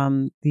M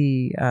from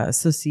the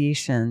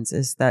associations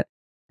is that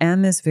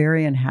M is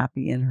very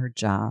unhappy in her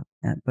job,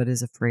 but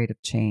is afraid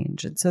of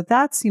change. And so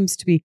that seems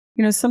to be,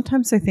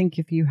 sometimes I think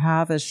if you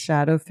have a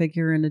shadow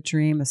figure in a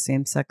dream, a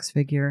same-sex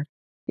figure,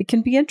 it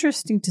can be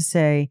interesting to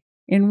say,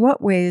 in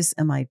what ways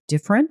am I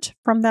different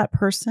from that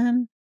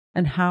person?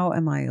 And how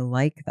am I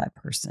like that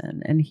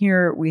person? And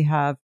here we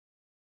have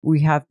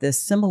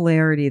this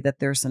similarity that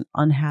there's an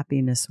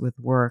unhappiness with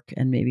work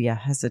and maybe a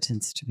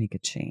hesitance to make a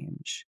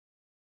change.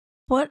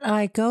 What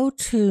I go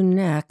to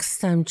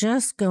next, I'm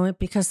just going,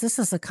 because this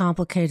is a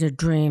complicated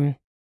dream,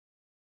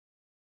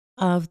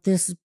 of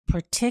this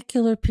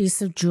particular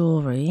piece of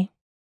jewelry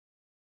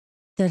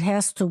that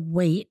has to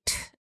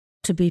wait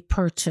to be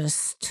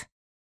purchased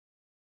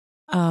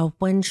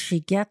when she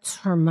gets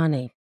her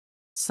money.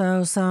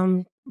 So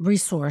some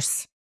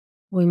resource,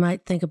 we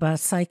might think about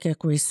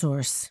psychic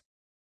resource.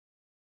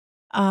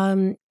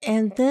 And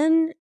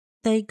then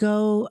they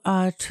go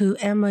to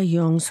Emma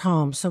Jung's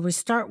home. So we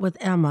start with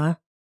Emma.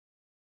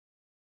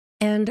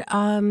 And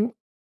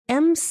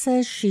Em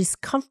says she's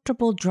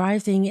comfortable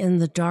driving in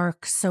the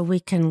dark so we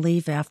can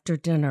leave after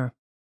dinner.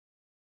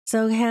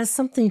 So it has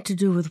something to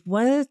do with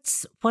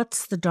what's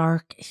the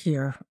dark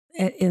here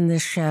in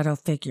this shadow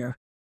figure.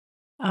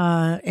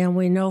 And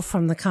we know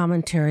from the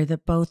commentary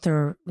that both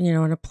are,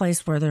 in a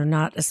place where they're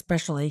not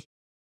especially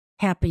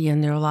happy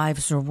in their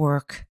lives or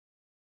work.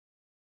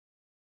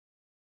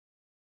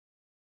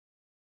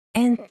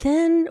 And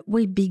then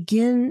we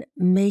begin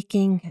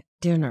making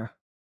dinner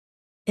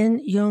in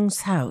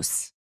Jung's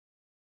house,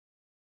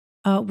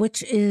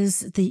 which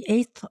is the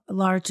 8th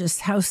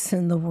largest house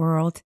in the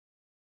world.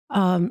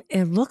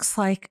 It looks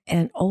like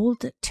an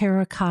old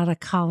terracotta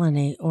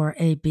colony or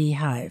a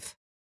beehive.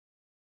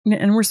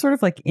 And we're sort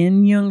of like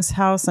in Jung's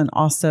house and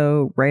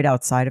also right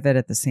outside of it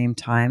at the same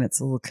time.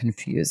 It's a little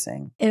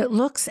confusing. It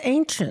looks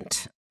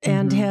ancient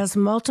and has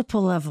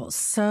multiple levels.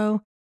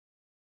 So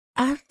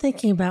I'm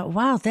thinking about,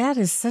 wow, that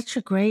is such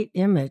a great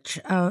image.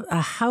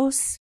 A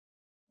house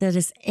that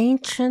is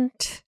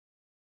ancient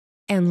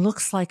and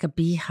looks like a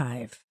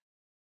beehive,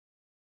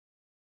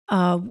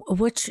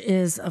 which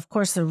is, of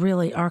course, a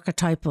really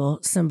archetypal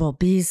symbol.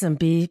 Bees and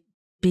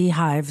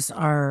beehives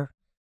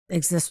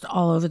exist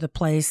all over the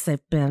place.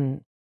 They've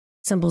been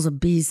symbols of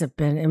bees have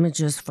been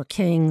images for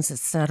kings,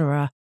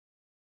 etc.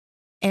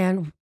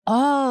 And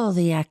all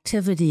the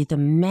activity, the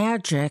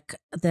magic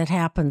that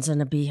happens in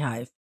a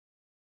beehive,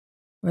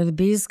 where the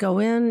bees go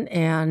in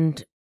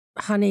and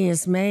honey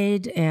is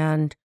made,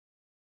 and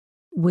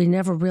we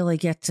never really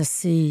get to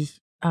see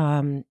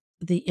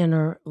the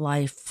inner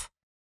life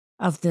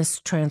of this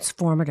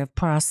transformative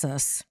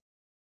process?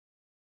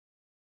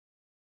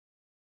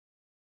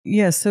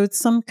 Yeah, so it's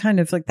some kind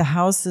of like the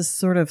house is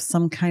sort of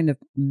some kind of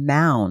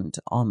mound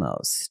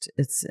almost.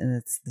 It's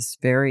this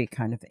very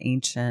kind of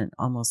ancient,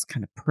 almost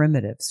kind of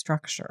primitive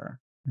structure,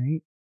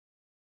 right?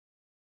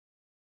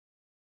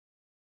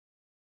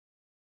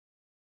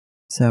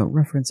 So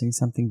referencing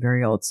something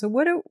very old. So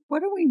what do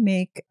we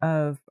make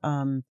of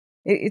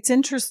it's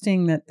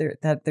interesting that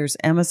there's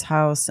Emma's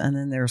house and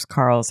then there's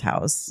Carl's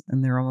house,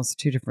 and they're almost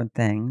two different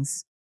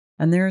things.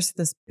 And there's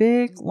this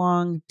big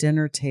long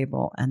dinner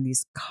table and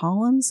these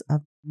columns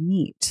of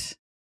meat.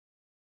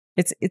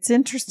 It's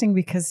interesting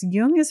because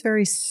Jung is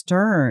very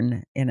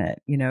stern in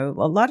it. You know,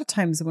 a lot of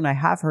times when I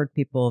have heard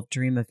people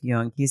dream of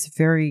Jung, he's a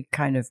very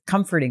kind of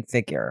comforting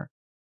figure.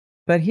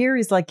 But here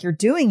he's like, you're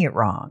doing it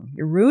wrong.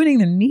 You're ruining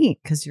the meat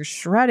because you're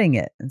shredding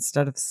it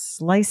instead of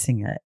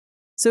slicing it.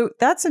 So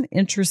that's an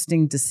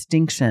interesting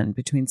distinction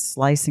between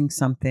slicing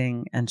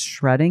something and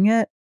shredding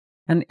it.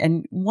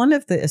 And one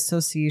of the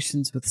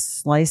associations with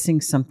slicing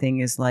something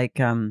is like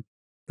the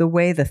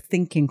way the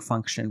thinking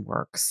function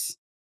works.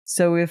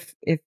 So if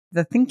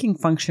the thinking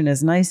function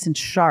is nice and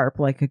sharp,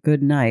 like a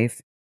good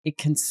knife, it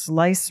can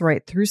slice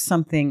right through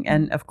something.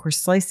 And of course,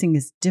 slicing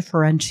is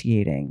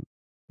differentiating.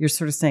 You're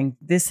sort of saying,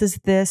 this is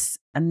this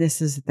and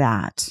this is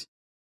that.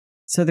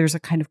 So there's a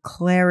kind of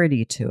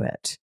clarity to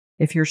it.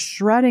 If you're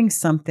shredding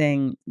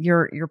something,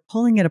 you're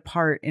pulling it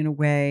apart in a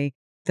way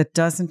that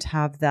doesn't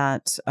have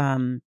that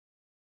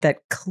that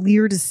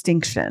clear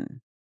distinction,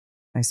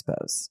 I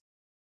suppose.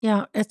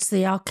 Yeah, it's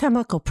the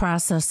alchemical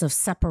process of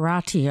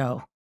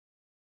separatio.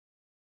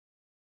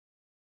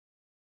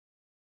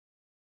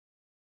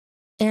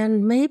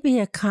 And maybe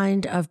a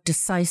kind of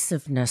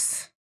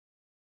decisiveness.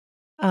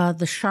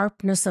 The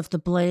sharpness of the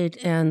blade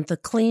and the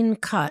clean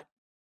cut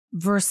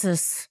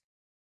versus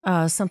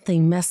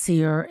something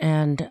messier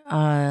and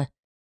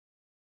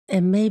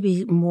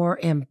maybe more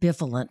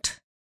ambivalent.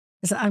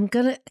 So I'm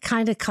going to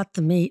kind of cut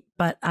the meat,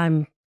 but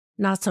I'm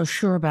not so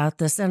sure about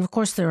this. And of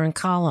course, they're in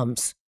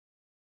columns,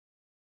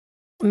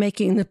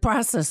 making the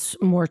process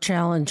more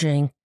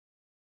challenging.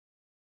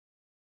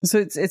 So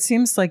it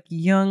seems like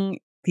Jung,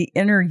 the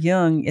inner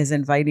Jung, is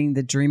inviting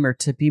the dreamer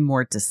to be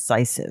more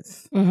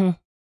decisive,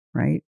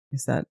 right?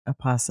 Is that a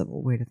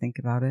possible way to think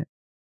about it?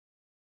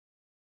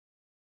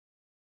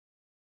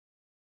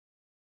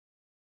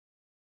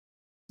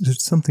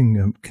 There's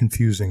something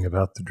confusing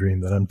about the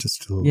dream that I'm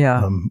just still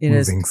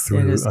moving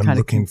through. I'm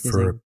looking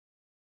for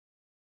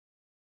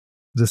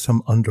there's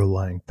some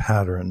underlying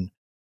pattern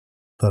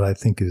that I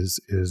think is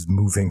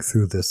moving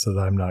through this that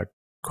I'm not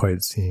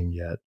quite seeing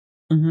yet.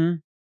 Mm-hmm.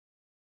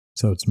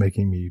 So it's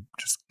making me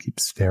just keep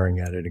staring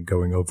at it and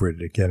going over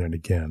it again and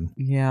again.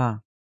 Yeah.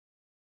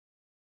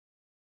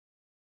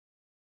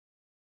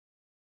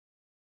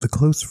 The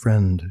close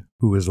friend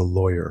who is a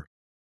lawyer.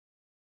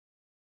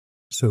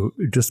 So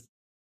just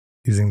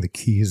using the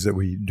keys that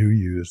we do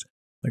use,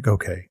 like,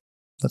 okay,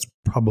 that's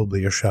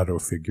probably a shadow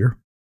figure.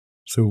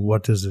 So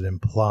what does it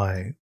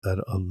imply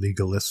that a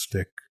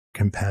legalistic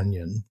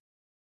companion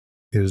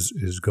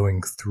is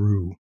going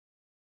through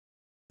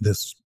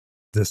this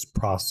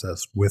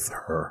process with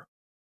her?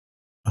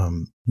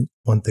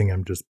 One thing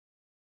I'm just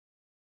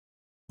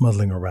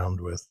muddling around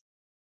with.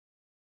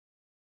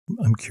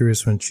 I'm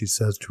curious when she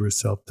says to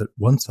herself that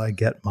once I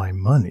get my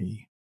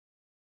money,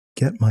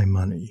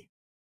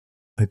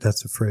 like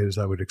that's a phrase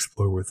I would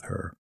explore with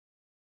her.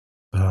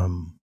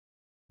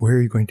 Where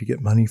are you going to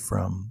get money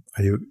from?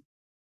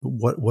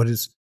 What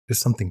is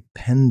something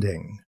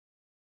pending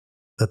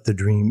that the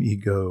dream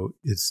ego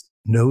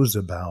knows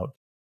about,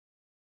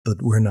 but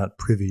we're not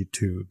privy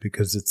to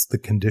because it's the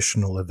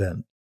conditional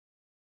event.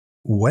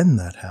 When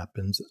that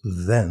happens,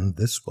 then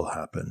this will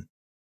happen.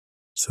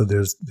 So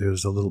there's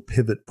a little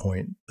pivot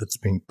point that's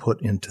being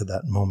put into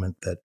that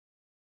moment that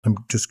I'm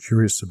just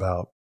curious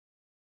about.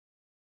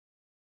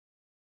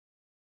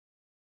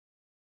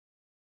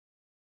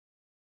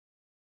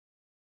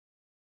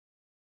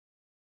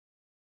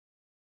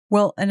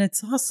 Well, and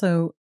it's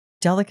also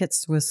delicate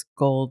Swiss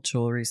gold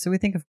jewelry. So we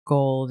think of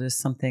gold as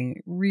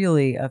something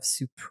really of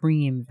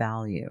supreme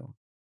value.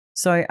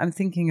 So I'm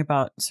thinking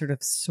about sort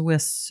of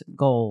Swiss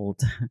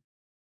gold.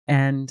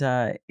 And,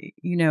 I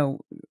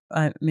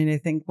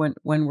think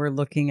when we're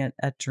looking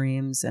at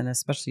dreams, and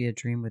especially a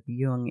dream with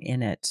Jung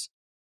in it,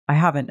 I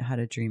haven't had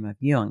a dream of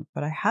Jung,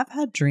 but I have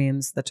had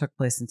dreams that took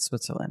place in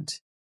Switzerland.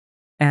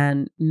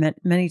 And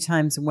many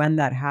times when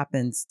that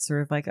happens, it's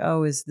sort of like,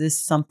 oh, is this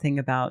something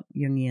about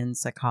Jungian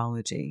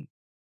psychology?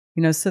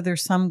 So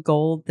there's some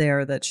gold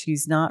there that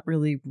she's not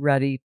really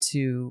ready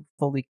to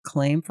fully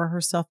claim for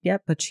herself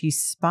yet, but she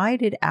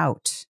spied it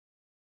out.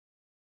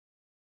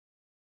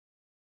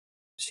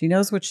 She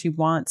knows what she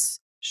wants.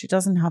 She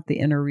doesn't have the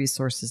inner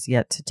resources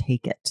yet to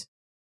take it.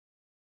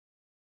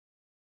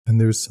 And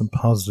there's some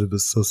positive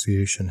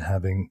association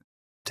having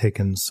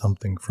taken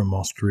something from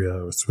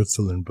Austria or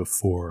Switzerland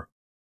before.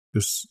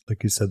 There's,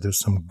 like you said, there's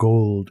some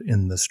gold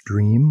in this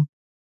dream,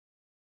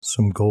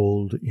 some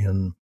gold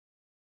in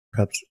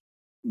perhaps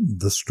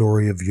the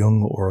story of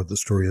Jung or the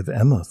story of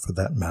Emma, for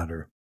that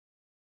matter,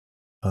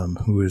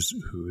 who is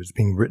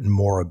being written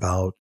more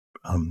about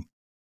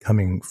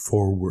coming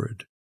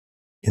forward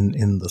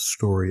in the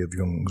story of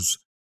Jung's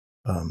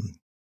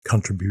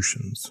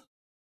contributions.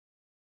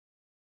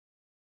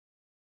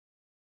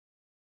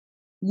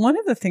 One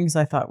of the things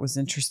I thought was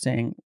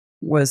interesting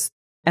was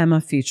Emma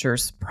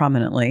features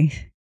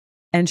prominently.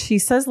 And she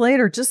says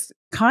later, just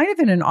kind of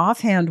in an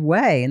offhand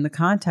way, in the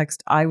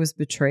context, I was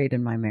betrayed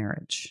in my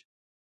marriage.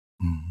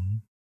 Mm-hmm.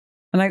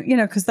 And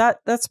because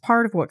that's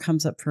part of what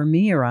comes up for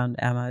me around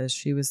Emma is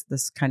she was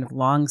this kind of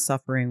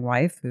long-suffering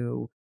wife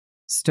who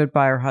stood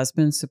by her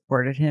husband,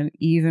 supported him,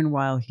 even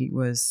while he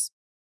was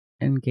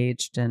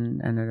engaged in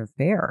an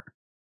affair.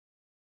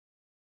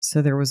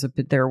 So there was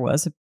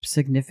a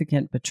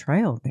significant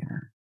betrayal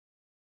there.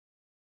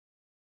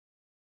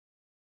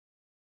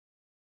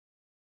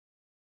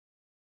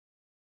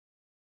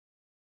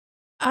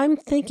 I'm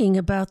thinking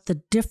about the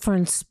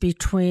difference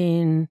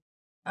between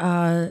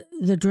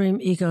the dream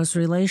ego's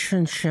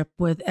relationship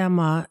with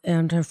Emma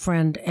and her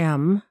friend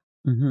M.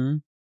 Mm-hmm.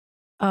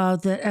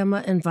 That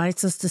Emma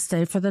invites us to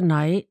stay for the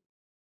night.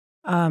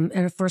 And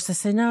at first I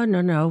say,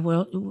 no,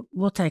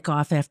 we'll take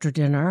off after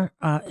dinner,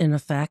 in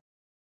effect.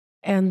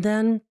 And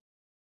then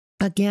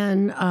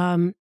again,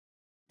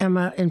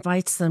 Emma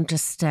invites them to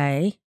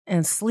stay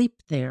and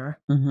sleep there.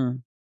 Mm-hmm.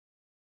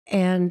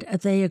 And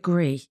they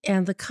agree.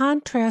 And the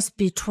contrast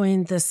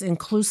between this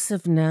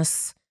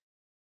inclusiveness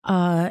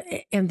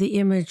and the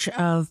image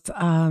of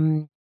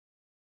the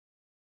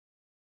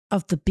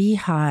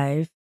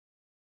beehive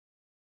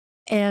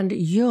and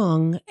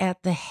Jung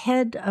at the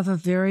head of a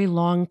very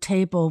long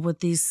table with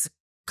these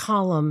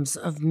columns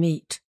of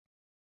meat.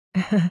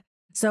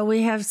 So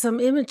we have some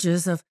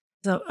images of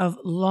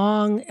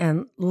long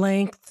and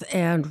length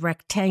and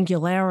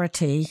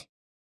rectangularity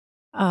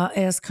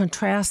as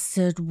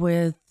contrasted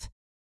with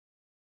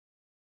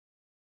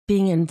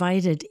being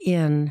invited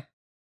in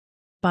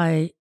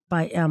by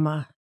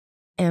Emma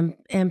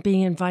and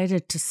being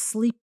invited to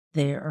sleep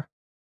there.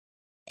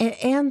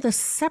 And the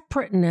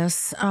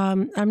separateness,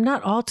 I'm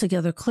not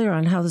altogether clear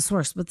on how this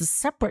works, but the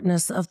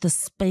separateness of the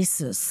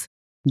spaces.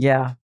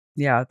 Yeah,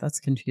 that's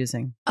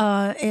confusing.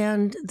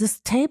 And this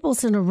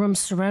table's in a room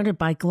surrounded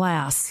by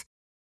glass.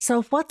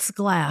 So what's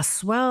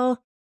glass?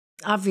 Well,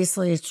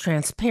 obviously it's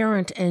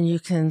transparent and you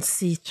can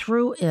see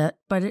through it,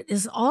 but it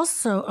is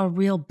also a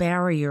real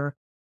barrier.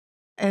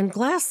 And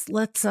glass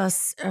lets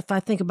us, if I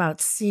think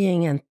about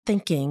seeing and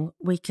thinking,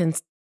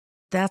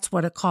 that's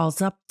what it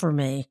calls up for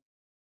me.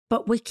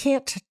 But we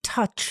can't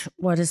touch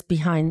what is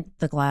behind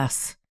the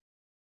glass.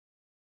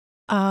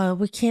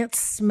 We can't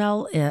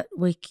smell it.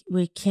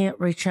 We can't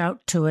reach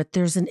out to it.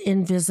 There's an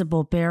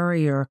invisible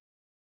barrier.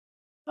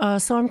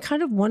 So I'm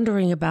kind of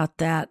wondering about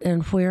that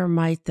and where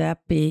might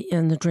that be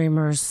in the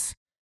dreamer's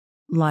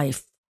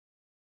life.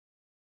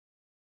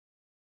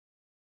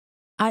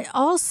 I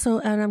also,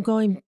 and I'm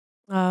going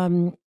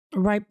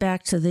right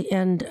back to the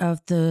end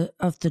of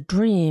the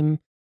dream,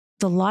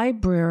 the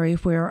library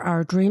where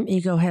our dream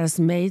ego has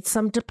made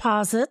some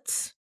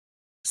deposits,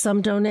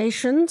 some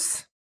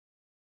donations,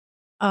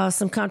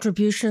 some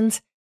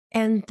contributions,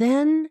 and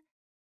then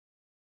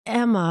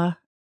Emma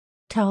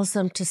tells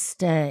them to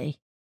stay,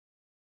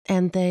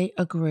 and they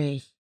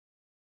agree.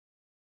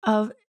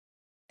 I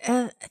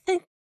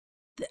think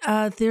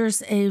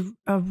there's a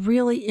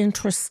really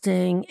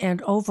interesting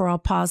and overall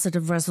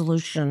positive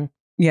resolution.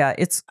 Yeah,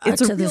 it's a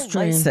to real this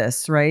dream.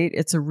 crisis, right?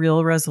 It's a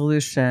real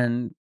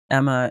resolution.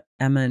 Emma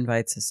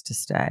invites us to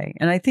stay.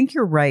 And I think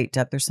you're right,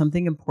 Deb. There's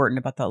something important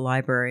about the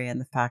library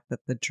and the fact that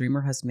the dreamer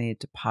has made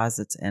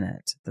deposits in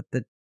it. That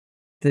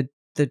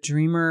the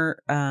dreamer,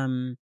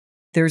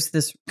 there's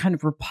this kind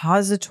of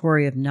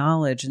repository of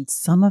knowledge, and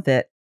some of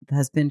it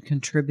has been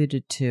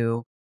contributed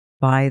to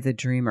by the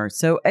dreamer.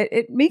 So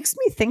it makes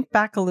me think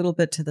back a little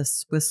bit to the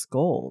Swiss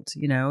gold.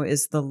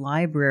 Is the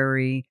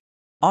library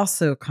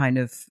also kind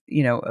of,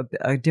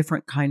 a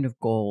different kind of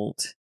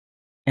gold?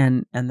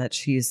 And that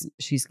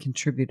she's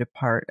contributed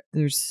part.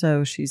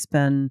 She's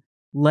been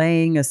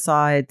laying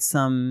aside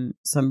some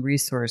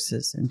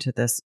resources into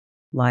this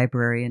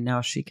library, and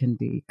now she can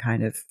be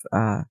kind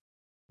of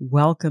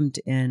welcomed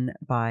in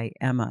by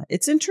Emma.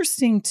 It's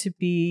interesting to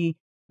be,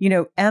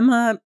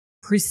 Emma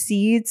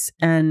precedes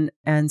and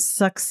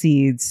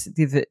succeeds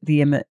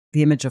the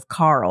image of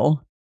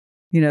Carl.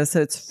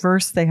 So it's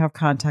first they have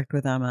contact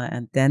with Emma,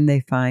 and then they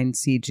find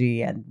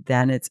CG, and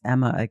then it's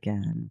Emma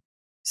again.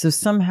 So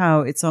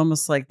somehow it's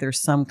almost like there's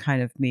some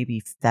kind of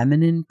maybe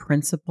feminine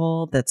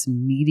principle that's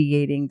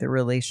mediating the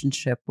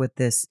relationship with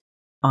this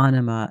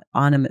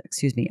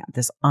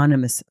this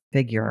animus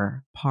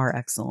figure par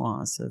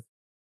excellence of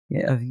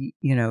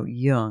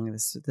Jung.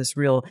 This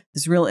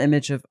real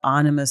image of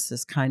animus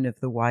as kind of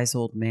the wise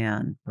old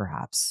man,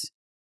 perhaps.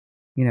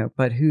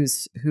 But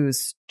who's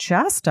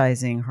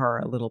chastising her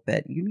a little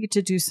bit. You need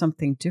to do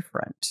something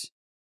different.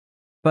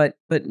 But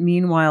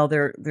meanwhile,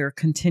 there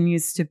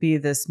continues to be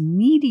this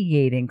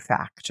mediating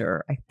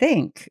factor, I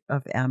think,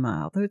 of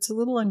Emma, although it's a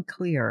little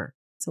unclear.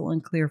 It's a little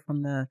unclear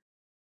from the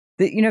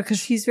That, because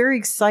she's very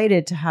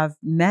excited to have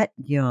met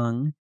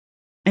Jung,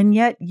 and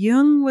yet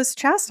Jung was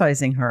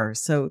chastising her.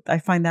 So I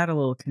find that a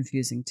little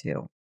confusing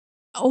too.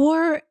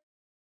 Or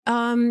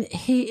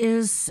he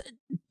is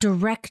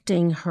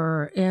directing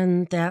her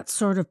in that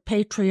sort of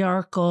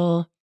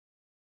patriarchal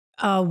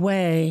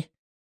way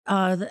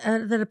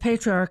that a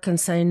patriarch can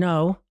say,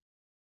 no,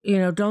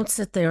 don't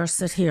sit there,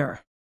 sit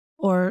here.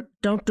 Or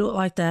don't do it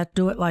like that,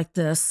 do it like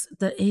this.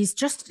 That he's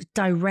just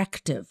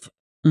directive.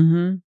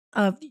 Mm-hmm.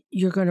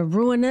 You're going to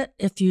ruin it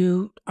if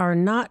you are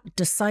not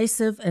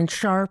decisive and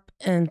sharp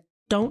and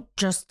don't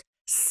just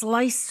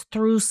slice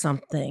through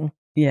something.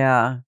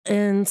 Yeah.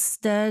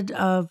 Instead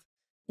of,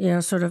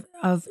 sort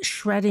of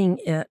shredding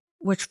it,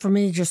 which for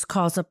me just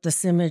calls up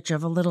this image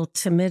of a little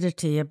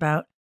timidity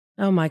about,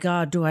 oh my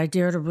God, do I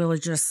dare to really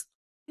just,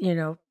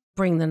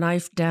 bring the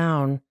knife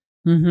down?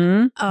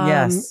 Mm-hmm.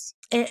 Yes.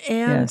 And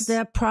yes.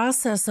 that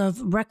process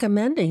of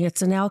recommending,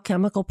 it's an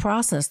alchemical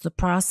process, the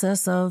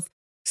process of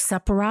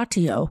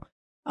separatio,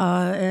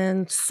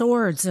 and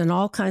swords and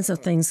all kinds of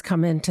things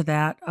come into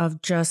that,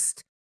 of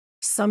just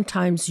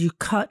sometimes you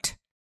cut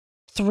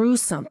through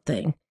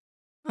something,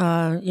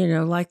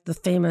 like the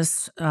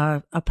famous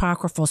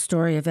apocryphal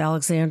story of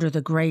Alexander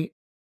the Great,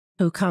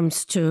 who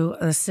comes to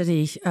a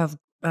city of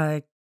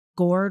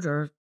Gord,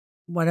 or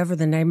whatever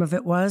the name of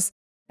it was,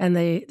 and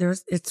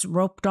it's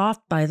roped off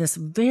by this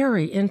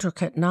very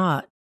intricate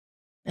knot,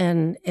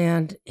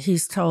 and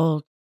he's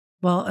told,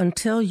 well,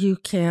 until you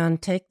can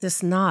take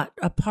this knot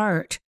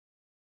apart,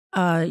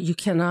 you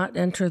cannot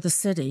enter the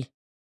city.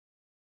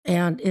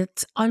 And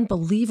it's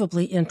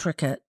unbelievably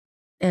intricate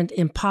and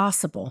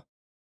impossible.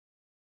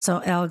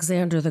 So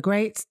Alexander the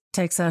Great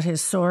takes out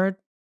his sword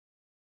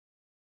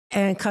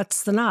and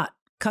cuts the knot,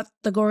 cut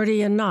the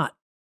Gordian knot.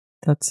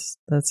 That's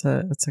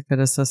a good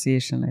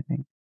association, I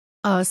think.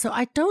 So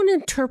I don't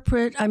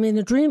interpret,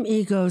 the dream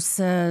ego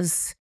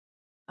says,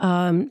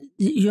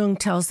 Jung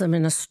tells them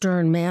in a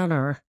stern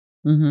manner.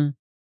 Mm-hmm.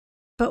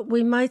 But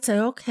we might say,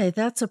 okay,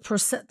 that's a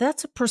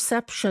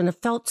perception.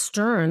 It felt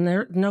stern,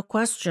 there, no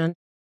question.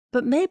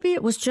 But maybe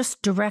it was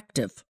just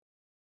directive.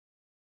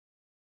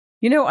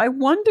 I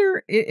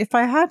wonder if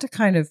I had to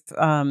kind of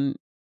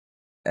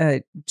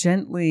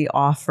gently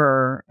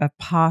offer a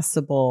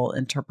possible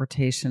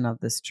interpretation of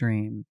this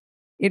dream.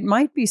 It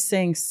might be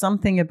saying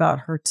something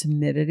about her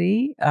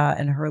timidity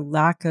and her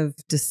lack of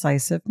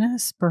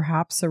decisiveness,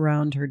 perhaps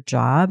around her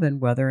job, and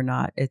whether or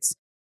not it's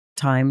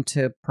time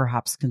to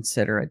perhaps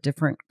consider a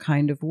different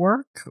kind of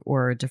work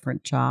or a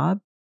different job.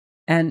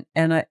 And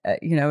I,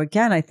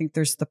 again, I think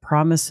there's the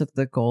promise of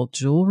the gold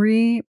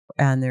jewelry,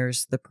 and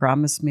there's the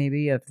promise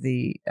maybe of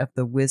the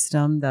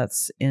wisdom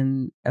that's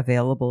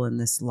available in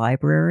this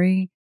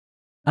library.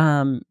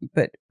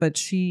 But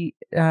she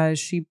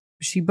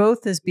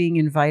both is being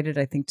invited,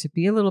 I think, to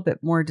be a little bit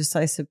more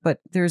decisive. But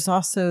there's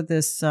also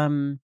this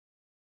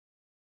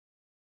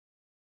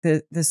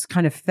this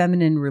kind of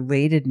feminine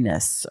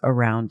relatedness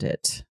around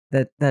it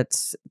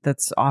that's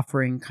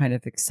offering kind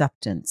of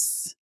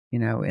acceptance,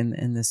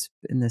 in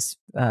this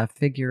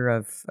figure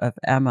of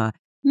Emma.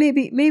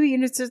 Maybe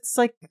it's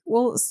like,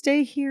 well,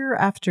 stay here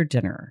after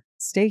dinner.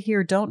 Stay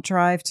here. Don't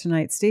drive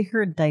tonight. Stay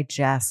here and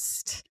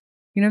digest.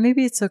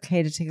 Maybe it's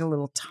okay to take a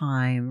little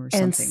time or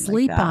something, and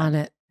sleep like that. on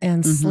it.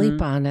 And Mm-hmm.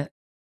 sleep on it.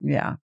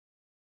 Yeah.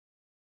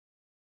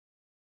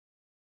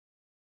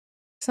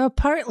 So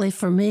partly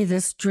for me,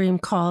 this dream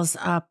calls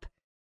up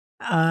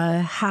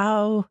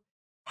how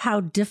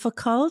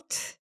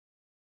difficult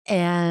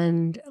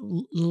and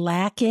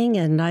lacking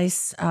a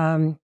nice,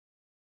 pardon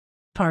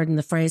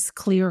the phrase,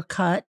 clear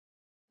cut,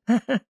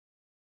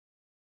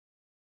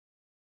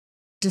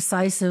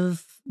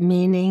 decisive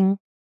meaning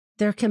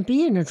there can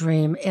be in a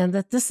dream, and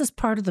that this is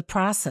part of the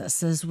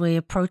process. As we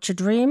approach a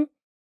dream,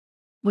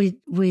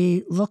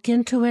 we look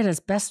into it as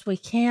best we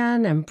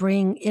can and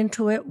bring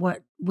into it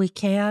what we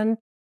can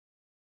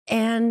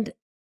and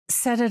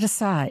set it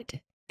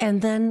aside,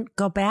 and then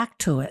go back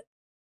to it.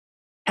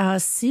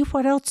 See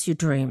what else you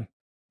dream.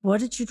 What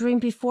did you dream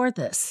before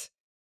this?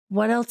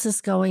 What else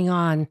is going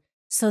on?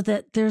 So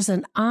that there's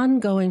an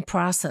ongoing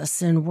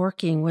process in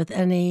working with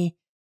any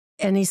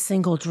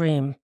single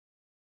dream.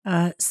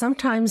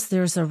 Sometimes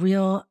there's a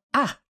real,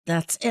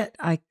 that's it.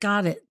 I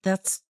got it.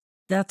 That's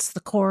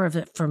the core of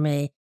it for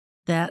me.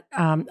 That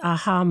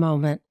aha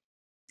moment.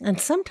 And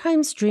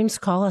sometimes dreams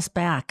call us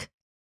back.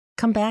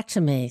 Come back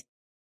to me.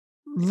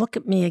 Look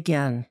at me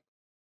again.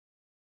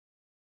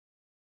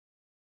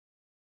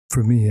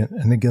 For me,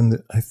 and again,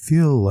 I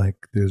feel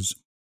like there's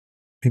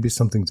maybe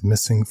something's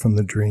missing from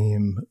the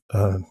dream.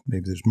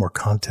 Maybe there's more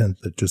content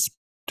that just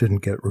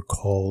didn't get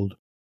recalled.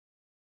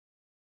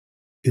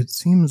 It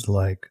seems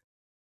like,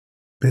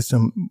 based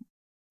on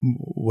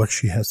what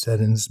she has said,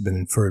 and this has been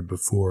inferred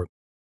before,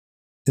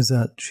 is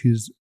that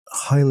she's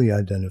highly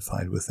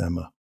identified with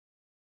Emma.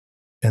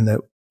 And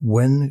that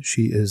when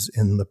she is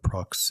in the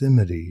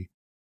proximity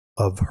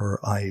of her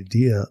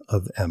idea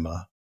of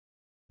Emma,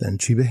 then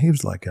she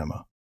behaves like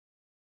Emma.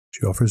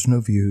 She offers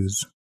no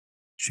views.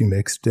 She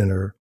makes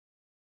dinner.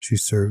 She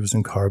serves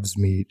and carves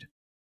meat.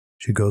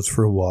 She goes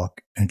for a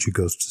walk, and she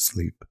goes to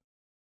sleep.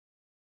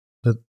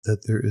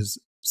 that there is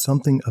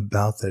something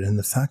about that, and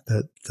the fact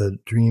that the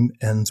dream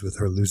ends with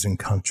her losing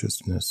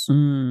consciousness.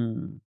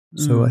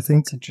 So I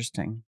think that's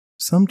interesting.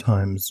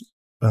 Sometimes,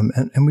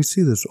 and we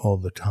see this all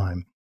the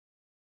time,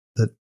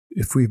 that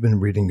if we've been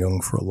reading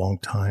Jung for a long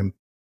time,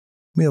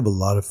 we have a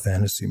lot of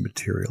fantasy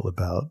material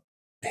about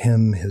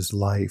him, his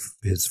life,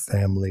 his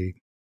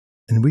family,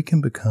 and we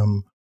can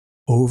become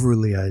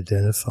overly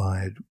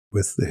identified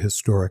with the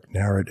historic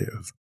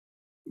narrative,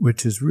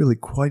 which is really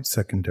quite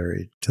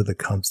secondary to the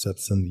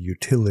concepts and the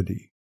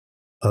utility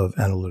of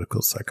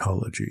analytical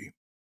psychology.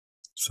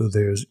 So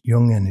there's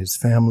Jung and his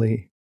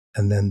family,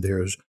 and then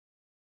there's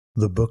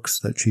the books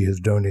that she has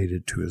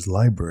donated to his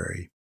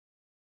library.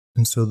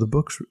 And so the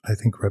books, I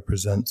think,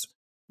 represents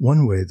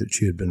one way that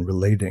she had been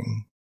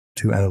relating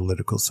to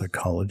analytical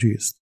psychology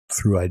is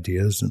through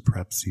ideas and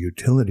perhaps the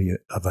utility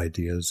of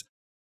ideas.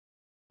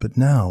 But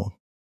now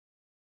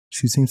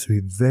she seems to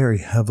be very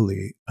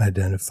heavily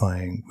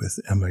identifying with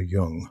Emma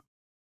Jung.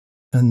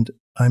 And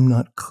I'm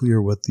not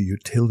clear what the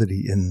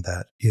utility in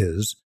that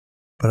is,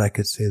 but I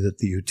could say that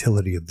the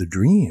utility of the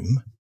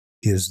dream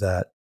is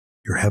that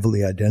you're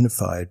heavily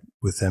identified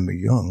with Emma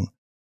Jung.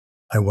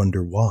 I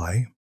wonder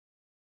why.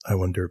 I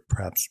wonder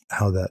perhaps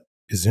how that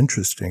is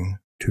interesting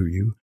to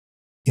you.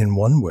 In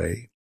one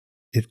way,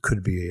 it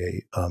could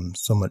be a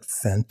somewhat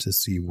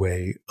fantasy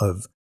way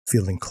of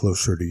feeling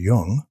closer to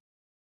Jung,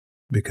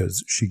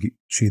 because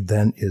she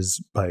then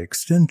is, by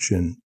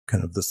extension,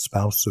 kind of the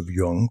spouse of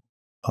Jung,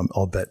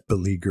 albeit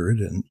beleaguered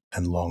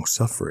and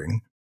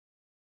long-suffering.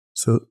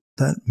 So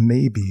that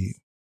may be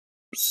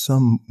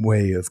some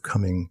way of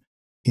coming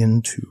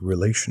into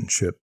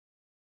relationship.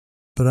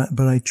 But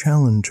I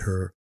challenge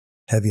her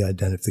heavy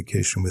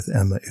identification with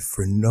Emma if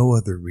for no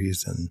other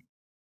reason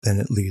than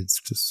it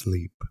leads to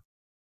sleep.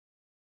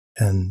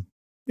 And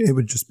it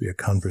would just be a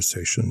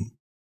conversation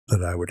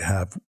that I would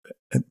have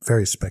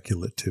very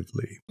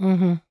speculatively.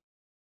 Mm-hmm.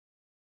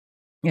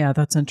 Yeah,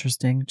 that's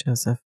interesting,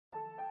 Joseph.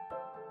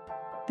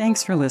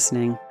 Thanks for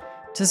listening.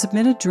 To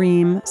submit a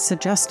dream,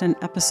 suggest an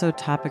episode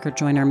topic, or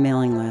join our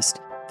mailing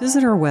list,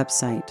 visit our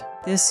website,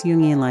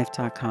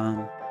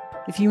 thisjungianlife.com.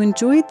 If you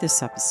enjoyed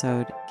this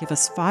episode, give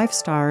us 5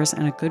 stars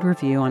and a good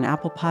review on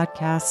Apple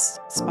Podcasts,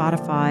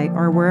 Spotify,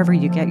 or wherever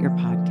you get your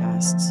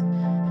podcasts.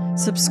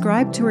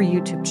 Subscribe to our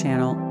YouTube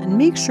channel and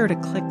make sure to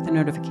click the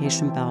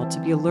notification bell to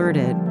be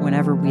alerted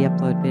whenever we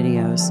upload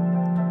videos.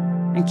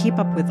 And keep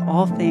up with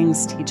all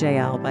things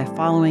TJL by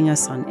following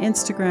us on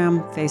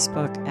Instagram,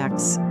 Facebook,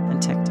 X, and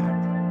TikTok.